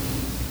me see.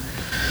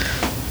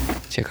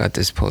 Check out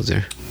this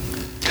poser.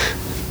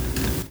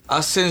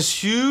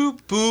 Ascension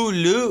pour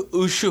le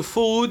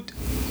échafaud.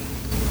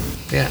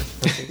 Yeah.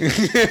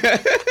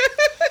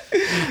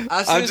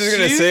 I'm just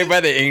gonna say it by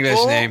the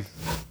English name.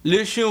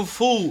 Le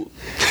Chauffeur.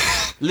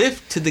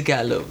 Lift to the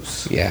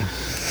Gallows. Yeah.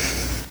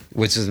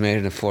 Which was made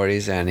in the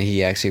 40s, and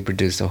he actually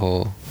produced the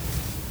whole.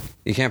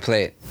 You can't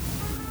play it.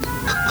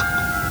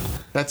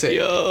 That's it.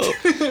 Yo.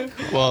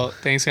 Well,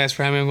 thanks guys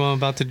for having me. I'm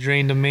about to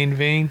drain the main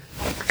vein.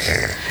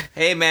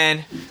 Hey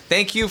man,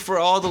 thank you for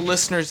all the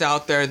listeners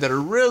out there that are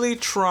really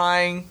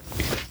trying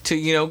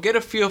to, get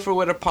a feel for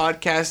what a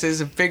podcast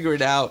is and figure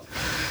it out.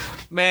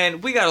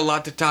 Man, we got a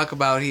lot to talk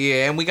about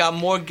here, and we got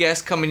more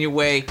guests coming your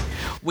way.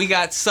 We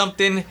got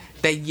something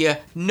that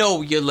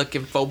you're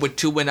looking forward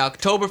to in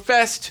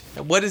Oktoberfest.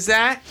 And what is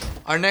that?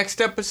 Our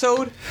next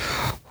episode?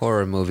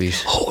 Horror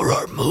movies.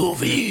 Horror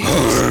movies.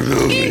 Horror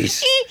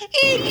movies.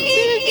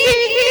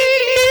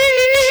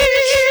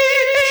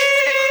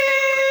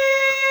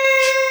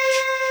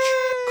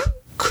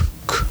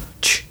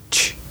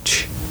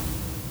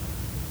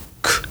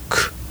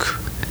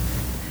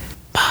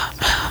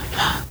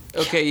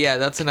 Okay, yeah,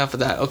 that's enough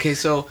of that. Okay,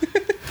 so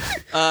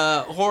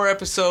horror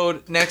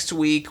episode next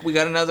week. We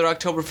got another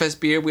Oktoberfest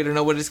beer. We don't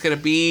know what it's gonna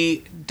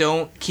be.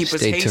 Don't keep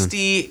us Stay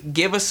hasty.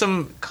 Give us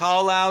some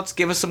call outs.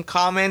 Give us some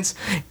comments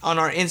on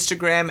our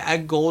Instagram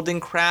at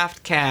Golden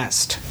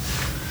Craftcast.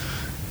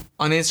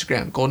 On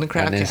Instagram, Golden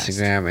Craftcast. On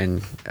Instagram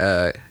and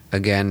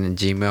again in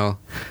Gmail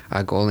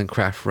at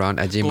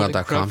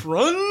goldencraftrun@gmail.com.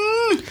 Run.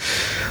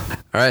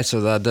 All right, so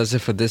that does it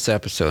for this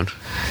episode.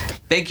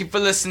 Thank you for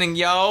listening,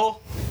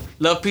 y'all.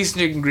 Love, peace, and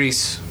chicken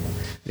grease.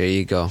 There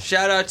you go.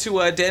 Shout out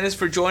to Dennis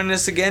for joining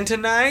us again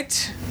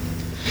tonight.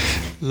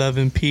 Love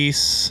and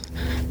peace.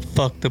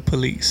 Fuck the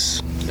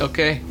police.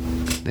 Okay.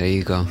 There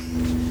you go.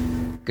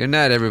 Good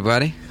night,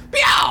 everybody.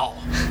 Meow.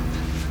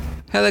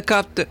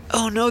 Helicopter.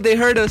 Oh no, they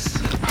heard us.